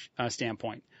leverage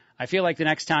standpoint. I feel like the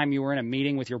next time you were in a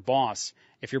meeting with your boss,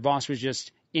 if your boss was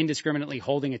just indiscriminately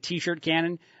holding a T-shirt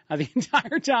cannon the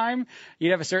entire time,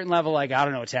 you'd have a certain level like, I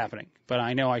don't know what's happening, but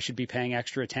I know I should be paying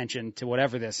extra attention to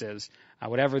whatever this is,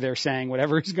 whatever they're saying,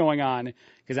 whatever is going on,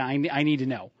 because I need to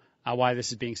know why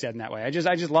this is being said in that way. I just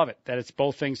love it that it's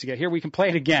both things together. Here, we can play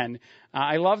it again.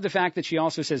 I love the fact that she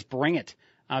also says, bring it,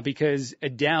 because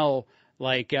Adele,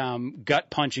 gut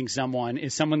punching someone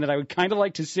is someone that I would kind of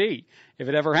like to see if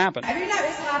it ever happened. Have you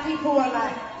noticed how people are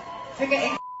like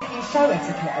forgetting show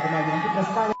etiquette at the moment because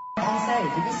Farrah on stage.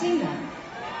 Have you seen that?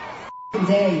 How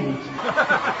dare you?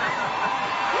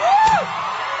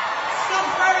 Stop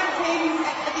throwing things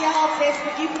at the artist,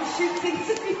 but you can shoot things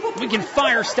at people. We can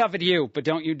fire stuff at you, but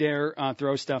don't you dare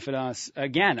throw stuff at us.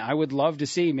 Again, I would love to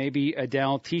see maybe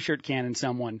Adele T-shirt cannon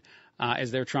someone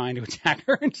as they're trying to attack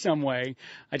her in some way,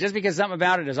 just because something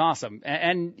about it is awesome.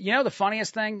 And you know the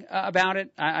funniest thing about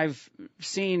it? I've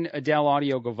seen Adele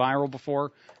audio go viral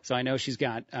before, so I know she's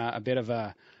got a bit of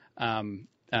a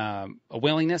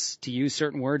willingness to use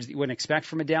certain words that you wouldn't expect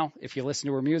from Adele if you listen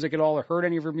to her music at all or heard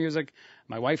any of her music.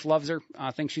 My wife loves her. I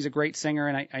think she's a great singer,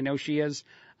 and I know she is.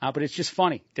 But it's just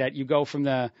funny that you go from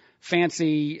the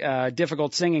fancy,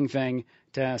 difficult singing thing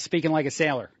to speaking like a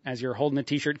sailor as you're holding a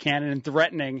T-shirt cannon and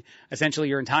threatening essentially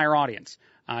your entire audience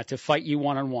to fight you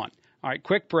one-on-one. All right,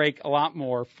 quick break, a lot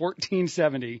more.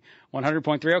 1470,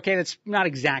 100.3. Okay, that's not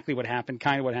exactly what happened,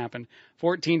 kind of what happened.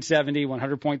 1470,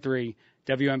 100.3,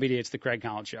 WMBD. It's the Craig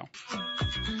Collins Show.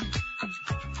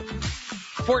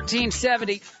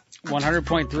 1470,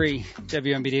 100.3,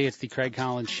 WMBD. It's the Craig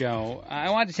Collins Show. I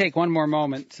wanted to take one more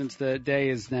moment since the day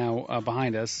is now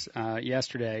behind us.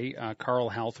 Yesterday, Carl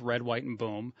Health, Red, White, and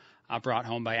Boom, brought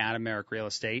home by Adam Merrick Real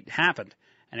Estate, happened.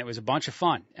 And it was a bunch of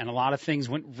fun. And a lot of things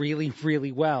went really,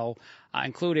 really well,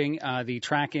 including the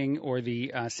tracking or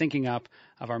the syncing up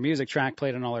of our music track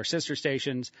played on all our sister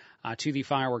stations to the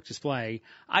firework display.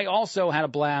 I also had a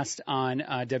blast on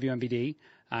WMBD,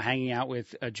 hanging out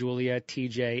with Julia,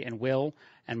 TJ, and Will,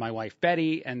 and my wife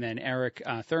Betty, and then Eric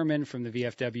Thurman from the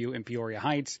VFW in Peoria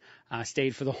Heights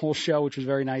stayed for the whole show, which was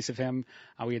very nice of him.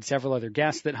 We had several other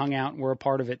guests that hung out and were a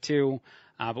part of it too.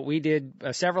 But we did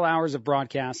several hours of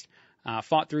broadcast,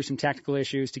 fought through some technical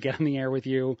issues to get on the air with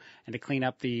you and to clean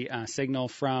up the signal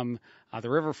from the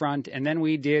riverfront. And then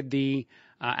we did the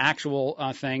actual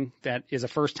thing that is a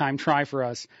first-time try for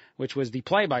us, which was the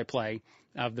play-by-play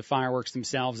of the fireworks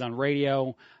themselves on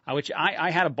radio, which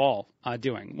I had a ball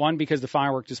doing. One, because the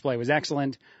firework display was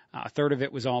excellent. A third of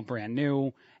it was all brand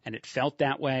new, and it felt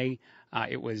that way.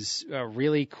 It was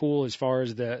really cool as far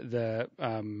as the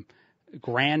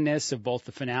grandness of both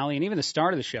the finale and even the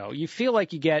start of the show. You feel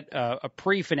like you get a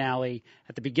pre-finale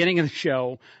at the beginning of the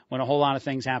show when a whole lot of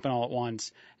things happen all at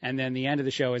once, and then the end of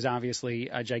the show is obviously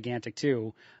gigantic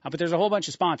too. But there's a whole bunch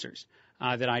of sponsors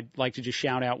that I'd like to just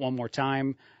shout out one more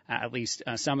time, at least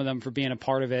some of them for being a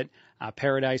part of it.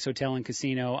 Paradise Hotel and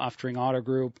Casino, Uftring Auto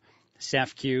Group,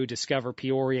 SEFQ, Discover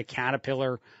Peoria,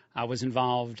 Caterpillar was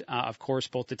involved. Of course,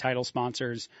 both the title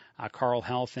sponsors, Carl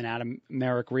Health and Adam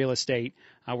Merrick Real Estate,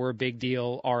 were a big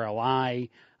deal. RLI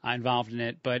involved in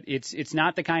it. But it's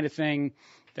not the kind of thing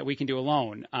that we can do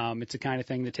alone. It's the kind of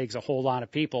thing that takes a whole lot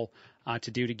of people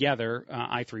to do together.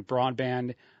 i3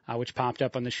 Broadband, which popped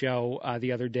up on the show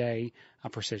the other day,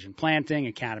 Precision Planting,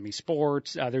 Academy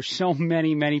Sports. There's so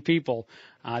many, many people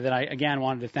that I, again,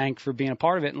 wanted to thank for being a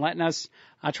part of it and letting us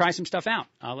try some stuff out,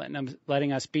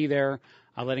 letting us be there,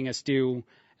 letting us do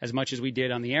as much as we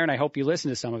did on the air. And I hope you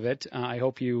listened to some of it. I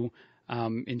hope you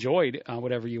enjoyed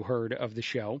whatever you heard of the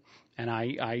show. And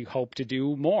I hope to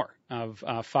do more of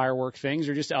firework things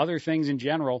or just other things in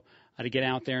general to get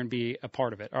out there and be a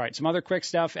part of it. All right, some other quick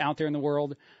stuff out there in the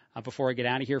world before I get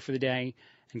out of here for the day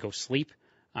and go sleep,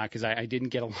 because I didn't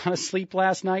get a lot of sleep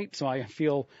last night. So I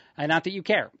feel, not that you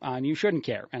care, and you shouldn't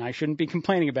care, and I shouldn't be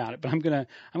complaining about it, but I'm gonna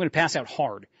pass out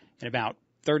hard in about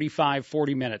 35,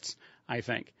 40 minutes, I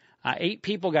think. 8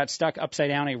 people got stuck upside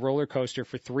down a roller coaster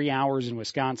for 3 hours in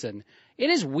Wisconsin.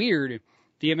 It is weird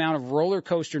the amount of roller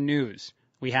coaster news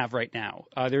we have right now.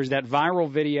 There's that viral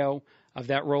video of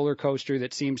that roller coaster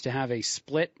that seems to have a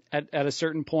split at a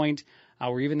certain point,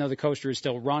 where even though the coaster is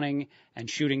still running and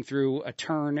shooting through a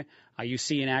turn, you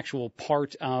see an actual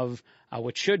part of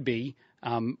what should be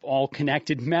all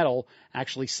connected metal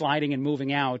actually sliding and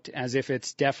moving out as if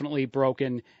it's definitely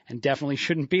broken and definitely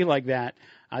shouldn't be like that.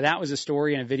 That was a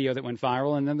story and a video that went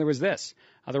viral. And then there was this.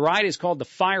 The ride is called the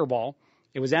Fireball.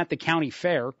 It was at the county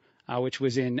fair, which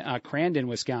was in Crandon,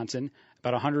 Wisconsin,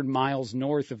 about 100 miles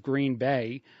north of Green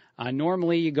Bay.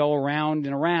 Normally you go around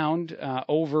and around,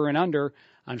 over and under.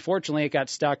 Unfortunately, it got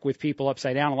stuck with people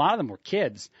upside down. A lot of them were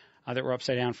kids that were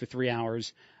upside down for 3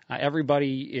 hours.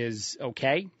 Everybody is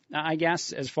okay, I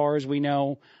guess, as far as we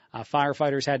know.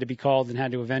 Firefighters had to be called and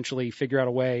had to eventually figure out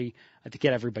a way to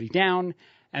get everybody down,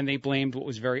 and they blamed what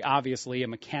was very obviously a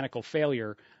mechanical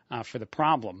failure for the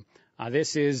problem.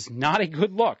 This is not a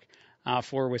good look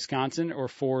for Wisconsin or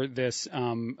for this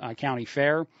county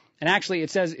fair. And actually, it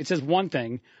says one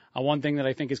thing that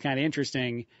I think is kind of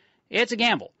interesting. It's a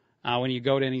gamble when you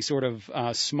go to any sort of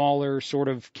smaller sort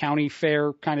of county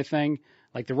fair kind of thing,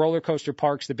 Like the roller coaster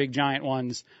parks, the big giant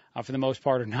ones, for the most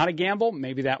part, are not a gamble.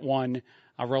 Maybe that one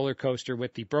a roller coaster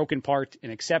with the broken part,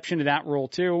 an exception to that rule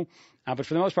too. But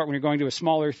for the most part, when you're going to a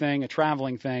smaller thing, a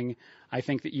traveling thing, I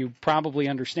think that you probably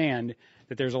understand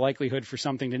that there's a likelihood for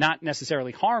something to not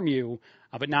necessarily harm you,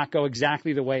 but not go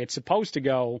exactly the way it's supposed to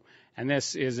go. And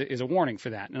this is a warning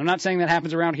for that. And I'm not saying that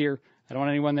happens around here. I don't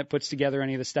want anyone that puts together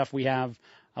any of the stuff we have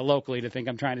locally to think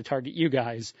I'm trying to target you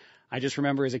guys. I just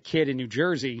remember as a kid in New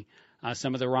Jersey,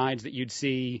 some of the rides that you'd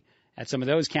see at some of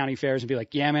those county fairs and be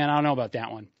like, yeah, man, I don't know about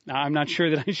that one. I'm not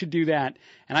sure that I should do that.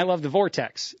 And I love the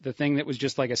Vortex, the thing that was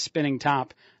just like a spinning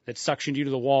top that suctioned you to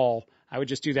the wall. I would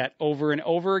just do that over and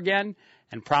over again,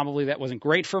 and probably that wasn't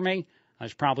great for me.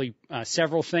 There's probably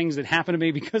several things that happened to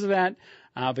me because of that,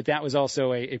 but that was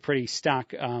also a pretty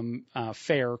stock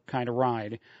fair kind of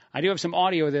ride. I do have some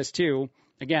audio of this, too.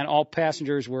 Again, all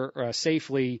passengers were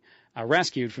safely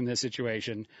rescued from this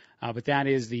situation, but that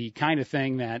is the kind of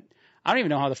thing that I don't even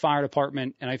know how the fire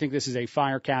department, and I think this is a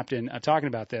fire captain talking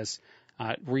about this,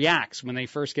 reacts when they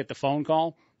first get the phone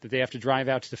call that they have to drive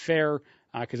out to the fair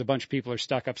because a bunch of people are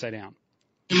stuck upside down.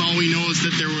 All we know is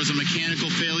that there was a mechanical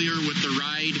failure with the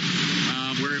ride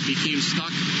where it became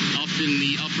stuck up in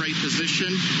the upright position.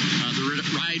 The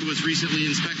ride was recently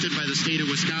inspected by the state of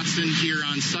Wisconsin here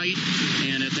on site,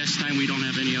 and at this time we don't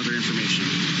have any other information.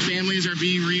 Families are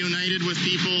being reunited with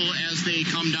people as they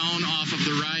come down off of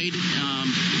the ride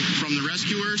from the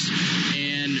rescuers,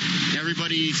 and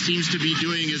everybody seems to be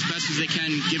doing as best as they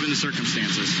can given the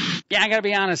circumstances. Yeah, I got to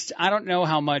be honest. I don't know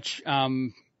how much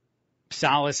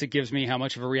solace it gives me, how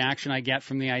much of a reaction I get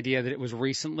from the idea that it was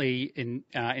recently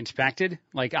inspected.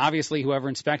 Like, obviously, whoever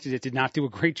inspected it did not do a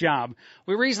great job.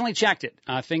 We recently checked it.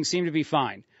 Things seem to be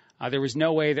fine. There was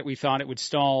no way that we thought it would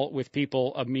stall with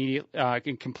people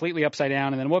completely upside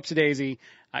down, and then whoops-a-daisy,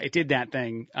 it did that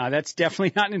thing. That's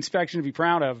definitely not an inspection to be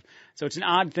proud of. So it's an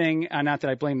odd thing, not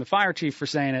that I blame the fire chief for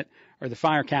saying it, or the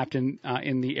fire captain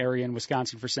in the area in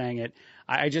Wisconsin for saying it.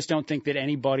 I just don't think that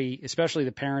anybody, especially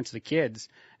the parents of the kids,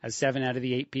 as 7 out of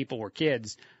the 8 people were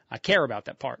kids, care about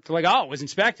that part. They're like, oh, it was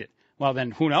inspected. Well,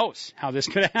 then who knows how this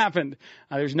could have happened?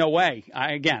 There's no way.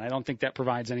 I don't think that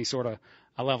provides any sort of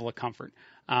a level of comfort.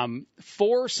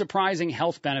 4 surprising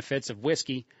health benefits of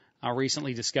whiskey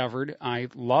recently discovered. I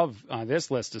love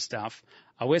this list of stuff.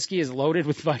 Whiskey is loaded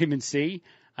with vitamin C.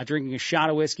 Drinking a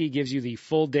shot of whiskey gives you the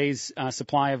full day's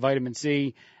supply of vitamin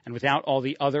C, and without all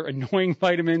the other annoying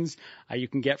vitamins you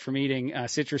can get from eating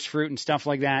citrus fruit and stuff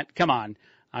like that. Come on,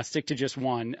 stick to just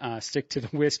one. Stick to the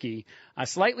whiskey.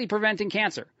 Slightly preventing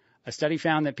cancer. A study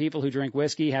found that people who drink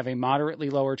whiskey have a moderately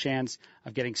lower chance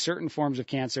of getting certain forms of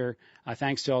cancer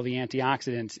thanks to all the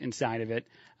antioxidants inside of it.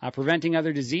 Preventing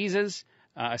other diseases.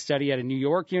 A study at a New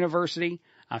York university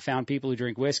found people who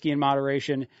drink whiskey in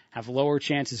moderation have lower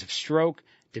chances of stroke,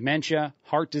 dementia,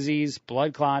 heart disease,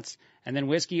 blood clots, and then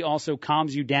whiskey also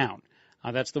calms you down.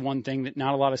 That's the one thing that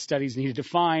not a lot of studies needed to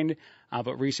find,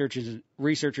 but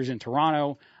researchers in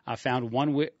Toronto found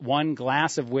one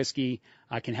glass of whiskey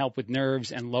can help with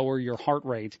nerves and lower your heart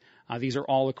rate. These are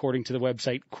all according to the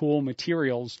website Cool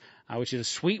Materials, which is a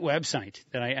sweet website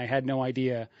that I had no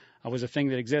idea was a thing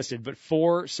that existed. But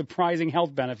 4 surprising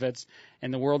health benefits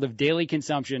in the world of daily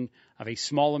consumption of a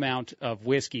small amount of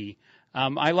whiskey.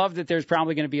 I love that there's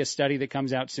probably going to be a study that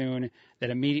comes out soon that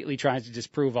immediately tries to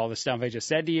disprove all the stuff I just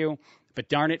said to you. But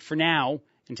darn it, for now,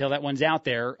 until that one's out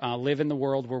there, live in the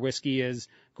world where whiskey is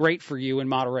great for you in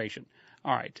moderation.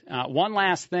 All right. One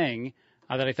last thing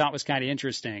that I thought was kind of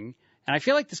interesting, and I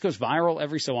feel like this goes viral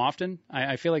every so often.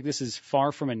 I feel like this is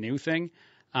far from a new thing,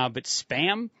 but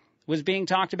Spam was being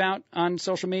talked about on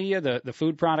social media, the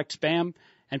food product Spam,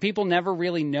 and people never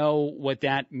really know what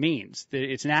that means.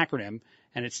 It's an acronym,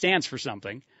 and it stands for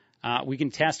something. We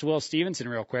can test Will Stevenson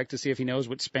real quick to see if he knows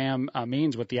what SPAM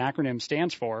means, what the acronym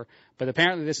stands for. But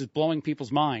apparently this is blowing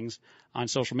people's minds on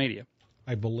social media.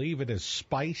 I believe it is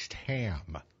spiced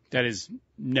ham. That is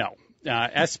no.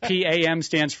 SPAM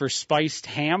stands for spiced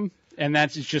ham, and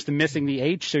that's just missing the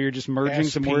H, so you're just merging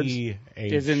some words.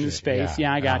 Is in the space.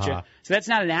 Yeah, I gotcha. Uh-huh. So that's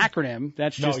not an acronym.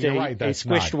 That's just a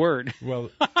squished word. Well,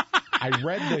 I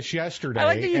read this yesterday, I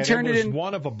like that you turned it was in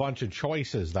one of a bunch of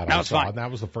choices that I saw, and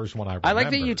that was the first one I remembered. I like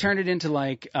that you turned it into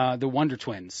like the Wonder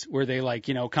Twins, where they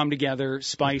come together,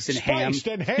 spice and ham. Spiced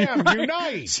and ham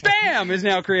unite. Spam is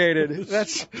now created.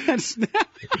 That's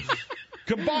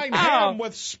Combine ham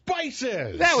with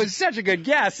spices. That was such a good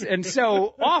guess, and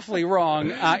so awfully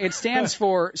wrong. It stands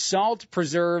for salt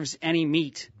preserves any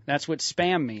meat. That's what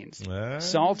SPAM means.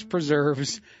 Salt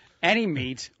preserves any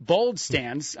meat. Bold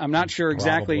stance. I'm not sure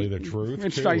exactly. Probably the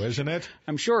truth, too, isn't it?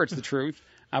 I'm sure it's the truth.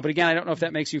 But again, I don't know if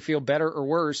that makes you feel better or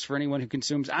worse for anyone who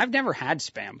consumes. I've never had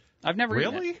Spam. I've never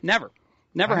eaten it.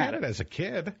 Never had it as a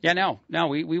kid. Yeah, no,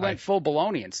 we went full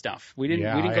bologna and stuff. We didn't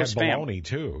go I had Spam. Bologna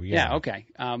too. Yeah, okay.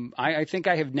 I think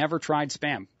I have never tried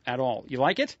Spam at all. You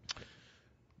like it?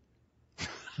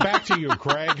 Back to you,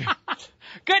 Craig.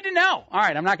 Good to know. All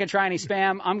right, I'm not going to try any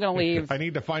Spam. I'm going to leave. I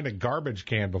need to find a garbage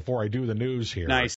can before I do the news here. Nice.